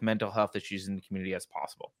people with mental health issues in the community as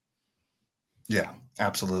possible. Yeah,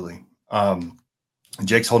 absolutely.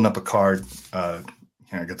 Jake's holding up a card. I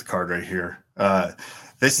got the card right here.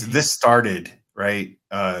 This started right.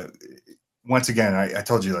 Once again, I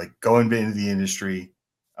told you, like, going into the industry,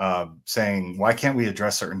 saying, why can't we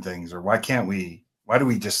address certain things, or why do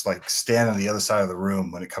we just like stand on the other side of the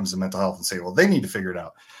room when it comes to mental health and say, well, they need to figure it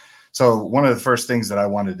out. So one of the first things that I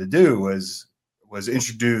wanted to do was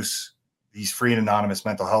introduce these free and anonymous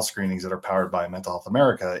mental health screenings that are powered by Mental Health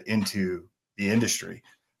America into the industry.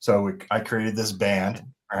 So I created this band,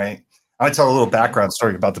 right? I tell a little background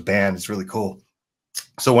story about the band. It's really cool.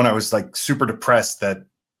 So when I was like super depressed that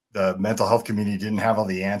the mental health community didn't have all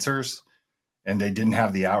the answers and they didn't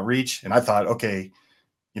have the outreach, and I thought, okay,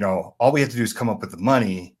 all we have to do is come up with the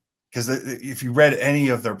money. Because if you read any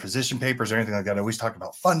of their position papers or anything like that, I always talk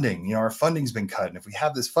about funding. Our funding's been cut, and if we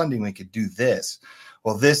have this funding, we could do this.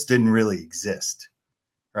 Well, this didn't really exist,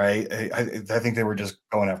 right? I think they were just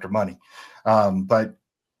going after money. But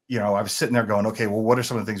I was sitting there going, okay, well, what are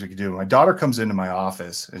some of the things we could do? My daughter comes into my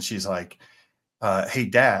office and she's like, hey,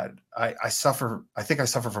 Dad, I think I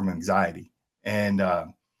suffer from anxiety. And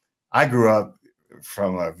I grew up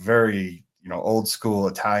from a very old school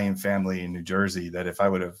Italian family in New Jersey, that if I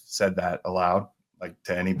would have said that aloud, like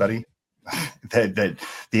to anybody, that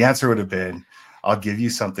the answer would have been, I'll give you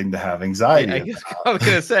something to have anxiety about. I was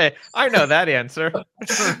going to say, I know that answer.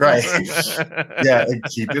 Right. Yeah. And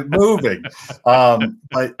keep it moving.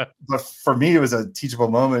 But for me, it was a teachable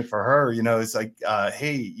moment for her. It's like,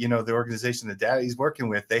 hey, the organization that Daddy's working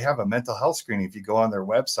with, they have a mental health screening. If you go on their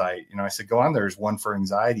website, I said, go on, there's one for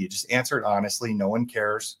anxiety. Just answer it honestly. No one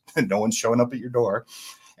cares. No one's showing up at your door.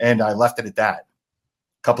 And I left it at that.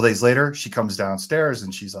 A couple days later, she comes downstairs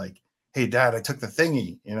and she's like, "Hey, Dad, I took the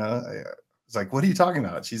thingy." I was like, "What are you talking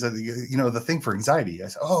about?" She said, "The thing for anxiety." I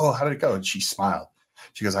said, "Oh, how did it go?" And she smiled.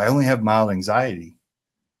 She goes, "I only have mild anxiety,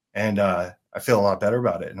 and I feel a lot better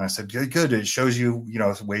about it." And I said, "Good, good. It shows you,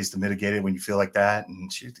 ways to mitigate it when you feel like that."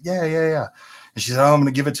 And she, yeah, yeah, yeah. And she said, "Oh, I'm going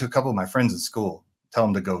to give it to a couple of my friends in school. Tell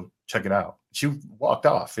them to go check it out." She walked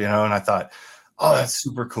off, and I thought, "Oh, that's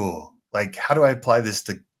super cool. Like, how do I apply this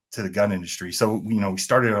to the gun industry?" So, we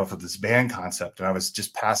started off with this band concept, and I was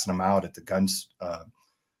just passing them out at the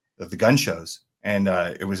gun shows, and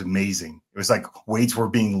it was amazing. It was like weights were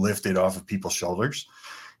being lifted off of people's shoulders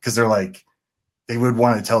because they would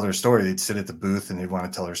want to tell their story. They'd sit at the booth and they'd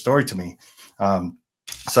want to tell their story to me.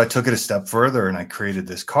 So I took it a step further and I created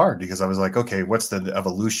this card because I was like, okay, what's the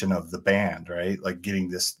evolution of the band, right? Like getting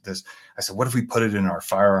this. I said, what if we put it in our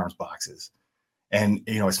firearms boxes? And,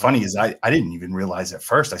 what's funny is I didn't even realize at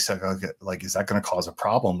first. I said, okay, like, is that going to cause a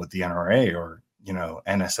problem with the NRA or,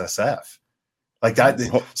 NSSF? Like that.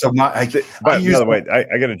 So by the way,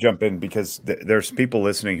 I got to jump in because there's people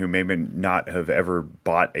listening who maybe not have ever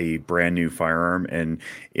bought a brand new firearm, and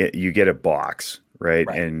you get a box, right?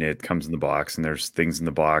 And it comes in the box, and there's things in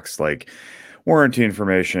the box like warranty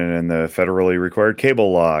information and the federally required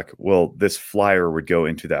cable lock. Well, this flyer would go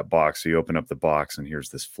into that box. So you open up the box, and here's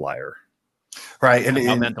this flyer. Right. And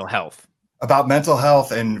about mental health. About mental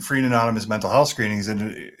health and free and anonymous mental health screenings. And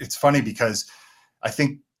it's funny because I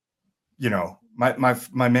think,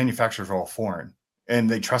 my manufacturers are all foreign and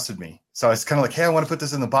they trusted me. So it's kind of like, hey, I want to put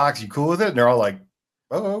this in the box. You cool with it? And they're all like,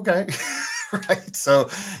 oh, okay. Right. So,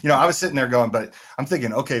 I was sitting there going, but I'm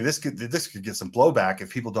thinking, okay, this could get some blowback if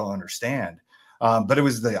people don't understand. But it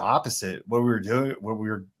was the opposite. What we were doing, we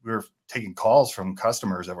were taking calls from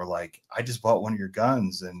customers that were like, I just bought one of your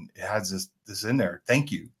guns and it has this in there.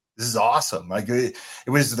 Thank you. This is awesome. Like it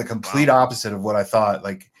was the complete opposite of what I thought.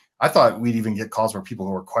 Like I thought we'd even get calls where people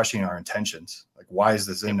were questioning our intentions. Like, why is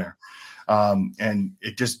this in there? And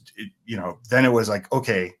then it was like,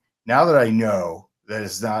 okay, now that I know that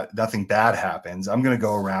it's nothing bad happens, I'm going to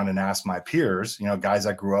go around and ask my peers, guys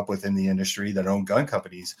I grew up with in the industry that own gun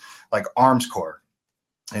companies like Arms Corps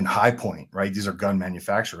and High Point, right? These are gun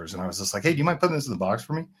manufacturers. And I was just like, hey, do you mind putting this in the box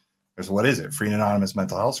for me? There's, what is it? Free and anonymous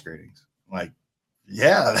mental health screenings. I'm like,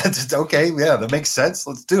 yeah, that's okay. Yeah, that makes sense.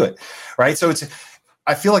 Let's do it. Right. So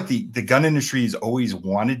I feel like the gun industry has always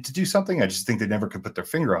wanted to do something. I just think they never could put their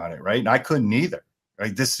finger on it. Right. And I couldn't either.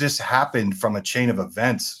 Right. This just happened from a chain of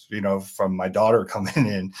events, from my daughter coming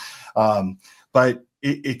in. But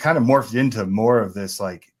it kind of morphed into more of this,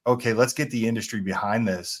 like, okay, let's get the industry behind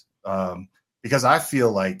this. Because I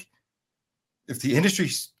feel like if the industry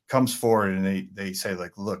comes forward and they say,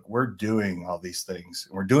 like, look, we're doing all these things,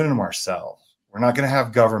 and we're doing them ourselves. We're not going to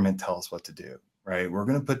have government tell us what to do. Right. We're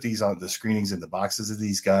going to put these on the screenings in the boxes of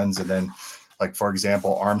these guns. And then, like, for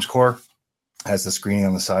example, Arms Corps has the screening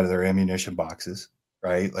on the side of their ammunition boxes.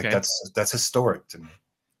 Right. Like that's historic to me.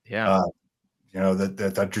 Yeah.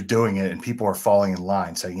 That you're doing it and people are falling in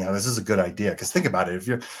line saying, this is a good idea. Because think about it.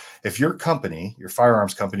 If your company, your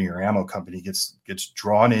firearms company, your ammo company gets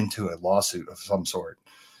drawn into a lawsuit of some sort,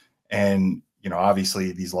 and,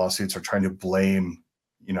 obviously these lawsuits are trying to blame,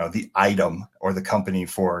 the item or the company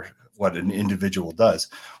for what an individual does.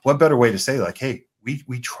 What better way to say, like, hey,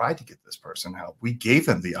 we tried to get this person help. We gave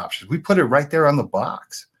them the options. We put it right there on the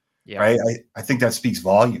box. Yeah. Right. I think that speaks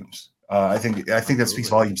volumes. I think that speaks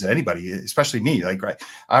volumes to anybody, especially me. Like, right.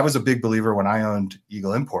 I was a big believer when I owned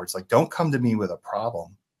Eagle Imports. Like, don't come to me with a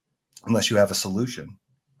problem unless you have a solution.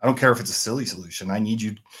 I don't care if it's a silly solution. I need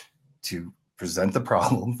you to present the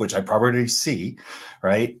problem, which I probably see.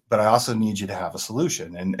 Right. But I also need you to have a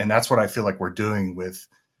solution. And that's what I feel like we're doing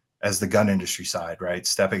as the gun industry side, right?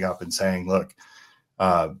 Stepping up and saying, look,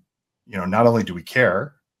 not only do we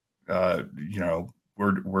care,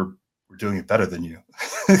 we're doing it better than you,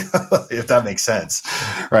 if that makes sense,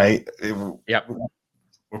 right? Yeah,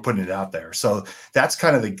 we're putting it out there. So that's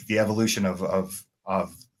kind of the evolution of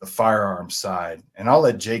the firearms side. And I'll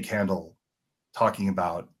let Jake handle talking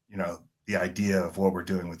about, the idea of what we're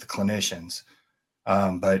doing with the clinicians.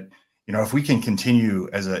 But if we can continue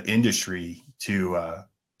as an industry to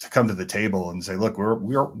come to the table and say, look,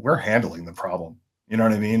 we're handling the problem. You know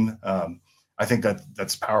what I mean? I think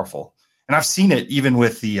that's powerful. And I've seen it even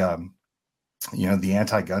with the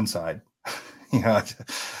anti-gun side.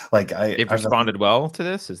 They've responded well to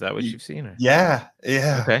this. Is that what you've seen? Or? Yeah.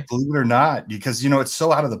 Okay. Believe it or not, because it's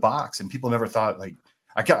so out of the box, and people never thought, like,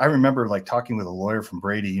 I remember like talking with a lawyer from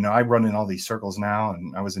Brady. I run in all these circles now,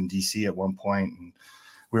 and I was in DC at one point, and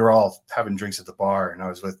we were all having drinks at the bar, and I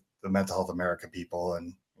was with the Mental Health America people,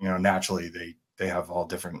 and naturally they have all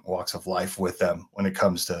different walks of life with them when it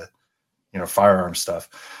comes to, firearm stuff.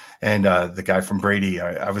 And the guy from Brady,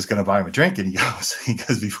 I was going to buy him a drink, and he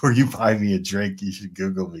goes, before you buy me a drink, you should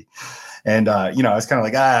Google me. And I was kind of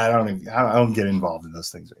like, I don't get involved in those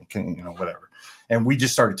things, whatever. And we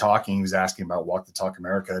just started talking. He was asking about Walk the Talk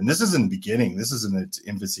America, and this is in the beginning. This is in its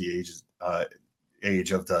infancy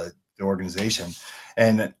age of the organization.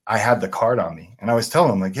 And I had the card on me, and I was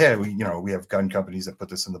telling him like, yeah, we have gun companies that put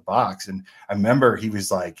this in the box. And I remember he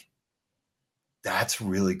was like, that's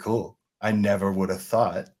really cool. I never would have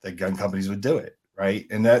thought that gun companies would do it. Right.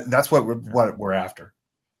 And that's what we're after.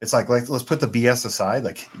 It's like, let's put the BS aside.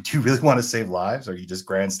 Like, do you really want to save lives? Or are you just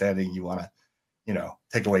grandstanding? You want to,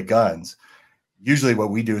 take away guns? Usually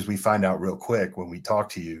what we do is we find out real quick when we talk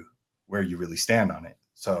to you where you really stand on it.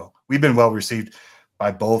 So we've been well received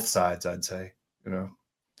by both sides, I'd say, I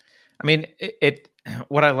mean,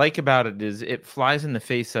 what I like about it is it flies in the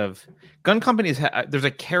face of gun companies. There's a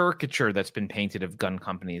caricature that's been painted of gun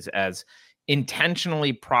companies as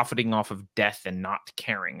intentionally profiting off of death and not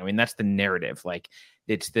caring. I mean, that's the narrative. Like,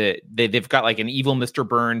 they've got like an evil Mr.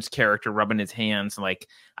 Burns character rubbing his hands like,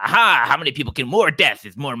 aha, how many people can more death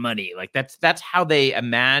is more money. Like that's how they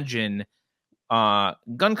imagine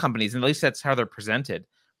gun companies, and at least that's how they're presented.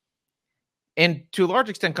 And to a large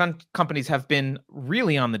extent, gun companies have been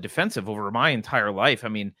really on the defensive over my entire life. I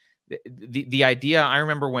mean, the idea, I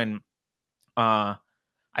remember when I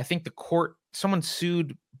think the court, someone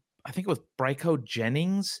sued, I think it was Bryco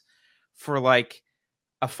Jennings for like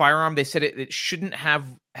a firearm. They said it shouldn't have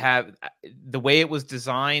the way it was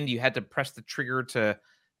designed. You had to press the trigger to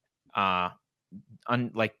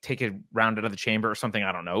take a round out of the chamber or something.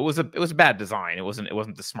 I don't know. It was a bad design. It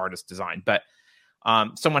wasn't the smartest design, but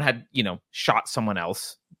someone had, shot someone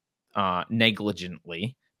else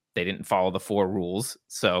negligently. They didn't follow the 4 rules.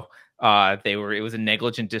 So it was a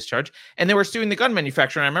negligent discharge, and they were suing the gun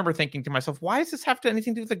manufacturer. And I remember thinking to myself, why does this have to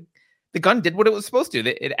anything to do with the gun did what it was supposed to?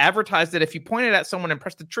 It advertised that if you point it at someone and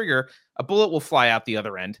press the trigger, a bullet will fly out the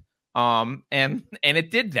other end. And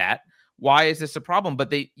it did that. Why is this a problem?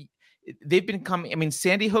 But they've been coming. I mean,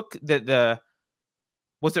 Sandy Hook,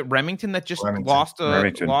 was it Remington that just lost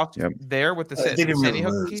yep. there with the Sandy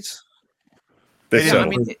Hook case? They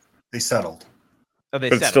settled. They settled. Oh,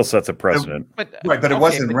 but it still sets a precedent. But it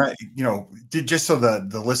wasn't, just so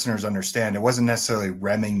the listeners understand, it wasn't necessarily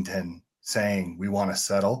Remington saying we want to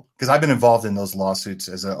settle, because I've been involved in those lawsuits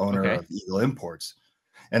as an owner of Eagle Imports.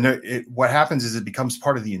 And what happens is it becomes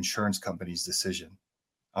part of the insurance company's decision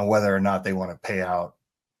on whether or not they want to pay out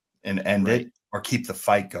and end it or keep the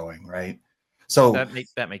fight going, right? So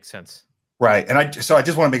that makes sense. Right. And I just want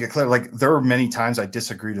to make it clear, like, there were many times I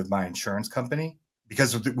disagreed with my insurance company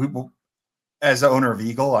because as the owner of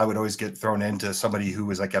Eagle, I would always get thrown into somebody who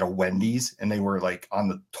was like at a Wendy's and they were like on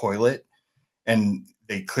the toilet and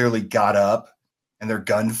they clearly got up and their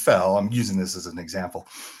gun fell. I'm using this as an example.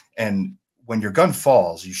 And when your gun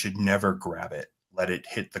falls, you should never grab it, let it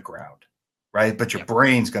hit the ground. Right. But your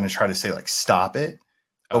brain's going to try to say like, stop it.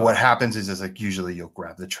 But what happens is like, usually you'll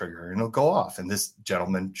grab the trigger and it'll go off. And this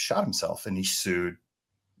gentleman shot himself and he sued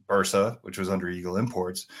Bursa, which was under Eagle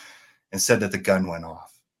Imports, and said that the gun went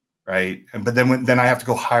off. Right. But then I have to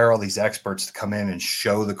go hire all these experts to come in and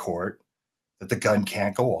show the court that the gun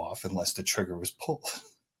can't go off unless the trigger was pulled.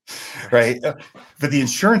 Right. But the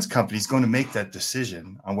insurance company is going to make that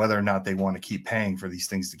decision on whether or not they want to keep paying for these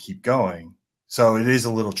things to keep going. So it is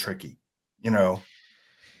a little tricky,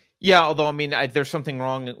 Yeah, although I mean, there's something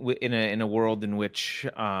wrong in a world in which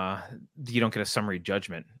you don't get a summary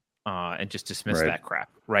judgment and just dismiss that crap,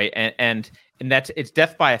 right? And it's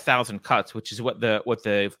death by 1,000 cuts, which is what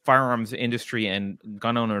the firearms industry and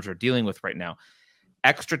gun owners are dealing with right now.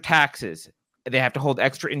 Extra taxes, they have to hold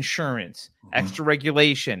extra insurance, extra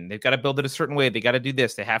regulation. They've got to build it a certain way. They got to do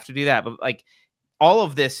this. They have to do that. But like all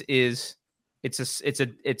of this it's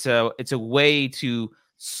a way to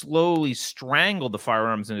slowly strangle the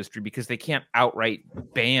firearms industry because they can't outright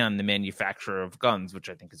ban the manufacture of guns, which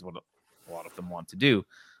I think is what a lot of them want to do.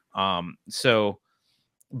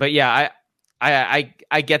 But yeah,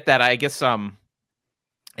 I get that. I guess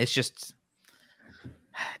it's just,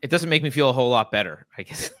 it doesn't make me feel a whole lot better, I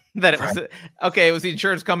guess, that it was okay. It was the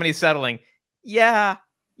insurance company settling. Yeah.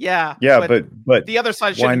 But the other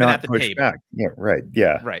side shouldn't have been at the table. Back? Yeah, right.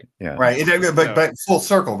 Yeah, right. Yeah, right. But full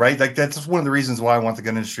circle, right? Like that's one of the reasons why I want the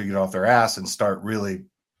gun industry to get off their ass and start really,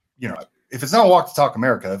 if it's not Walk the Talk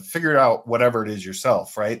America, figure out whatever it is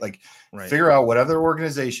yourself, right? Like figure out what other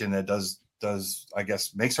organization that does I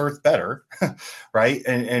guess makes Earth better, right?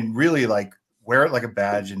 And really like wear it like a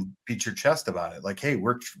badge and beat your chest about it. Like, hey,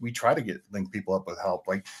 we try to link people up with help.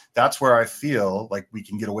 Like that's where I feel like we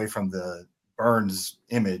can get away from the Burns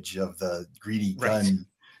image of the greedy gun.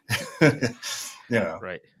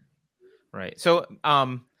 Right. So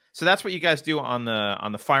so that's what you guys do on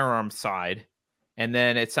the firearm side, and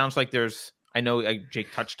then it sounds like I know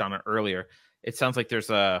Jake touched on it earlier. It sounds like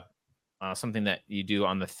there's something that you do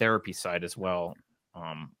on the therapy side as well.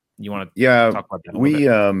 You want to talk about that a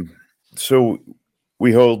little bit? So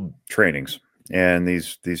we hold trainings, and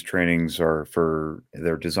these trainings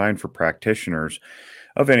they're designed for practitioners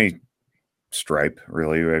of any stripe,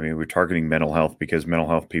 really. I mean, we're targeting mental health because mental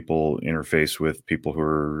health people interface with people who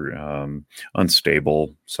are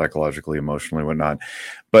unstable psychologically, emotionally, whatnot.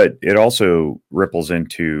 But it also ripples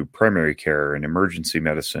into primary care and emergency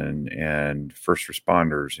medicine and first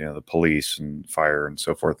responders, the police and fire and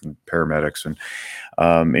so forth, and paramedics, and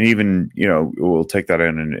even we'll take that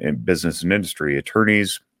in business and industry,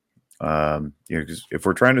 attorneys. 'Cause if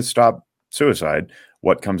we're trying to stop suicide,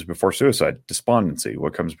 what comes before suicide? Despondency.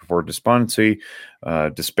 What comes before despondency?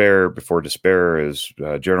 Despair. Before despair is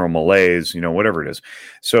general malaise, whatever it is.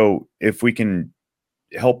 So if we can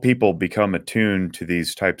help people become attuned to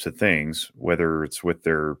these types of things, whether it's with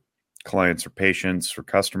their clients or patients or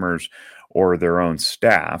customers or their own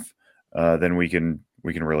staff, then we can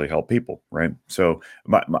really help people, right? So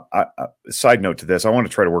my side note to this, I want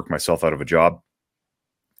to try to work myself out of a job.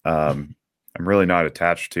 I'm really not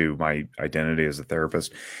attached to my identity as a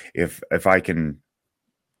therapist. If I can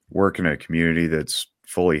work in a community that's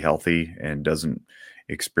fully healthy and doesn't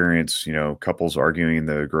experience, couples arguing in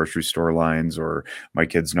the grocery store lines, or my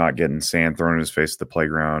kid's not getting sand thrown in his face at the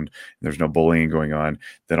playground, and there's no bullying going on,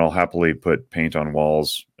 then I'll happily put paint on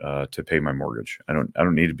walls to pay my mortgage. I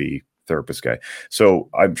don't need to be therapist guy. So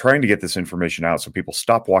I'm trying to get this information out so people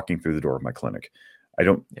stop walking through the door of my clinic.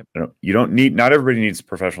 Not everybody needs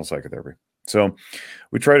professional psychotherapy. So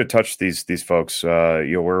we try to touch these folks,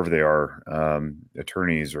 wherever they are,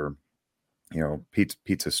 attorneys or,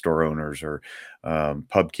 pizza store owners or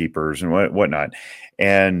pub keepers and whatnot.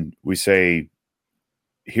 And we say,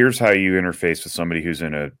 here's how you interface with somebody who's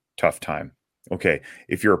in a tough time. Okay,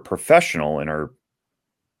 if you're a professional in our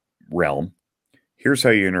realm, here's how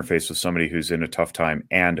you interface with somebody who's in a tough time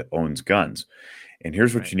and owns guns. And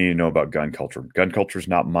here's what you need to know about gun culture. Gun culture is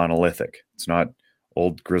not monolithic. It's not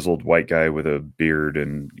old grizzled white guy with a beard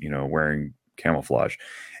and, wearing camouflage.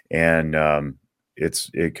 And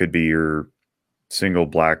it could be your single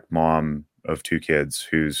black mom of 2 kids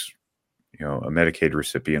who's, a Medicaid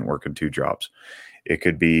recipient working 2 jobs. It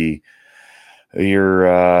could be your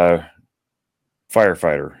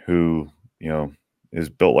firefighter who, is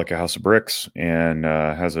built like a house of bricks and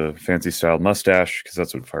has a fancy styled mustache, because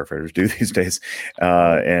that's what firefighters do these days.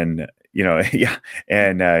 And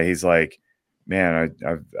he's like, man,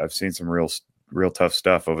 I've seen some real tough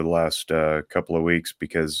stuff over the last couple of weeks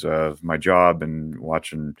because of my job and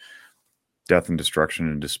watching death and destruction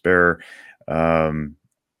and despair. I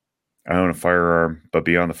own a firearm, but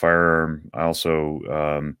beyond the firearm, I also,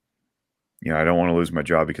 I don't want to lose my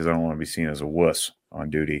job because I don't want to be seen as a wuss on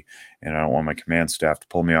duty, and I don't want my command staff to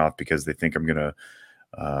pull me off because they think I'm going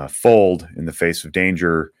to fold in the face of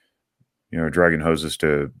danger, dragging hoses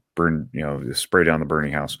to burn, spray down the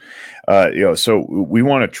burning house. So we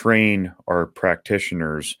want to train our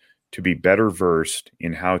practitioners to be better versed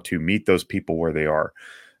in how to meet those people where they are.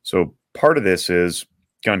 So part of this is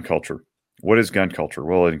gun culture. What is gun culture?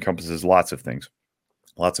 Well, it encompasses lots of things,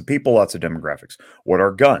 lots of people, lots of demographics. What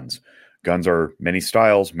are guns? Guns are many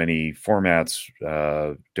styles, many formats,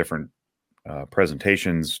 different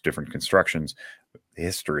presentations, different constructions,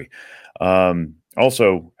 history.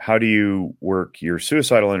 Also, how do you work your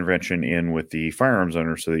suicidal intervention in with the firearms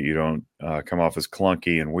owner so that you don't come off as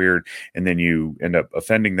clunky and weird, and then you end up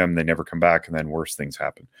offending them, they never come back, and then worse things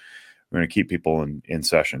happen. We're going to keep people in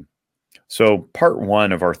session. So part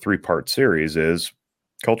 1 of our 3-part series is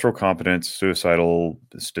cultural competence, suicidal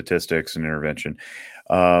statistics, and intervention.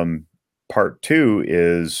 Part 2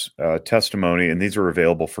 is testimony, and these are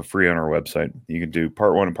available for free on our website. You can do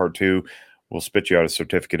part 1 and part 2. We'll spit you out a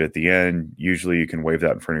certificate at the end. Usually you can waive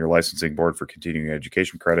that in front of your licensing board for continuing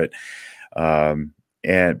education credit.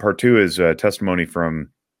 And part 2 is testimony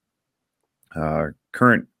from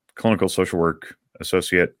current clinical social work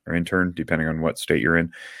associate or intern, depending on what state you're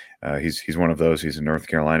in. He's one of those. He's in North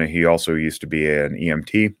Carolina. He also used to be an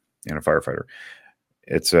EMT and a firefighter.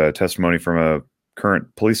 It's a testimony from a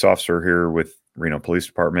current police officer here with Reno Police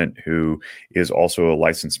Department, who is also a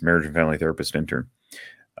licensed marriage and family therapist intern,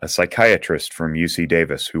 a psychiatrist from UC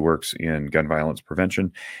Davis who works in gun violence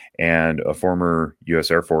prevention, and a former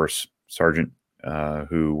U.S. Air Force sergeant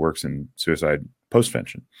who works in suicide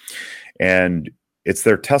postvention. And it's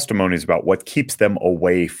their testimonies about what keeps them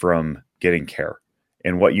away from getting care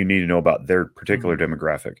and what you need to know about their particular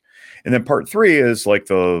demographic. And then part 3 is like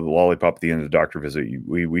the lollipop at the end of the doctor visit.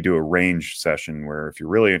 We do a range session where if you're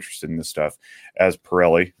really interested in this stuff, as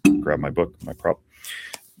Pirelli, grab my book, my prop,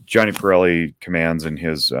 Johnny Pirelli commands in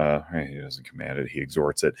his, he doesn't command it, he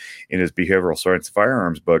exhorts it in his Behavioral Science of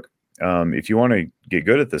Firearms book. If you want to get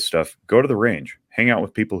good at this stuff, go to the range, hang out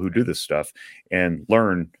with people who do this stuff, and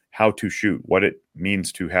learn how to shoot, what it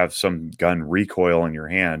means to have some gun recoil in your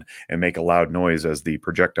hand and make a loud noise as the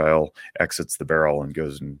projectile exits the barrel and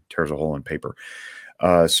goes and tears a hole in paper.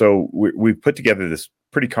 So we put together this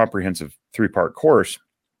pretty comprehensive 3-part course,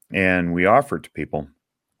 and we offer it to people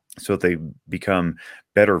so that they become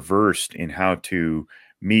better versed in how to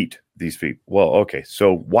meet these people. Well, okay,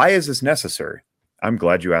 so why is this necessary? I'm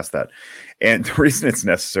glad you asked that. And the reason it's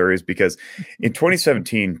necessary is because in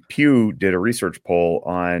 2017, Pew did a research poll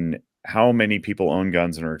on how many people own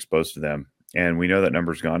guns and are exposed to them. And we know that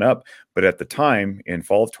number's gone up. But at the time, in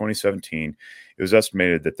fall of 2017, it was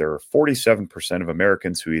estimated that there are 47% of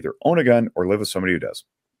Americans who either own a gun or live with somebody who does.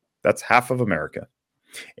 That's half of America.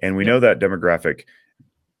 And we know that demographic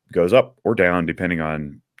goes up or down depending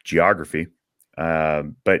on geography.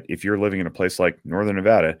 But if you're living in a place like Northern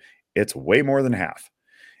Nevada, it's way more than half.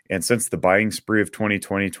 And since the buying spree of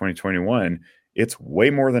 2020, 2021, it's way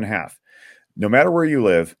more than half. No matter where you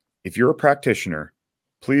live, if you're a practitioner,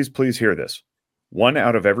 please hear this. 1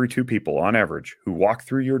 out of every 2 people on average who walk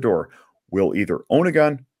through your door will either own a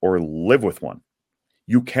gun or live with one.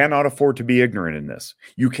 You cannot afford to be ignorant in this.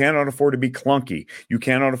 You cannot afford to be clunky. You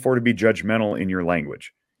cannot afford to be judgmental in your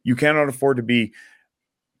language. You cannot afford to be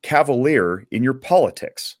cavalier in your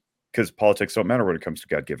politics, because politics don't matter when it comes to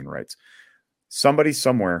God-given rights. Somebody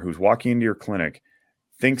somewhere who's walking into your clinic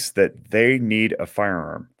thinks that they need a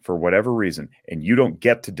firearm for whatever reason, and you don't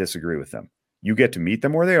get to disagree with them. You get to meet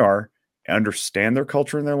them where they are, understand their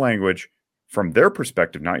culture and their language from their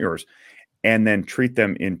perspective, not yours, and then treat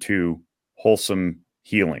them into wholesome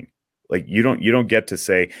healing. Like you don't get to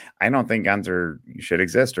say, I don't think guns should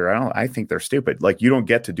exist, or I think they're stupid. Like you don't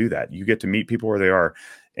get to do that. You get to meet people where they are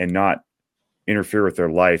and not interfere with their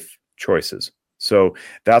life choices. So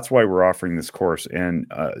that's why we're offering this course.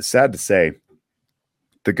 And sad to say,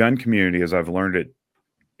 the gun community, as I've learned it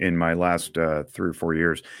in my last 3 or 4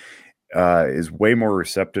 years, is way more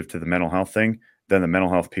receptive to the mental health thing than the mental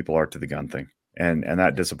health people are to the gun thing. And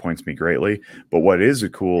that disappoints me greatly. But what is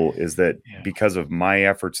cool is that because of my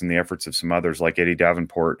efforts and the efforts of some others like Eddie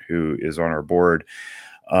Davenport, who is on our board,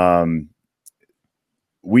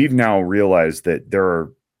 we've now realized that there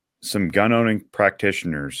are some gun owning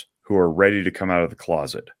practitioners who are ready to come out of the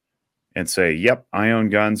closet and say, yep, I own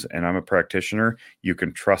guns and I'm a practitioner. You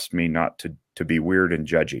can trust me not to be weird and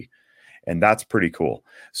judgy. And that's pretty cool.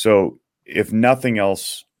 So if nothing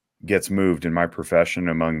else gets moved in my profession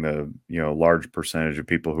among the large percentage of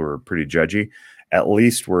people who are pretty judgy, at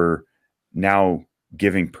least we're now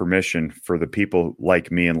giving permission for the people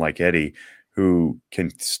like me and like Eddie who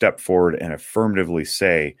can step forward and affirmatively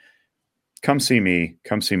say, come see me,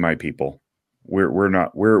 come see my people. We're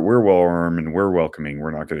well-armed and we're welcoming.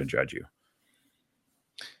 We're not going to judge you.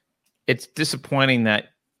 It's disappointing that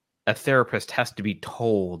a therapist has to be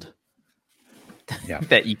told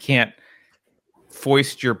that you can't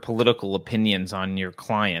foist your political opinions on your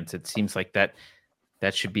clients. It seems like that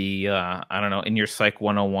should be, I don't know, in your Psych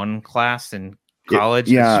 101 class in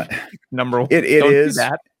college. Number one. It is. Do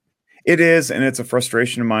that. It is, and it's a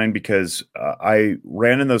frustration of mine because I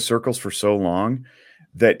ran in those circles for so long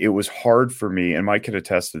that it was hard for me, and Mike could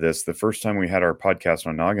attest to this. The first time we had our podcast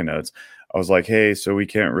on Noggin Notes, I was like, hey, so we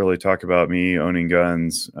can't really talk about me owning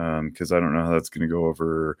guns because I don't know how that's going to go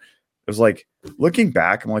over. It was like, looking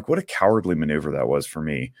back, I'm like, what a cowardly maneuver that was for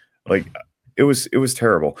me. Like, it was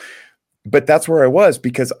terrible. But that's where I was,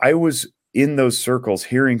 because I was in those circles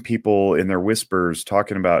hearing people in their whispers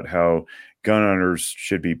talking about how gun owners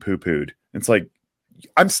should be poo-pooed. It's like,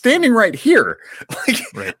 I'm standing right here.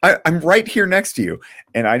 Like, right. I'm right here next to you.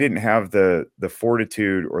 And I didn't have the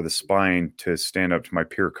fortitude or the spine to stand up to my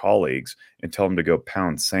peer colleagues and tell them to go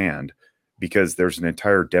pound sand, because there's an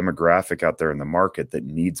entire demographic out there in the market that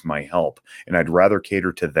needs my help. And I'd rather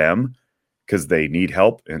cater to them because they need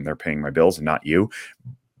help and they're paying my bills, and not you,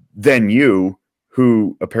 than you,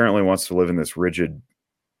 who apparently wants to live in this rigid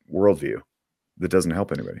worldview that doesn't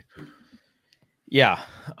help anybody. Yeah.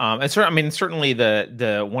 And certainly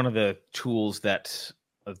the one of the tools that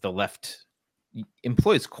the left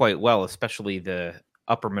employs quite well, especially the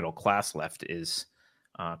upper middle class left, is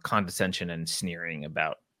condescension and sneering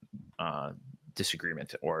about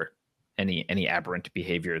disagreement or any aberrant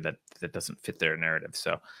behavior that doesn't fit their narrative.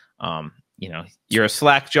 So, you're a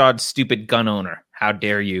slack-jawed, stupid gun owner. How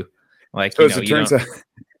dare you Like, so as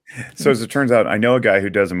it turns out, I know a guy who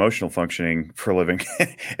does emotional functioning for a living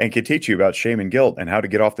and can teach you about shame and guilt and how to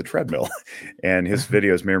get off the treadmill. And his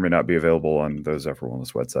videos may or may not be available on the Zephyr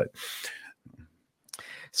Wellness website.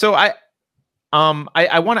 So I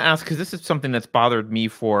want to ask, because this is something that's bothered me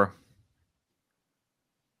for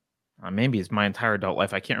maybe it's my entire adult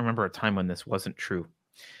life. I can't remember a time when this wasn't true.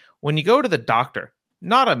 When you go to the doctor,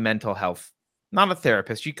 not a mental health, not a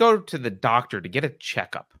therapist, you go to the doctor to get a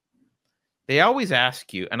checkup. They always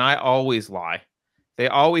ask you, and I always lie. They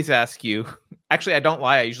always ask you. Actually, I don't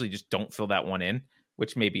lie. I usually just don't fill that one in,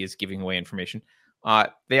 which maybe is giving away information.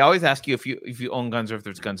 They always ask you if you own guns or if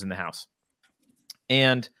there's guns in the house.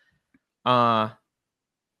 And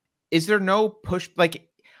is there no push? Like,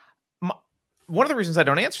 one of the reasons I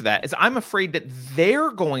don't answer that is I'm afraid that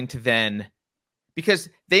they're going to then, because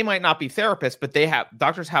they might not be therapists, but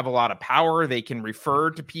doctors have a lot of power. They can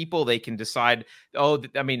refer to people. They can decide. A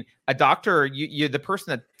doctor, you the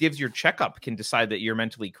person that gives your checkup can decide that you're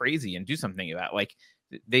mentally crazy and do something about. Like,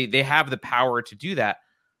 they have the power to do that.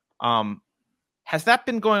 Has that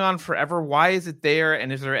been going on forever? Why is it there?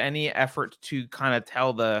 And is there any effort to kind of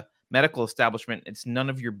tell the medical establishment it's none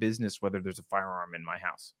of your business whether there's a firearm in my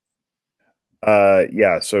house?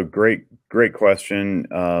 Yeah. So great question.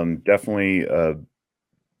 Definitely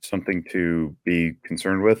something to be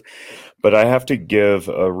concerned with, but I have to give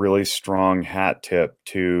a really strong hat tip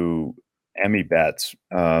to Emmy Betts.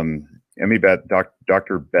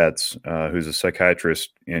 Dr. Betts, who's a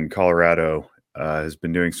psychiatrist in Colorado, has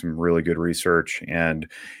been doing some really good research and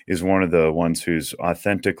is one of the ones who's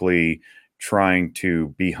authentically trying to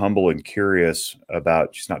be humble and curious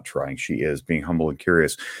about, she is being humble and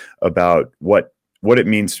curious about what it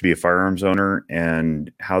means to be a firearms owner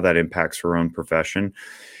and how that impacts her own profession,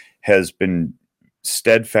 has been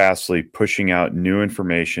steadfastly pushing out new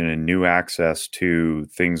information and new access to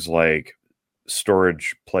things like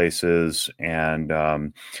storage places and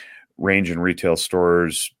range and retail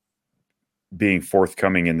stores being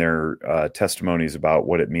forthcoming in their testimonies about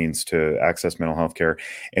what it means to access mental health care.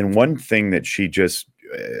 And one thing that she just,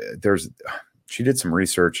 she did some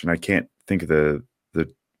research, and I can't think of the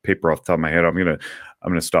paper off the top of my head. I'm going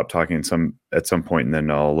to stop talking at some point, and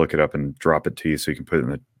then I'll look it up and drop it to you so you can put it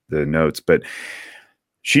in the notes. But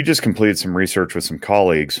she just completed some research with some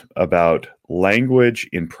colleagues about language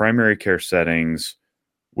in primary care settings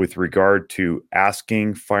with regard to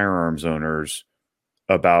asking firearms owners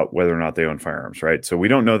about whether or not they own firearms, right? So we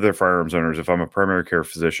don't know they're firearms owners. If I'm a primary care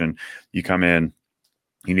physician, you come in,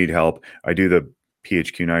 you need help. I do the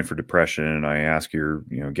PHQ-9 for depression, and I ask your,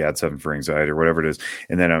 GAD-7 for anxiety or whatever it is.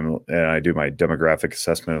 And then I do my demographic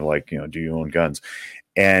assessment of like, do you own guns?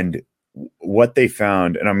 And what they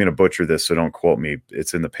found, and I'm going to butcher this, so don't quote me.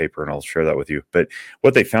 It's in the paper and I'll share that with you. But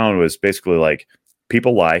what they found was basically like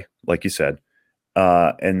people lie, like you said.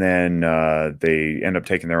 And then they end up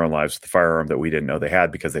taking their own lives with the firearm that we didn't know they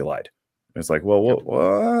had because they lied. It's like,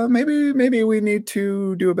 well, maybe we need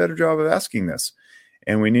to do a better job of asking this,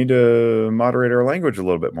 and we need to moderate our language a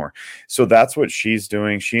little bit more. So that's what she's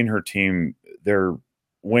doing. She and her team, they're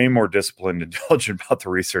way more disciplined and intelligent about the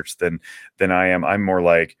research than I am. I'm more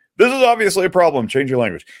like, this is obviously a problem, change your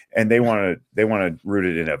language. And they want to root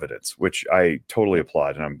it in evidence, which I totally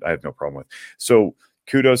applaud, and I have no problem with. So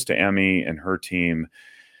kudos to Emmy and her team.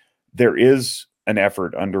 There is an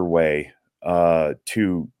effort underway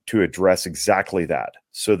to address exactly that,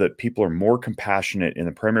 so that people are more compassionate in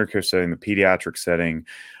the primary care setting, the pediatric setting,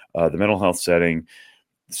 the mental health setting,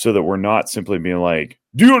 so that we're not simply being like,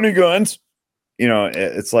 do you own any guns?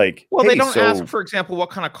 It's like, well, they don't ask, for example, what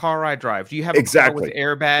kind of car I drive. Do you have a car with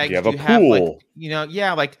airbags? Do you have a pool?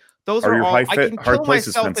 Like those are all. I can kill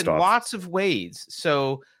myself in lots of ways.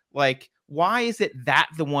 So, like, why is it that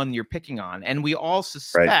the one you're picking on? And we all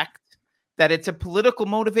suspect that it's a political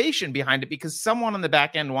motivation behind it because someone on the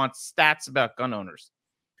back end wants stats about gun owners.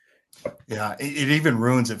 Yeah, it even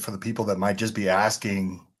ruins it for the people that might just be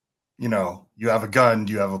asking, you have a gun,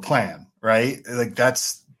 do you have a plan? Right? Like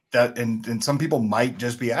that's that, and some people might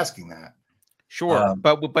just be asking that. Sure,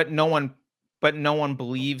 but no one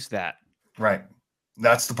believes that. Right.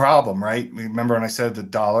 That's the problem, right? Remember when I said the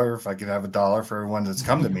dollar, if I could have $1 for everyone that's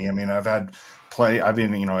come to me. I mean, I've been,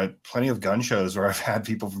 at plenty of gun shows where I've had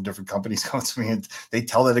people from different companies come to me and they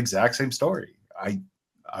tell that exact same story.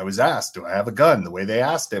 I was asked, do I have a gun? The way they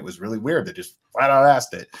asked it was really weird. They just flat out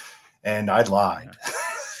asked it, and I lied.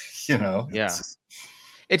 Yeah.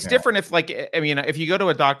 It's different if you go to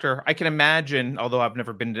a doctor, I can imagine, although I've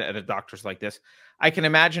never been at a doctor's like this, I can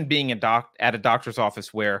imagine being at a doctor's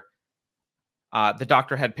office where the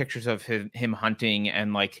doctor had pictures of him hunting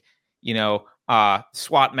and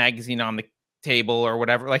SWAT magazine on table or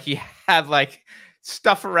whatever. Like he had like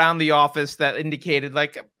stuff around the office that indicated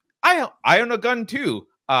like I own a gun too.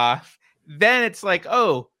 Then it's like,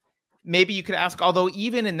 oh, maybe you could ask. Although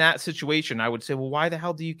even in that situation, I would say, well, why the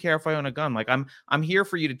hell do you care if I own a gun? Like I'm here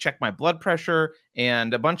for you to check my blood pressure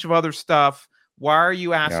and a bunch of other stuff. Why are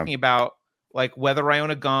you asking about like whether I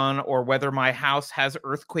own a gun or whether my house has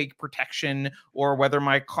earthquake protection or whether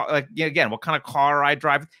my car, like again, what kind of car I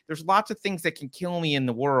drive? There's lots of things that can kill me in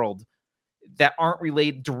the world that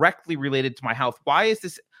aren't directly related to my health. Why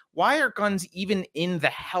are guns even in the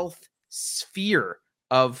health sphere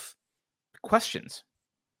of questions?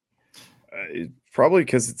 Probably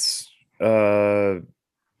because it's the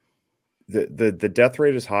death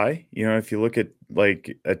rate is high. You know, if you look at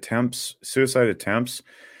like suicide attempts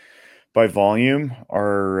by volume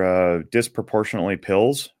are disproportionately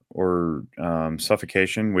pills or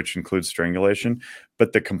suffocation, which includes strangulation,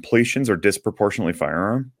 but the completions are disproportionately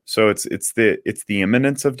firearm. So it's the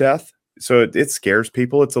imminence of death. So it scares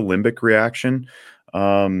people. It's a limbic reaction.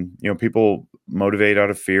 People motivate out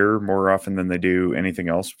of fear more often than they do anything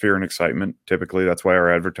else. Fear and excitement. Typically, that's why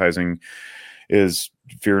our advertising is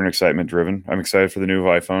fear and excitement driven. I'm excited for the new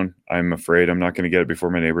iPhone. I'm afraid I'm not going to get it before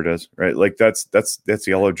my neighbor does. Right? Like that's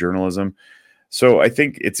yellow journalism. So I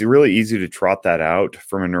think it's really easy to trot that out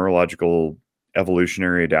from a neurological,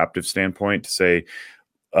 evolutionary, adaptive standpoint to say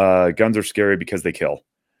guns are scary because they kill.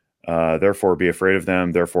 Therefore, be afraid of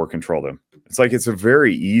them. Therefore, control them. It's like it's a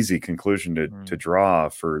very easy conclusion to draw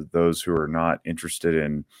for those who are not interested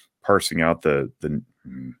in parsing out the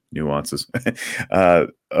nuances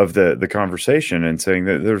of the conversation and saying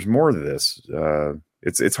that there's more to this.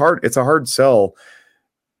 It's hard. It's a hard sell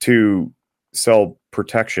to sell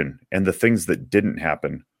protection and the things that didn't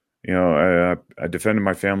happen. You know, I defended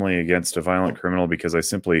my family against a violent criminal because I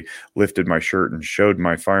simply lifted my shirt and showed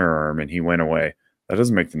my firearm and he went away. That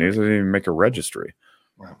doesn't make the news. It didn't even make a registry.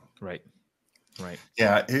 Right.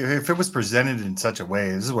 Yeah. If it was presented in such a way,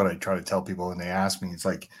 this is what I try to tell people when they ask me. It's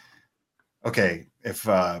like, okay, if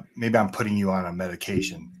maybe I'm putting you on a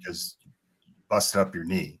medication because you busted up your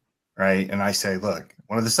knee, right? And I say, look,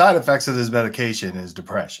 one of the side effects of this medication is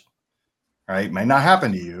depression, right? It might not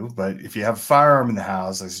happen to you, but if you have a firearm in the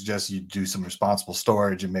house, I suggest you do some responsible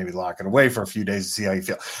storage and maybe lock it away for a few days to see how you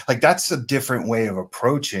feel. Like that's a different way of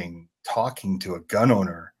approaching talking to a gun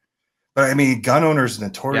owner. But I mean, gun owners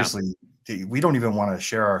notoriously, we don't even want to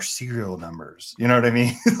share our serial numbers. You know what I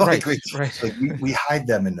mean? Like we hide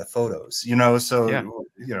them in the photos, you know? So,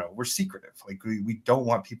 you know, we're secretive. Like we don't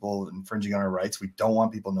want people infringing on our rights. We don't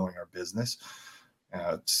want people knowing our business.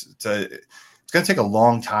 It's going to take a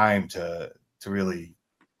long time to really,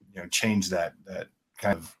 you know, change that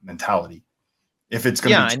kind of mentality. If it's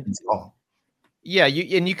going to be changed at all. Yeah,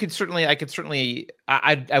 I could certainly,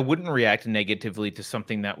 I wouldn't react negatively to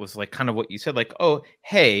something that was like kind of what you said, like, oh,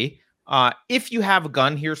 hey, if you have a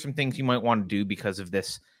gun, here's some things you might want to do because of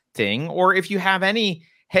this thing. Or if you have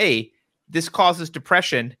hey, this causes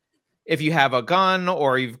depression. If you have a gun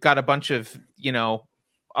or you've got a bunch of, you know,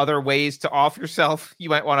 other ways to off yourself, you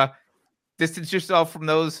might want to distance yourself from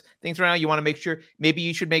those things around. You want to make sure, maybe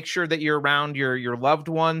you should make sure that you're around your loved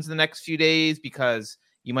ones the next few days because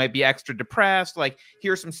you might be extra depressed. Like,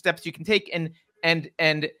 here are some steps you can take, and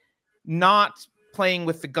not playing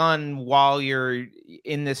with the gun while you're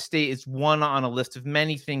in this state is one on a list of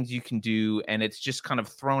many things you can do, and it's just kind of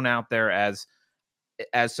thrown out there as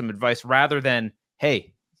some advice rather than,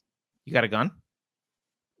 hey, you got a gun,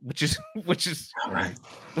 which is right.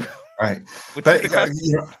 But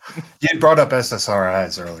you brought up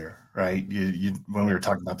SSRIs earlier, right? You when we were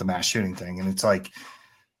talking about the mass shooting thing, and it's like,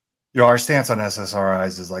 you know, our stance on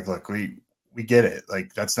SSRIs is like, look, we get it.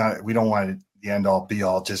 Like, that's not, we don't want it the end all be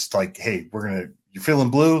all, just like, hey, you're feeling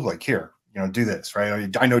blue, like, here, you know, do this, right?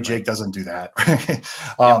 I know Jake doesn't do that.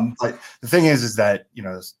 But the thing is that, you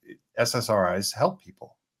know, SSRIs help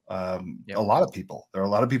people. A lot of people, there are a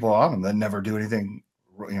lot of people on them that never do anything,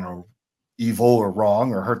 you know, evil or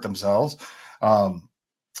wrong or hurt themselves.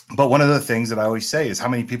 But one of the things that I always say is how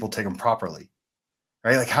many people take them properly.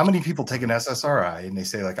 Right? Like, how many people take an SSRI and they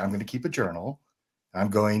say, like, I'm going to keep a journal. I'm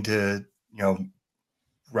going to, you know,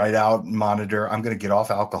 write out and monitor. I'm going to get off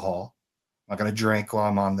alcohol. I'm not going to drink while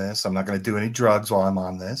I'm on this. I'm not going to do any drugs while I'm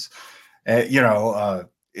on this. And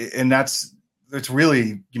it's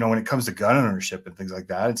really, you know, when it comes to gun ownership and things like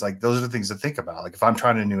that, it's like, those are the things to think about. Like, if I'm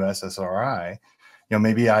trying a new SSRI, you know,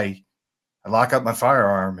 maybe I lock up my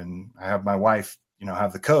firearm and I have my wife, you know,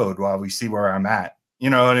 have the code while we see where I'm at. You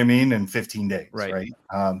know what I mean? In 15 days, right?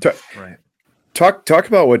 Right. Talk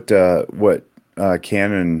about what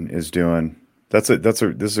Canon is doing. This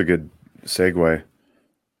is a good segue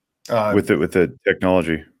with the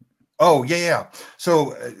technology. Oh yeah. So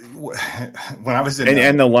when I was in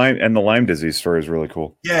and the Lyme disease story is really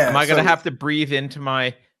cool. Yeah. Am I going to have to breathe into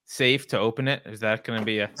my safe to open it? Is that going to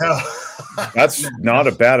be a? That's not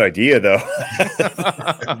a bad idea, though.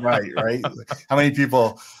 Right. How many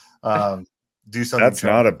people do something? That's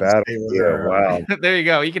not a bad idea. Wow. There you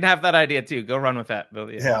go. You can have that idea too. Go run with that,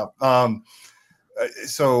 Bill. Yeah.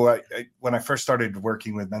 So when I first started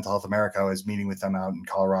working with Mental Health America, I was meeting with them out in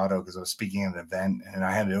Colorado because I was speaking at an event, and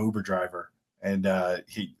I had an Uber driver, and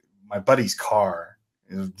my buddy's car,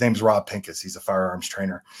 his name's Rob Pincus. He's a firearms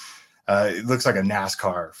trainer. It looks like a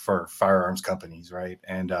NASCAR for firearms companies, right?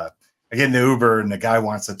 And I get in the Uber, and the guy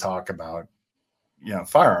wants to talk about,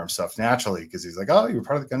 firearm stuff naturally, because he's like, "Oh, you're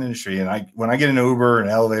part of the gun industry." And when I get in an Uber and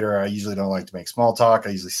an elevator, I usually don't like to make small talk.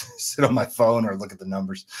 I usually sit on my phone or look at the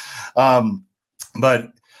numbers.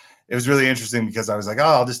 But it was really interesting because I was like, "Oh,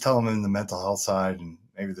 I'll just tell them in the mental health side, and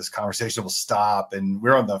maybe this conversation will stop." And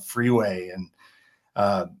we're on the freeway, and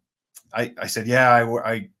I said, "Yeah,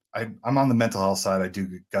 I'm on the mental health side. I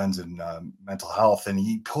do guns and mental health." And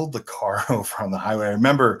he pulled the car over on the highway. I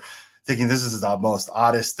remember thinking, this is the most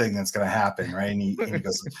oddest thing that's going to happen, right? And he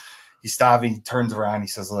goes, he stopped, he turns around, he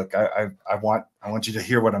says, "Look, I want you to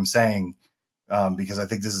hear what I'm saying, because I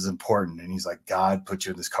think this is important." And he's like, "God put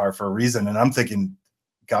you in this car for a reason." And I'm thinking,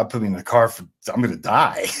 God put me in the car I'm going to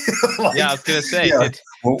die. Yeah, I was going to say,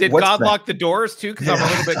 did God lock the doors too? Because I'm a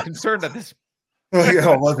little bit concerned at this.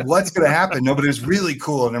 Like, what's going to happen? No, but it was really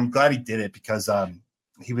cool. And I'm glad he did it because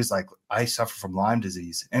he was like, "I suffer from Lyme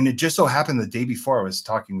disease." And it just so happened the day before I was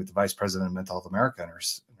talking with the vice president of Mental Health America and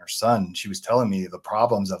her son. She was telling me the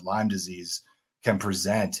problems that Lyme disease can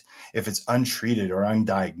present if it's untreated or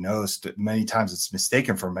undiagnosed. Many times it's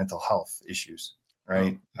mistaken for mental health issues,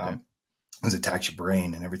 right? Oh, okay. It attacks your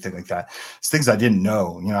brain and everything like that. It's things I didn't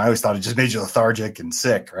know. I always thought it just made you lethargic and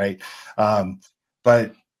sick, right?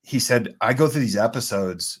 But he said, I go through these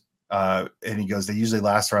episodes, and he goes, they usually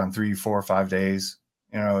last around 3, 4, 5 days.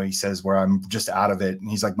 He says, where I'm just out of it. And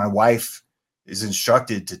he's like, my wife is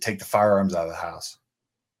instructed to take the firearms out of the house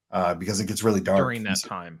because it gets really dark. During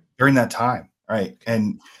that time. Right.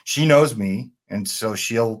 And she knows me. And so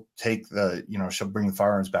she'll take she'll bring the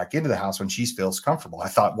firearms back into the house when she feels comfortable. I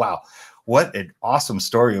thought, wow, what an awesome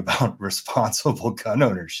story about responsible gun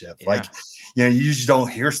ownership. Yeah. Like, you usually don't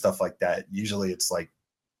hear stuff like that. Usually it's like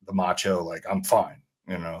the macho, like, I'm fine,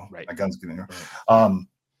 right. My gun's good. Right.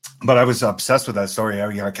 But I was obsessed with that story.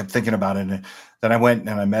 I kept thinking about it. And then I went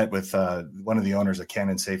and I met with one of the owners of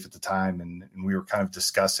Cannon Safe at the time. And we were kind of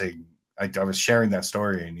discussing, I was sharing that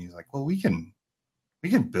story, and he's like, well, we can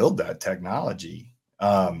build that technology,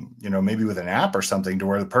 maybe with an app or something to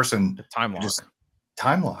where the person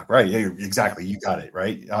time lock. Right. Yeah, exactly. You got it.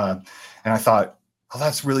 Right. And I thought, oh,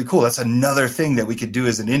 that's really cool. That's another thing that we could do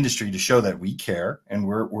as an industry to show that we care and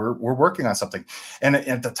we're working on something. And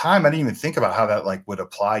at the time, I didn't even think about how that would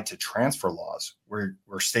apply to transfer laws, where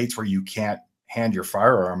states where you can't hand your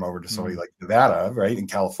firearm over to somebody like Nevada, right? In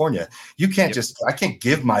California, you can't I can't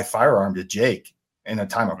give my firearm to Jake in a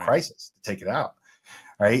time of crisis to take it out.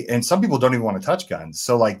 Right. And some people don't even want to touch guns.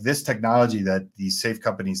 So like this technology that these safe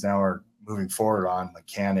companies now are moving forward on, like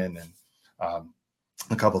Canon and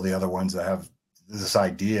a couple of the other ones that have this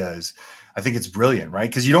idea, is I think it's brilliant, right?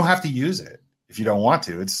 Because you don't have to use it if you don't want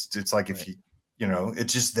to. It's like, if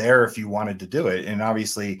it's just there if you wanted to do it. And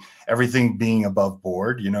obviously everything being above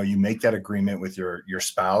board, you make that agreement with your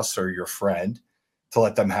spouse or your friend to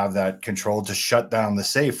let them have that control to shut down the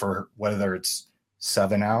safe for whether it's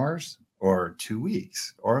 7 hours or 2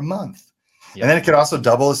 weeks or a month. Yep. And then it could also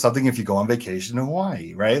double as something if you go on vacation in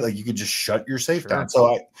Hawaii, right? Like you could just shut your safe down.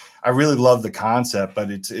 So I really love the concept,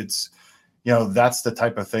 but it's that's the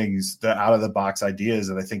type of things, the out of the box ideas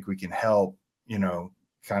that I think we can help,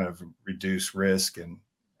 kind of reduce risk and,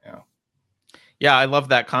 Yeah, I love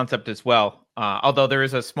that concept as well. Although there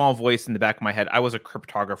is a small voice in the back of my head. I was a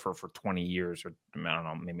cryptographer for 20 years, or I don't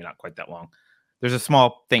know, maybe not quite that long. There's a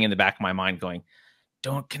small thing in the back of my mind going,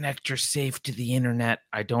 don't connect your safe to the internet.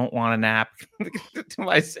 I don't want an app to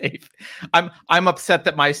my safe. I'm upset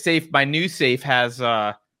that my new safe has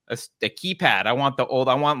a keypad. I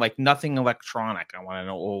want like nothing electronic. I want an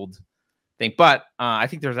old thing. But I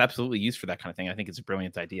think there's absolutely use for that kind of thing. I think it's a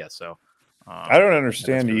brilliant idea. So I don't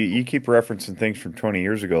understand. You keep referencing things from 20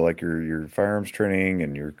 years ago, like your firearms training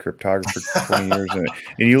and your cryptographer 20 years, and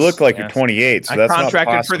you look like you're 28. So that's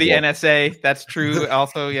contracted not for the NSA. That's true.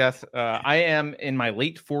 Also, yes, I am in my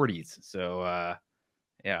late 40s. So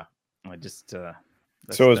yeah, I just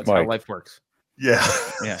that's Mike. How life works. Yeah.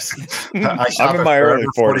 I'm in my early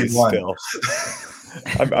 40s still.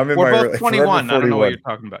 I'm in We're my both 21. I don't know what you're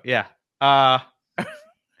talking about. Yeah. I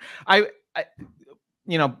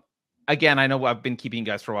again, I know I've been keeping you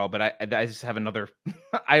guys for a while, but I just have another.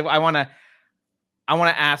 I want to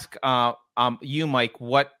ask you, Mike,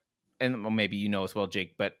 what, and well, maybe you know as well,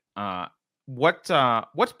 Jake, but what's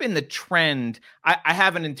been the trend? I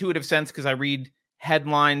have an intuitive sense because I read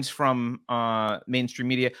headlines from mainstream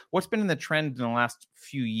media. What's been in the trend in the last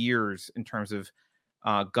few years in terms of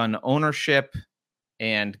gun ownership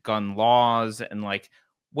and gun laws, and like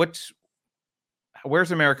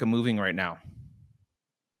where's America moving right now?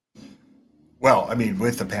 Well, I mean,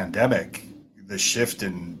 with the pandemic, the shift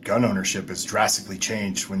in gun ownership has drastically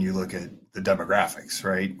changed when you look at the demographics,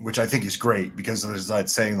 right? Which I think is great because there's that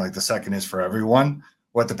saying like the second is for everyone.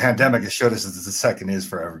 What the pandemic has showed us is that the second is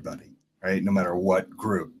for everybody, right? No matter what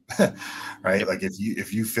group, right? Yep. Like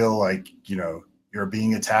if you feel like, you know, you're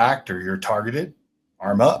being attacked or you're targeted,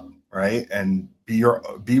 arm up, right? And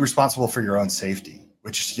be responsible for your own safety,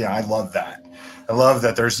 which, yeah, I love that. I love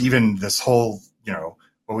that there's even this whole, you know,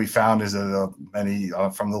 what we found is that many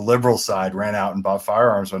from the liberal side ran out and bought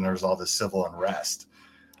firearms when there was all this civil unrest.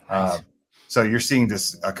 Nice. So you're seeing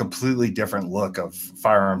a completely different look of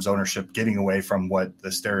firearms ownership, getting away from what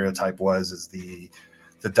the stereotype was as the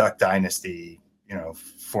Duck Dynasty, you know,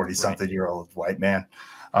 40-something-year-old white man.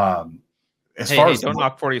 Don't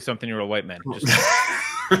knock 40-something-year-old white men. Just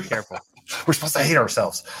be careful. We're supposed to hate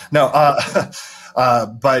ourselves. No,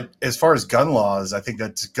 but as far as gun laws, I think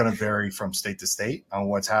that's going to vary from state to state on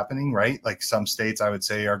what's happening, right? Like some states I would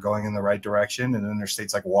say are going in the right direction. And then there's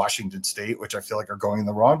states like Washington State, which I feel like are going in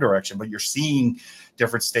the wrong direction. But you're seeing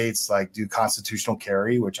different states like do constitutional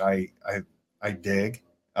carry, which I dig.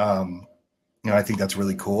 You know, I think that's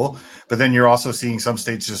really cool. But then you're also seeing some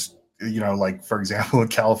states just, you know, like, for example, in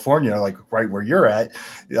California, like right where you're at,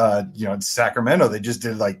 you know, in Sacramento, they just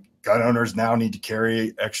did like gun owners now need to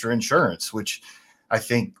carry extra insurance, which I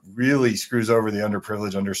think really screws over the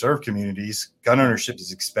underprivileged, underserved communities. Gun ownership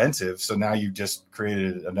is expensive. So now you've just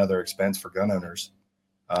created another expense for gun owners.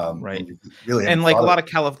 Right. And like a lot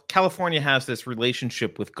of California has this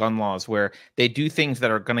relationship with gun laws where they do things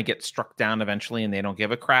that are going to get struck down eventually and they don't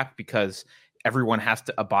give a crap because everyone has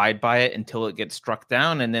to abide by it until it gets struck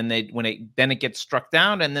down. And then it gets struck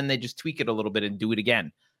down and then they just tweak it a little bit and do it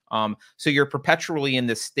again. So you're perpetually in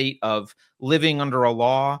this state of living under a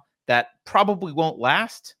law that probably won't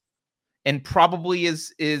last and probably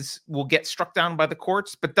will get struck down by the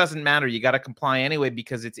courts, but doesn't matter. You got to comply anyway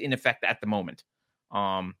because it's in effect at the moment.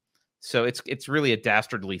 So it's really a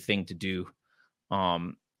dastardly thing to do.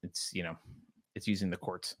 It's using the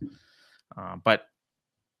courts. But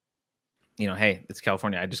you know, hey, it's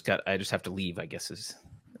California. I just have to leave, I guess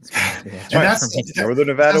Northern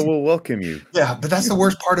Nevada will welcome you. Yeah, but that's the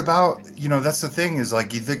worst part about, you know, that's the thing is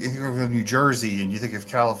like you think of New Jersey and you think of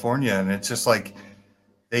California and it's just like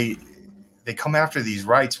they come after these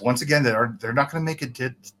rights once again that they're not going to make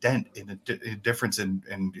a dent in a difference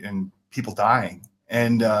in people dying.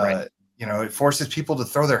 And you know, it forces people to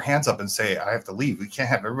throw their hands up and say, I have to leave. We can't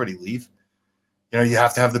have everybody leave. You know, you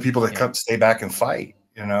have to have the people that stay back and fight,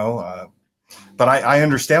 you know. But I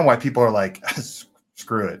understand why people are like,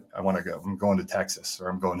 screw it. I want to go. I'm going to Texas or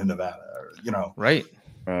I'm going to Nevada, or, you know. Right.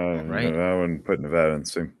 Right. I wouldn't put Nevada in the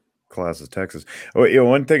same class as Texas. Oh, you know,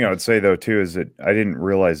 one thing I would say though too is that I didn't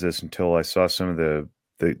realize this until I saw some of the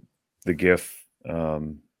GIF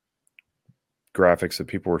graphics that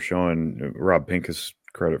people were showing. Rob Pincus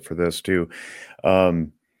credit for this too.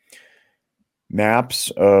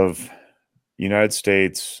 Maps of United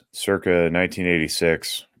States circa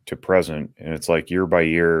 1986 to present, and it's like year by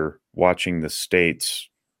year watching the states'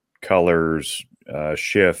 colors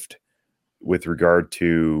shift with regard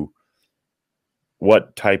to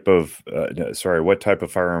what type of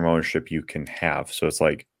firearm ownership you can have. So it's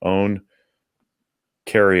like own,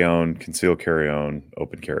 carry own, conceal carry own,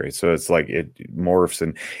 open carry. So it's like it morphs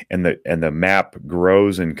and the map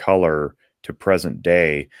grows in color to present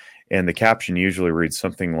day. And the caption usually reads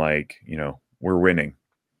something like, you know, we're winning.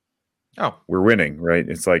 Oh, we're winning, right?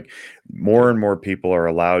 It's like more and more people are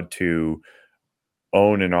allowed to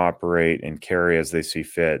own and operate and carry as they see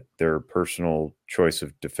fit their personal choice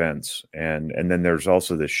of defense. And then there's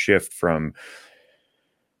also this shift from,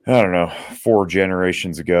 I don't know, 4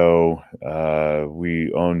 generations ago,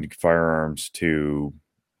 we owned firearms to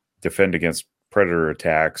defend against predator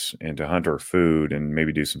attacks and to hunt our food and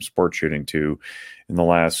maybe do some sport shooting too. In the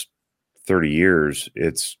last 30 years,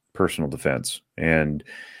 it's personal defense. And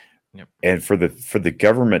for the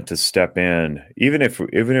government to step in, even if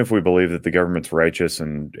we believe that the government's righteous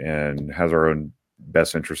and has our own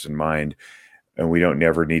best interest in mind, and we don't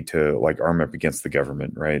never need to like arm up against the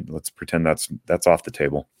government, right? Let's pretend that's off the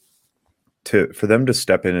table. For them to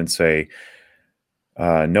step in and say,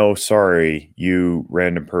 no, sorry, you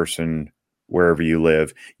random person, wherever you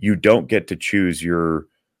live, you don't get to choose your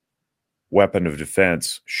weapon of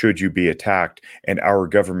defense should you be attacked, and our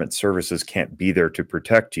government services can't be there to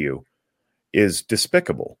protect you, is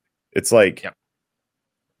despicable. It's like, Yep.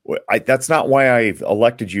 That's not why I've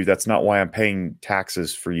elected you. That's not why I'm paying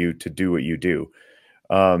taxes for you to do what you do.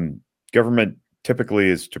 Government typically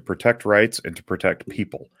is to protect rights and to protect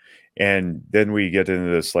people. And then we get into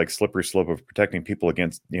this like slippery slope of protecting people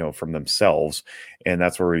against, from themselves. And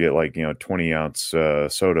that's where we get like, 20-ounce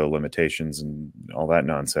soda limitations and all that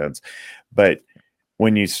nonsense. But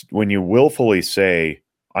when you willfully say,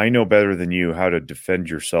 I know better than you how to defend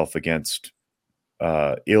yourself against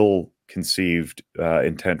ill-conceived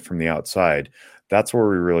intent from the outside, that's where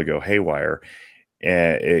we really go haywire,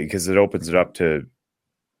 because it opens it up to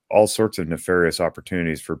all sorts of nefarious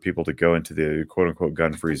opportunities for people to go into the quote-unquote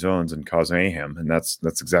gun-free zones and cause mayhem. And that's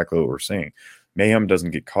exactly what we're seeing. Mayhem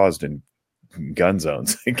doesn't get caused in gun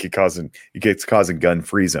zones. It gets caused in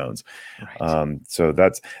gun-free zones. Right. So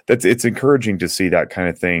it's encouraging to see that kind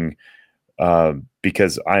of thing,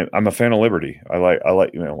 because I'm a fan of liberty. I like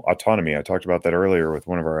autonomy. I talked about that earlier with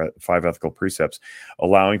one of our 5 ethical precepts,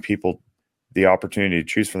 allowing people the opportunity to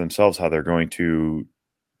choose for themselves how they're going to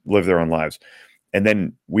live their own lives. And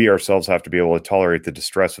then we ourselves have to be able to tolerate the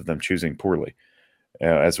distress of them choosing poorly,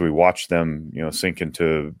 as we watch them, sink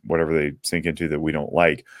into whatever they sink into that we don't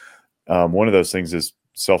like. One of those things is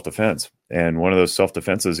self-defense. And one of those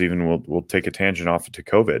self-defenses even will take a tangent off to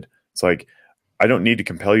COVID. It's like, I don't need to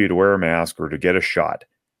compel you to wear a mask or to get a shot.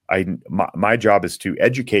 My job is to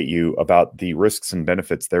educate you about the risks and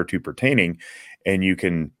benefits thereto pertaining. And you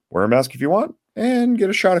can wear a mask if you want and get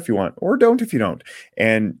a shot if you want, or don't if you don't.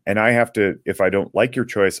 And I have to, if I don't like your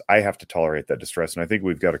choice, I have to tolerate that distress. And I think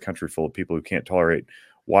we've got a country full of people who can't tolerate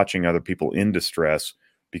watching other people in distress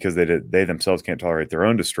because they themselves can't tolerate their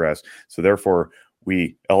own distress. So therefore,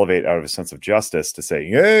 we elevate out of a sense of justice to say,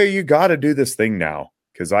 hey, you got to do this thing now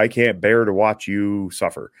because I can't bear to watch you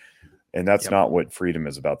suffer. And that's not what freedom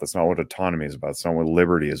is about. That's not what autonomy is about. That's not what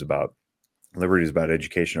liberty is about. Liberty is about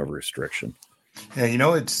education over restriction. Yeah,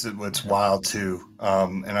 what's wild too,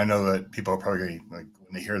 and I know that people are probably going to, like,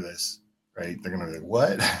 when they hear this, right, they're going to be like,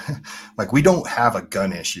 what? Like, we don't have a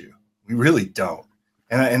gun issue. We really don't.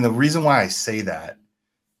 And the reason why I say that,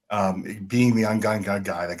 being the ungun gun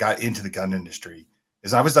guy that got into the gun industry,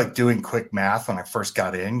 is I was like doing quick math when I first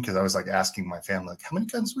got in, because I was like asking my family, like, how many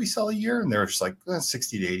guns do we sell a year? And they were just like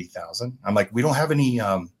 60 to 80,000. I'm like, we don't have any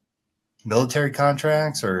military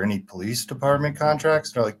contracts or any police department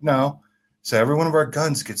contracts. They're like, no. So every one of our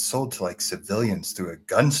guns gets sold to like civilians through a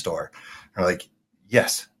gun store. They're like,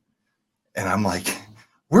 yes. And I'm like,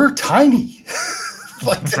 we're tiny.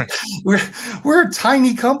 Like, we're a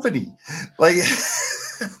tiny company. Like,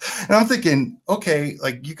 and I'm thinking, okay,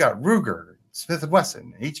 like, you got Ruger, Smith &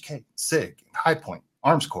 Wesson, HK, SIG, High Point,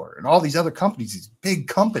 Arms Corps, and all these other companies, these big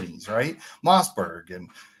companies, right? Mossberg. And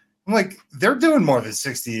I'm like, they're doing more than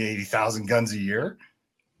 60 to 80,000 guns a year.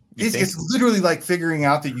 It's literally like figuring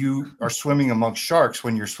out that you are swimming amongst sharks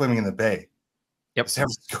when you're swimming in the bay. Yep. San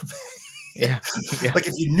Francisco Bay. Yeah. Like,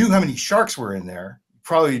 if you knew how many sharks were in there, you'd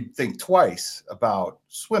probably think twice about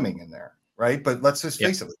swimming in there, right? But let's just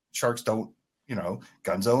face it, sharks don't,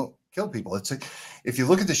 guns don't kill people. It's if you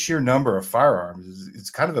look at the sheer number of firearms, it's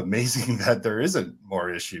kind of amazing that there isn't more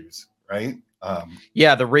issues, right?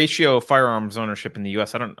 The ratio of firearms ownership in the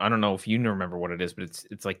U.S. I don't know if you remember what it is, but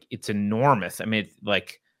it's enormous. I mean,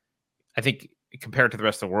 I think compared to the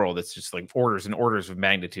rest of the world, it's just like orders and orders of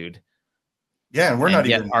magnitude. Yeah, and we're not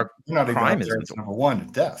even up there as number one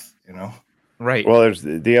in death, Right. Well, there's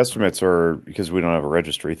the estimates are, because we don't have a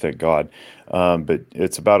registry, thank God, but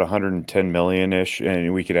it's about 110 million ish,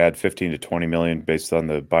 and we could add 15 to 20 million based on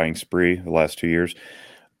the buying spree the last 2 years.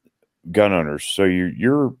 Gun owners. So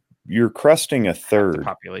you're cresting a third the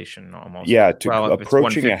population almost. Yeah,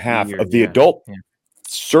 approaching a half of the adult. Yeah.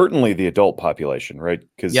 Certainly the adult population, right?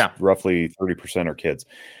 Because roughly 30% are kids,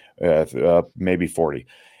 maybe 40.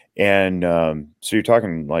 And so you're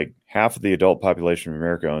talking like half of the adult population of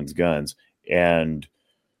America owns guns, and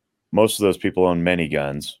most of those people own many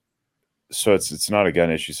guns. So it's not a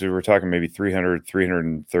gun issue. So we're talking maybe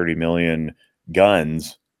 330 million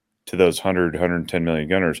guns to those 110 million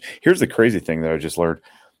gunners. Here's the crazy thing that I just learned.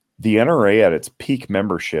 The NRA at its peak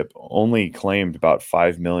membership only claimed about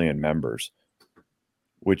 5 million members,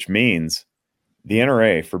 which means the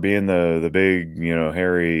NRA, for being the big,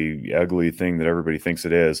 hairy, ugly thing that everybody thinks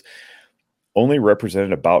it is, only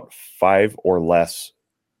represented about 5 or less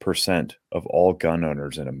 % of all gun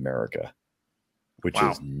owners in America, which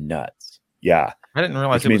is nuts. Yeah. I didn't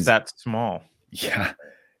realize it was that small. Yeah.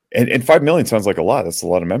 And 5 million sounds like a lot. That's a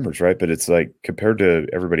lot of members, right? But it's like compared to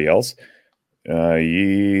everybody else, the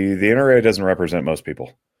NRA doesn't represent most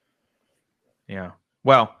people. Yeah.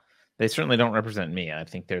 Well, they certainly don't represent me. I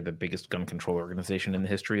think they're the biggest gun control organization in the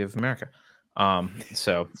history of America.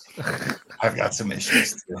 So I've got some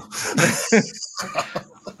issues too.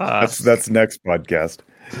 That's next podcast.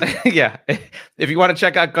 Yeah. If you want to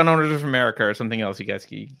check out Gun Owners of America or something else, you guys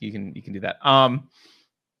you can do that.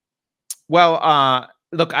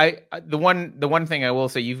 Look, the one thing I will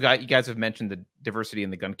say, you guys have mentioned the diversity in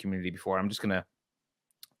the gun community before. I'm just gonna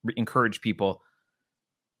encourage people.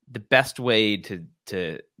 The best way to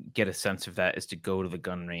get a sense of that is to go to the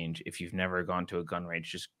gun range. If you've never gone to a gun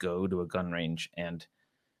range, just go to a gun range, and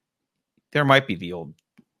there might be the old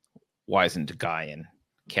wizened guy in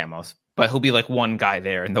camos, but he'll be like one guy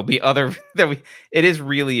there, and there'll be other. It was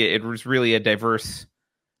really a diverse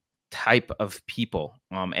type of people,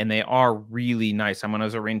 and they are really nice. I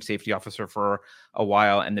was a range safety officer for a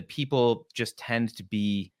while, and the people just tend to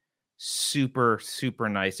be super, super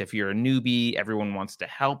nice. If you're a newbie, everyone wants to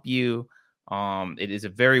help you. It is a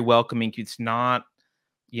very welcoming. It's not,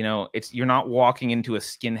 you're not walking into a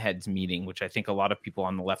skinheads meeting, which I think a lot of people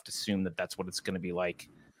on the left assume that that's what it's going to be like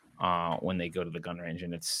when they go to the gun range,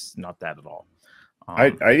 and it's not that at all.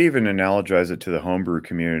 I'd even analogize it to the homebrew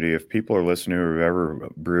community. If people are listening who have ever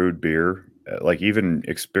brewed beer, like even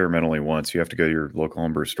experimentally once, you have to go to your local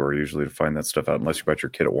homebrew store usually to find that stuff out, unless you bought your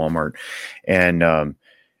kit at Walmart. And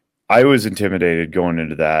I was intimidated going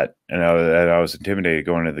into that, and I was intimidated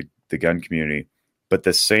going into the gun community. But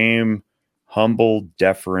the same humble,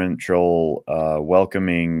 deferential,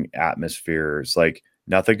 welcoming atmosphere. It's like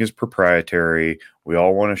nothing is proprietary. We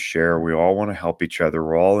all want to share. We all want to help each other.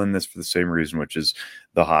 We're all in this for the same reason, which is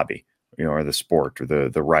the hobby, or the sport, or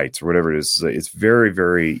the rights, or whatever it is. It's very,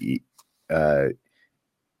 very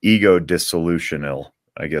ego dissolutional,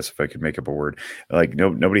 I guess, if I could make up a word. Like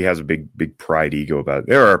nobody has a big pride ego about it.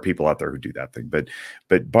 There are people out there who do that thing, but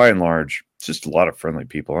by and large, it's just a lot of friendly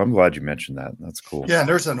people. I'm glad you mentioned that. That's cool. Yeah, and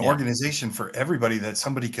there's an organization for everybody that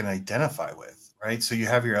somebody can identify with, right? So you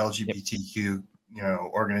have your LGBTQ,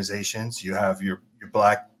 organizations. You have your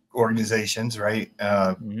Black organizations, right?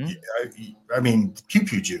 I mean,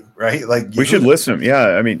 Pew Jew, right? Like we should list them.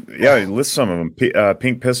 Yeah, list some of them.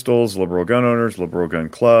 Pink Pistols, Liberal Gun Owners, Liberal Gun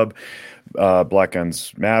Club. Black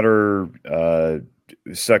Guns Matter.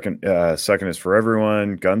 Second is for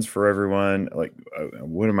everyone. Guns for everyone. Like,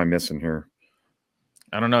 what am I missing here?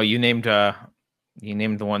 I don't know. You named the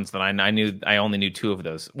ones that I knew. I only knew two of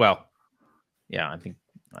those. Well, yeah, I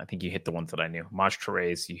think you hit the ones that I knew. Maj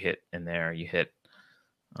Therese, you hit in there. You hit.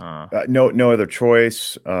 No Other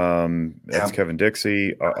Choice. That's Kevin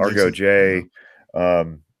Dixie. Argo J.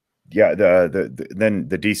 Then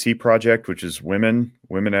the DC Project, which is women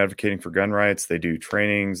advocating for gun rights. They do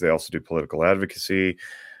trainings. They also do political advocacy.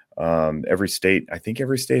 Every state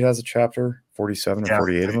has a chapter, 47 or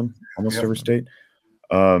 48 of them, almost every state.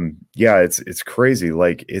 It's crazy.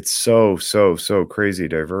 Like, it's so crazy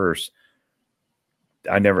diverse.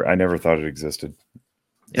 I never thought it existed.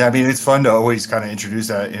 Yeah, I mean, it's fun to always kind of introduce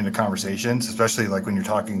that into conversations, especially like when you're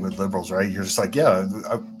talking with liberals, right? You're just like,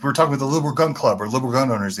 we're talking with the Liberal Gun Club or Liberal Gun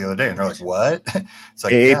Owners the other day, and they're like, what? It's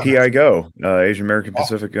like AAPI Go, Asian American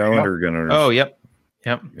Pacific Islander Gun Owners. Oh, yep.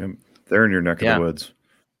 They're in your neck of the woods.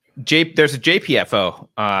 There's a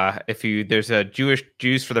JPFO. There's a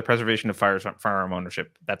Jews for the Preservation of Firearm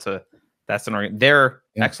Ownership. That's an organ. They're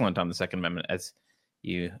excellent on the Second Amendment, as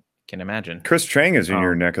you can imagine. Chris Chang is in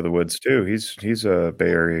your neck of the woods too. He's a Bay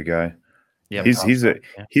Area guy. Yeah, he's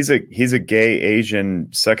a gay Asian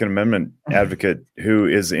Second Amendment advocate who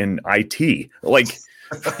is in IT. Like,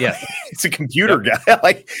 he's a computer guy.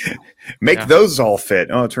 Like, make those all fit.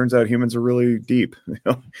 Oh, it turns out humans are really deep.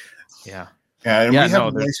 Yeah. Yeah, and we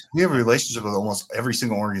have a relationship with almost every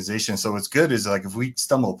single organization. So what's good is, like, if we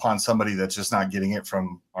stumble upon somebody that's just not getting it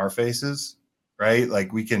from our faces, right?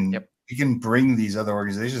 Like, we can bring these other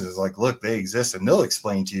organizations as, like, look, they exist, and they'll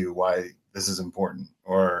explain to you why this is important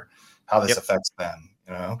or how this affects them,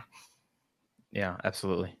 Yeah,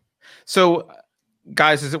 absolutely. So,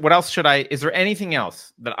 guys, is there anything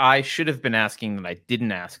else that I should have been asking that I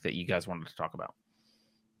didn't ask that you guys wanted to talk about?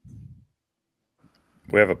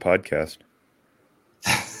 We have a podcast.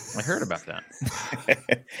 I heard about that.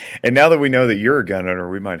 And now that we know that you're a gun owner,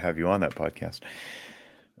 we might have you on that podcast.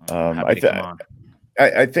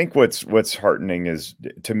 I think what's heartening is,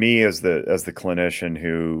 to me, as the clinician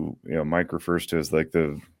who, Mike refers to as like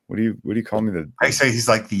the, what do you call me? I say he's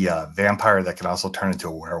like the vampire that can also turn into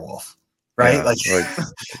a werewolf, right? Yeah,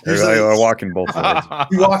 I walk in both worlds.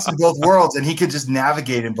 He walks in both worlds, and he could just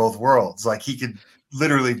navigate in both worlds. Like, he could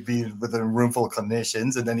literally be within a room full of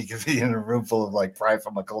clinicians, and then he could be in a room full of like pride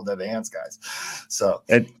from a cold dead hands guys. So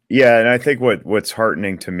and I think what's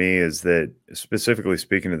heartening to me is that, specifically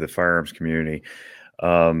speaking to the firearms community,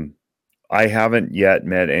 I haven't yet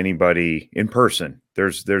met anybody in person.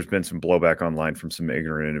 There's been some blowback online from some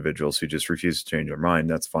ignorant individuals who just refuse to change their mind.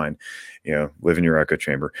 That's fine, live in your echo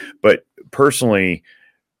chamber. But personally,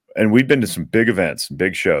 and we've been to some big events,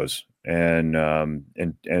 big shows, and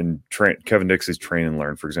Kevin Dixie's Train and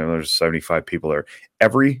Learn, for example. There's 75 people there.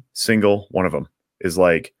 Every single one of them is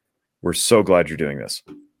like, "We're so glad you're doing this.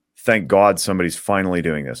 Thank God somebody's finally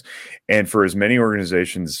doing this." And for as many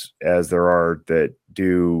organizations as there are that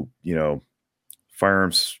do,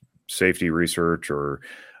 firearms safety research or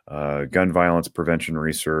gun violence prevention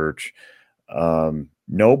research,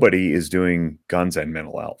 nobody is doing guns and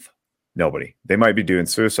mental health. Nobody. They might be doing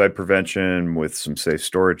suicide prevention with some safe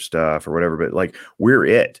storage stuff or whatever, but like we're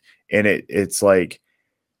it. And it's like,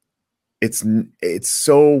 it's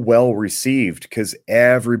so well received because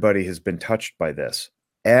everybody has been touched by this.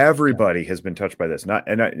 Everybody has been touched by this.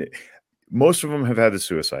 Most of them have had the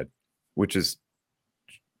suicide, which is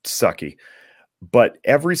sucky. But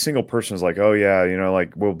every single person is like, "Oh yeah,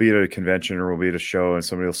 like we'll be at a convention or we'll be at a show and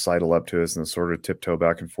somebody will sidle up to us and they'll sort of tiptoe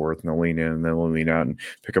back and forth and they'll lean in and then they'll lean out and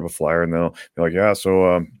pick up a flyer and they'll be like, yeah,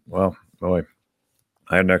 so well, boy,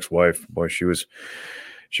 I had an ex-wife. Boy, she was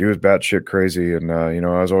batshit crazy, and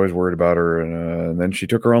I was always worried about her, and then she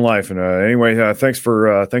took her own life. And anyway, thanks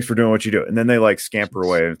for doing what you do." And then they like scamper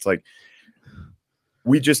away, and it's like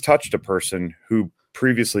we just touched a person who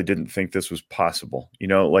previously didn't think this was possible.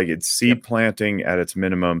 Like it's seed planting at its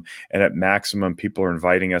minimum, and at maximum, people are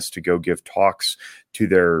inviting us to go give talks to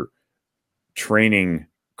their training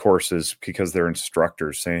courses because they're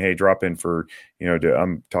instructors saying, "Hey, drop in for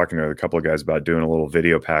I'm talking to a couple of guys about doing a little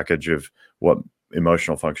video package of what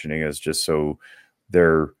emotional functioning is, just so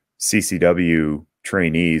their CCW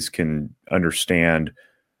trainees can understand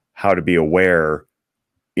how to be aware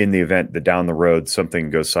in the event that down the road something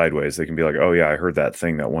goes sideways. They can be like, oh yeah, I heard that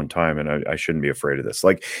thing that one time and I shouldn't be afraid of this."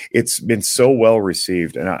 Like it's been so well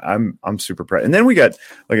received, and I'm super proud. And then we got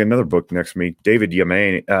like another book next to me, David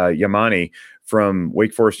Yamani from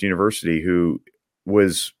Wake Forest University, who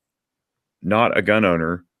was not a gun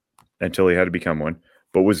owner until he had to become one,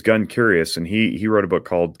 but was gun curious. And he wrote a book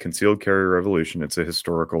called Concealed Carry Revolution. It's a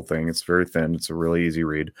historical thing. It's very thin. It's a really easy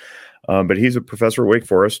read. But he's a professor at Wake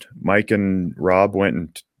Forest. Mike and Rob went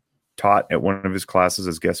and taught at one of his classes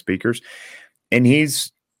as guest speakers. And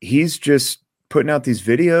he's just putting out these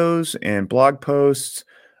videos and blog posts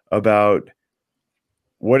about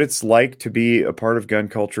what it's like to be a part of gun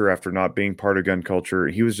culture after not being part of gun culture.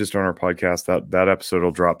 He was just on our podcast. That episode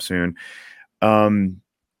will drop soon. And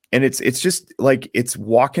it's just like, it's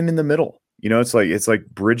walking in the middle, it's like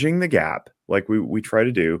bridging the gap, like we try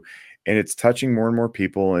to do, and it's touching more and more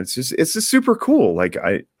people. And it's just super cool. Like,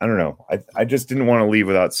 I don't know. I just didn't want to leave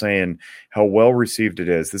without saying how well received it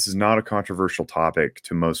is. This is not a controversial topic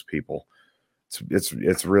to most people.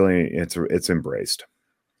 It's really embraced.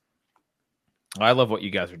 I love what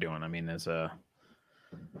you guys are doing. I mean, as a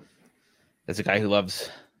guy who loves,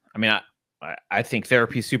 I think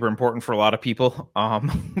therapy is super important for a lot of people. A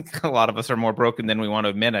lot of us are more broken than we want to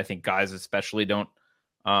admit. I think guys especially don't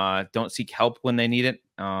seek help when they need it.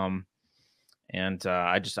 I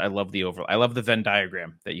love I love the Venn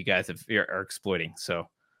diagram that you guys are exploiting. So,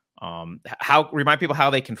 remind people how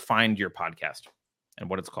they can find your podcast and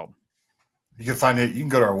what it's called. You can find it. You can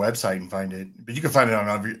go to our website and find it, but you can find it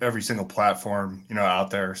on every single platform,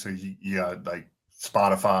 out there. So you got like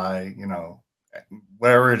Spotify,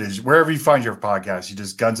 wherever it is, wherever you find your podcast, you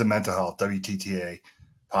just Guns and Mental Health, WTTA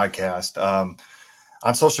podcast.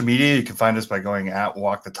 On social media, you can find us by going at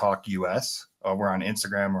Walk the Talk US. We're on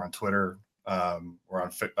Instagram, we're on Twitter, we're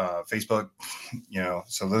on Facebook,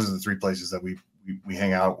 so those are the three places that we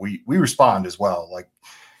hang out. We respond as well. Like,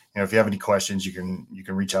 if you have any questions, you can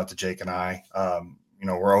reach out to Jake and I.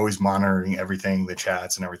 We're always monitoring everything, the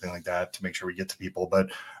chats and everything like that, to make sure we get to people.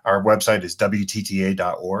 But our website is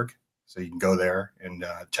WTTA.org. So you can go there and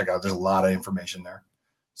check out. There's a lot of information there.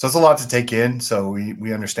 So it's a lot to take in. So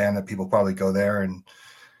we understand that people probably go there and,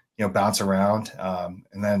 bounce around.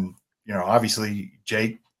 And then, obviously,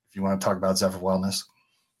 Jake, if you want to talk about Zephyr Wellness.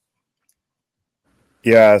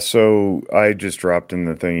 Yeah, so I just dropped in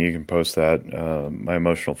the thing. You can post that, my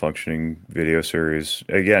emotional functioning video series.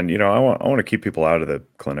 Again, I want to keep people out of the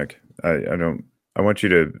clinic. I want you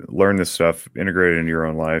to learn this stuff, integrate it into your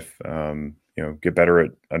own life. Get better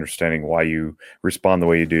at understanding why you respond the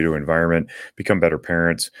way you do to environment, become better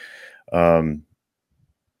parents. And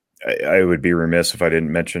I would be remiss if I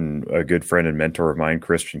didn't mention a good friend and mentor of mine,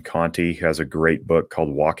 Christian Conti, has a great book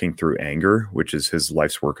called Walking Through Anger, which is his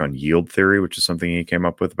life's work on yield theory, which is something he came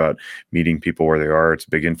up with about meeting people where they are. It's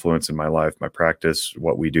a big influence in my life, my practice,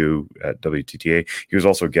 what we do at WTTA. He was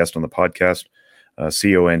also a guest on the podcast.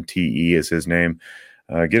 Conte is his name.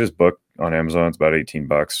 Get his book on Amazon. It's about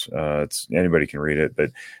 $18. It's anybody can read it,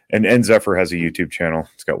 but and Zephyr has a YouTube channel.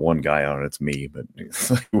 It's got one guy on it. It's me, but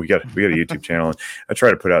we got a YouTube channel. And I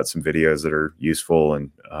try to put out some videos that are useful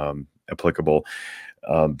and applicable.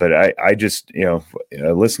 But I just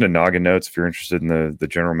listen to Noggin Notes if you're interested in the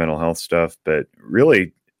general mental health stuff. But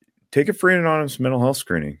really, take a free and anonymous mental health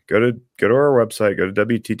screening. Go to our website. Go to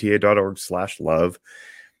WTTA.org/love.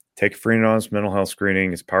 Take a free and anonymous mental health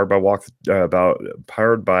screening. It's powered by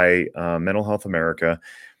Mental Health America.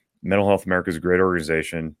 Mental Health America is a great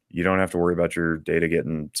organization. You don't have to worry about your data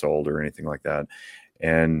getting sold or anything like that.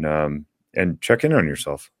 And check in on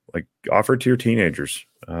yourself. Like, offer it to your teenagers.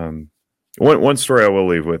 One story I will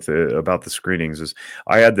leave with about the screenings is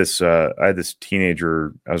I had this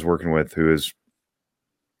teenager I was working with who is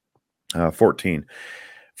 14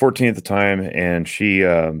 at the time, and she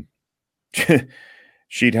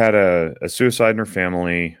she'd had a suicide in her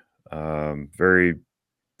family, very,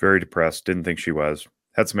 very depressed, didn't think she was,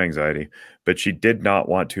 had some anxiety, but she did not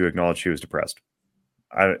want to acknowledge she was depressed.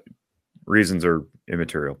 Reasons are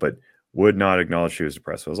immaterial, but would not acknowledge she was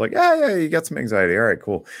depressed. So I was like, yeah, you got some anxiety. All right,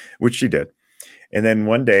 cool, which she did. And then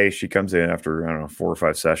one day she comes in after, 4 or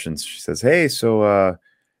 5 sessions. She says, hey, so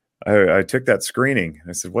I took that screening.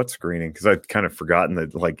 I said, what screening? Because I'd kind of forgotten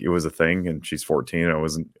that it was a thing, and she's 14. And I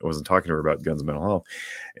wasn't talking to her about guns and mental health.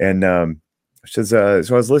 And she says,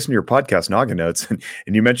 so I was listening to your podcast, Noggin Notes,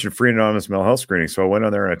 and you mentioned free and anonymous mental health screening. So I went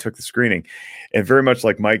on there and I took the screening. And very much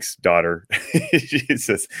like Mike's daughter, she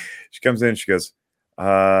comes in and she goes,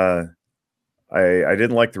 I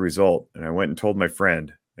didn't like the result. And I went and told my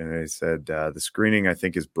friend, and I said, the screening I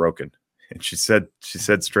think is broken. And she said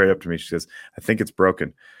straight up to me, she says, I think it's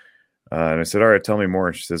broken. And I said, all right, tell me more.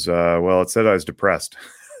 And she says, well, it said I was depressed.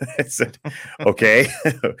 I said, okay,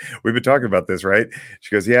 we've been talking about this, right?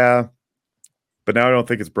 She goes, yeah, but now I don't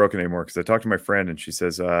think it's broken anymore, because I talked to my friend and she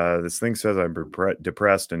says, this thing says I'm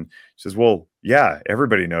depressed. And she says, well, yeah,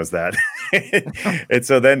 everybody knows that. And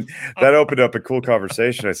so then that opened up a cool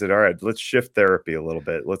conversation. I said, all right, let's shift therapy a little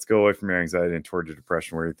bit. Let's go away from your anxiety and toward your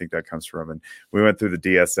depression. Where do you think that comes from? And we went through the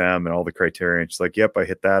DSM and all the criteria. And she's like, yep, I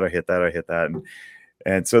hit that.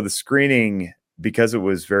 And so the screening, because it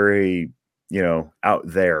was very, out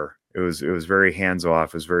there, it was very hands off,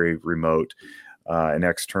 it was very remote and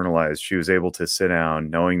externalized. She was able to sit down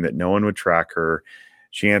knowing that no one would track her.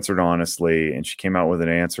 She answered honestly, and she came out with an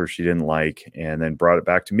answer she didn't like, and then brought it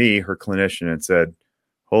back to me, her clinician, and said,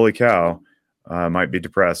 holy cow, I might be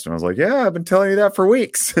depressed. And I was like, yeah, I've been telling you that for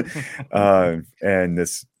weeks. And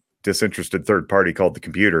this disinterested third party called the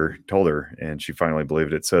computer, told her, and she finally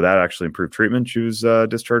believed it. So that actually improved treatment. She was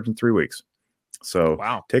discharged in 3 weeks. So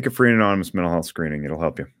wow. Take a free and anonymous mental health screening. It'll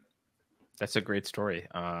help you. That's a great story.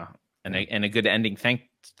 And a good ending. Thank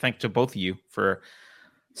to both of you for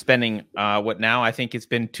spending what now I think it's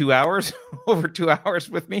been 2 hours, over 2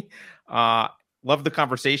 hours with me. Love the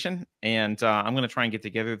conversation. And I'm going to try and get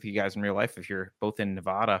together with you guys in real life if you're both in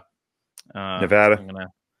Nevada. Nevada. I'm going to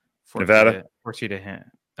force you to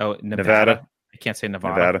Oh, Nevada. I can't say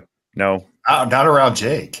Nevada. No. Not around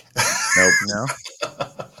Jake. Nope. No.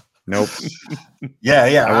 Nope.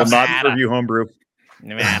 Yeah. I will not serve you homebrew.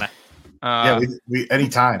 Nevada. We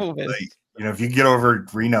anytime. If you get over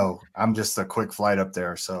Reno, I'm just a quick flight up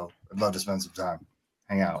there. So I'd love to spend some time,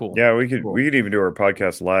 hang out. Cool. Yeah, we could even do our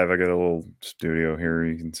podcast live. I got a little studio here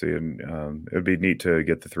you can see, and it'd be neat to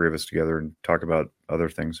get the three of us together and talk about other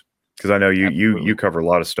things. Because I know you cover a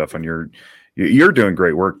lot of stuff on your. You're doing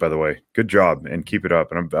great work, by the way. Good job, and keep it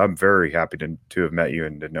up. And I'm very happy to have met you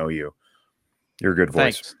and to know you. You're a good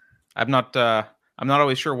voice. Thanks. I'm not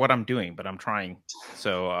always sure what I'm doing, but I'm trying.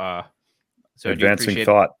 So advancing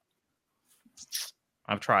thought.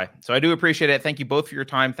 I've tried. So I do appreciate it. Thank you both for your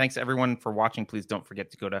time. Thanks everyone for watching. Please don't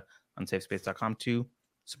forget to go to unsafespace.com to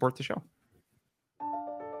support the show.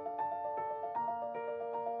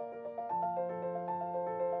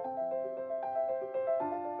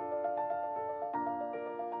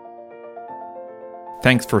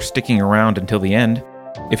 Thanks for sticking around until the end.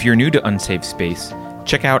 If you're new to Unsafe Space,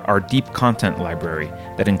 check out our deep content library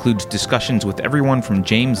that includes discussions with everyone from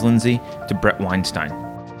James Lindsay to Brett Weinstein.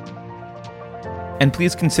 And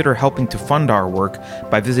please consider helping to fund our work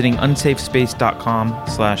by visiting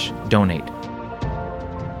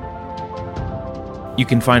unsafespace.com/donate. You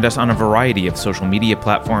can find us on a variety of social media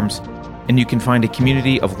platforms, And you can find a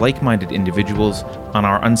community of like-minded individuals on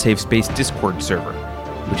our Unsafe Space Discord server,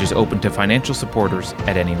 which is open to financial supporters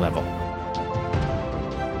at any level.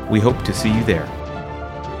 We hope to see you there.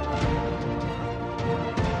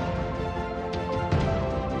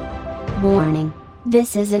 Warning.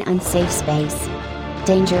 This is an unsafe space.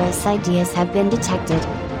 Dangerous ideas have been detected.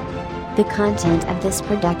 The content of this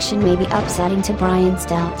production may be upsetting to Brian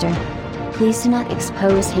Stelter. Please do not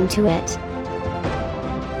expose him to it.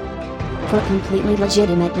 For completely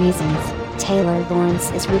legitimate reasons, Taylor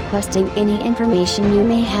Lawrence is requesting any information you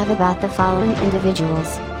may have about the following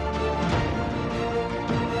individuals.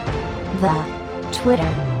 The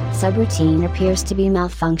Twitter subroutine appears to be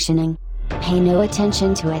malfunctioning. Pay no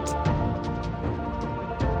attention to it.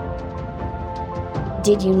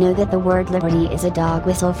 Did you know that the word liberty is a dog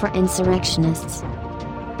whistle for insurrectionists?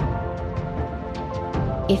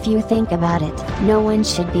 If you think about it, no one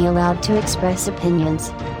should be allowed to express opinions.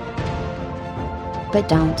 But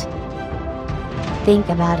don't. Think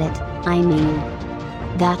about it, I mean.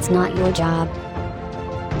 That's not your job.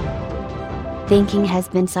 Thinking has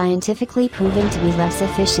been scientifically proven to be less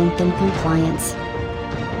efficient than compliance.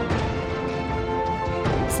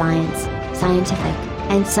 Science, scientific,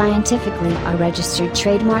 and scientifically are registered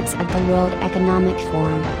trademarks of the World Economic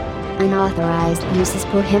Forum. Unauthorized use is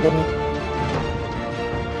prohibited.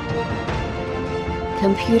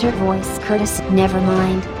 Computer voice courtesy. Never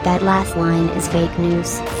mind, that last line is fake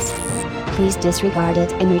news. Please disregard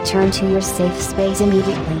it and return to your safe space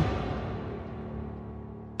immediately.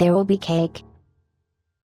 There will be cake.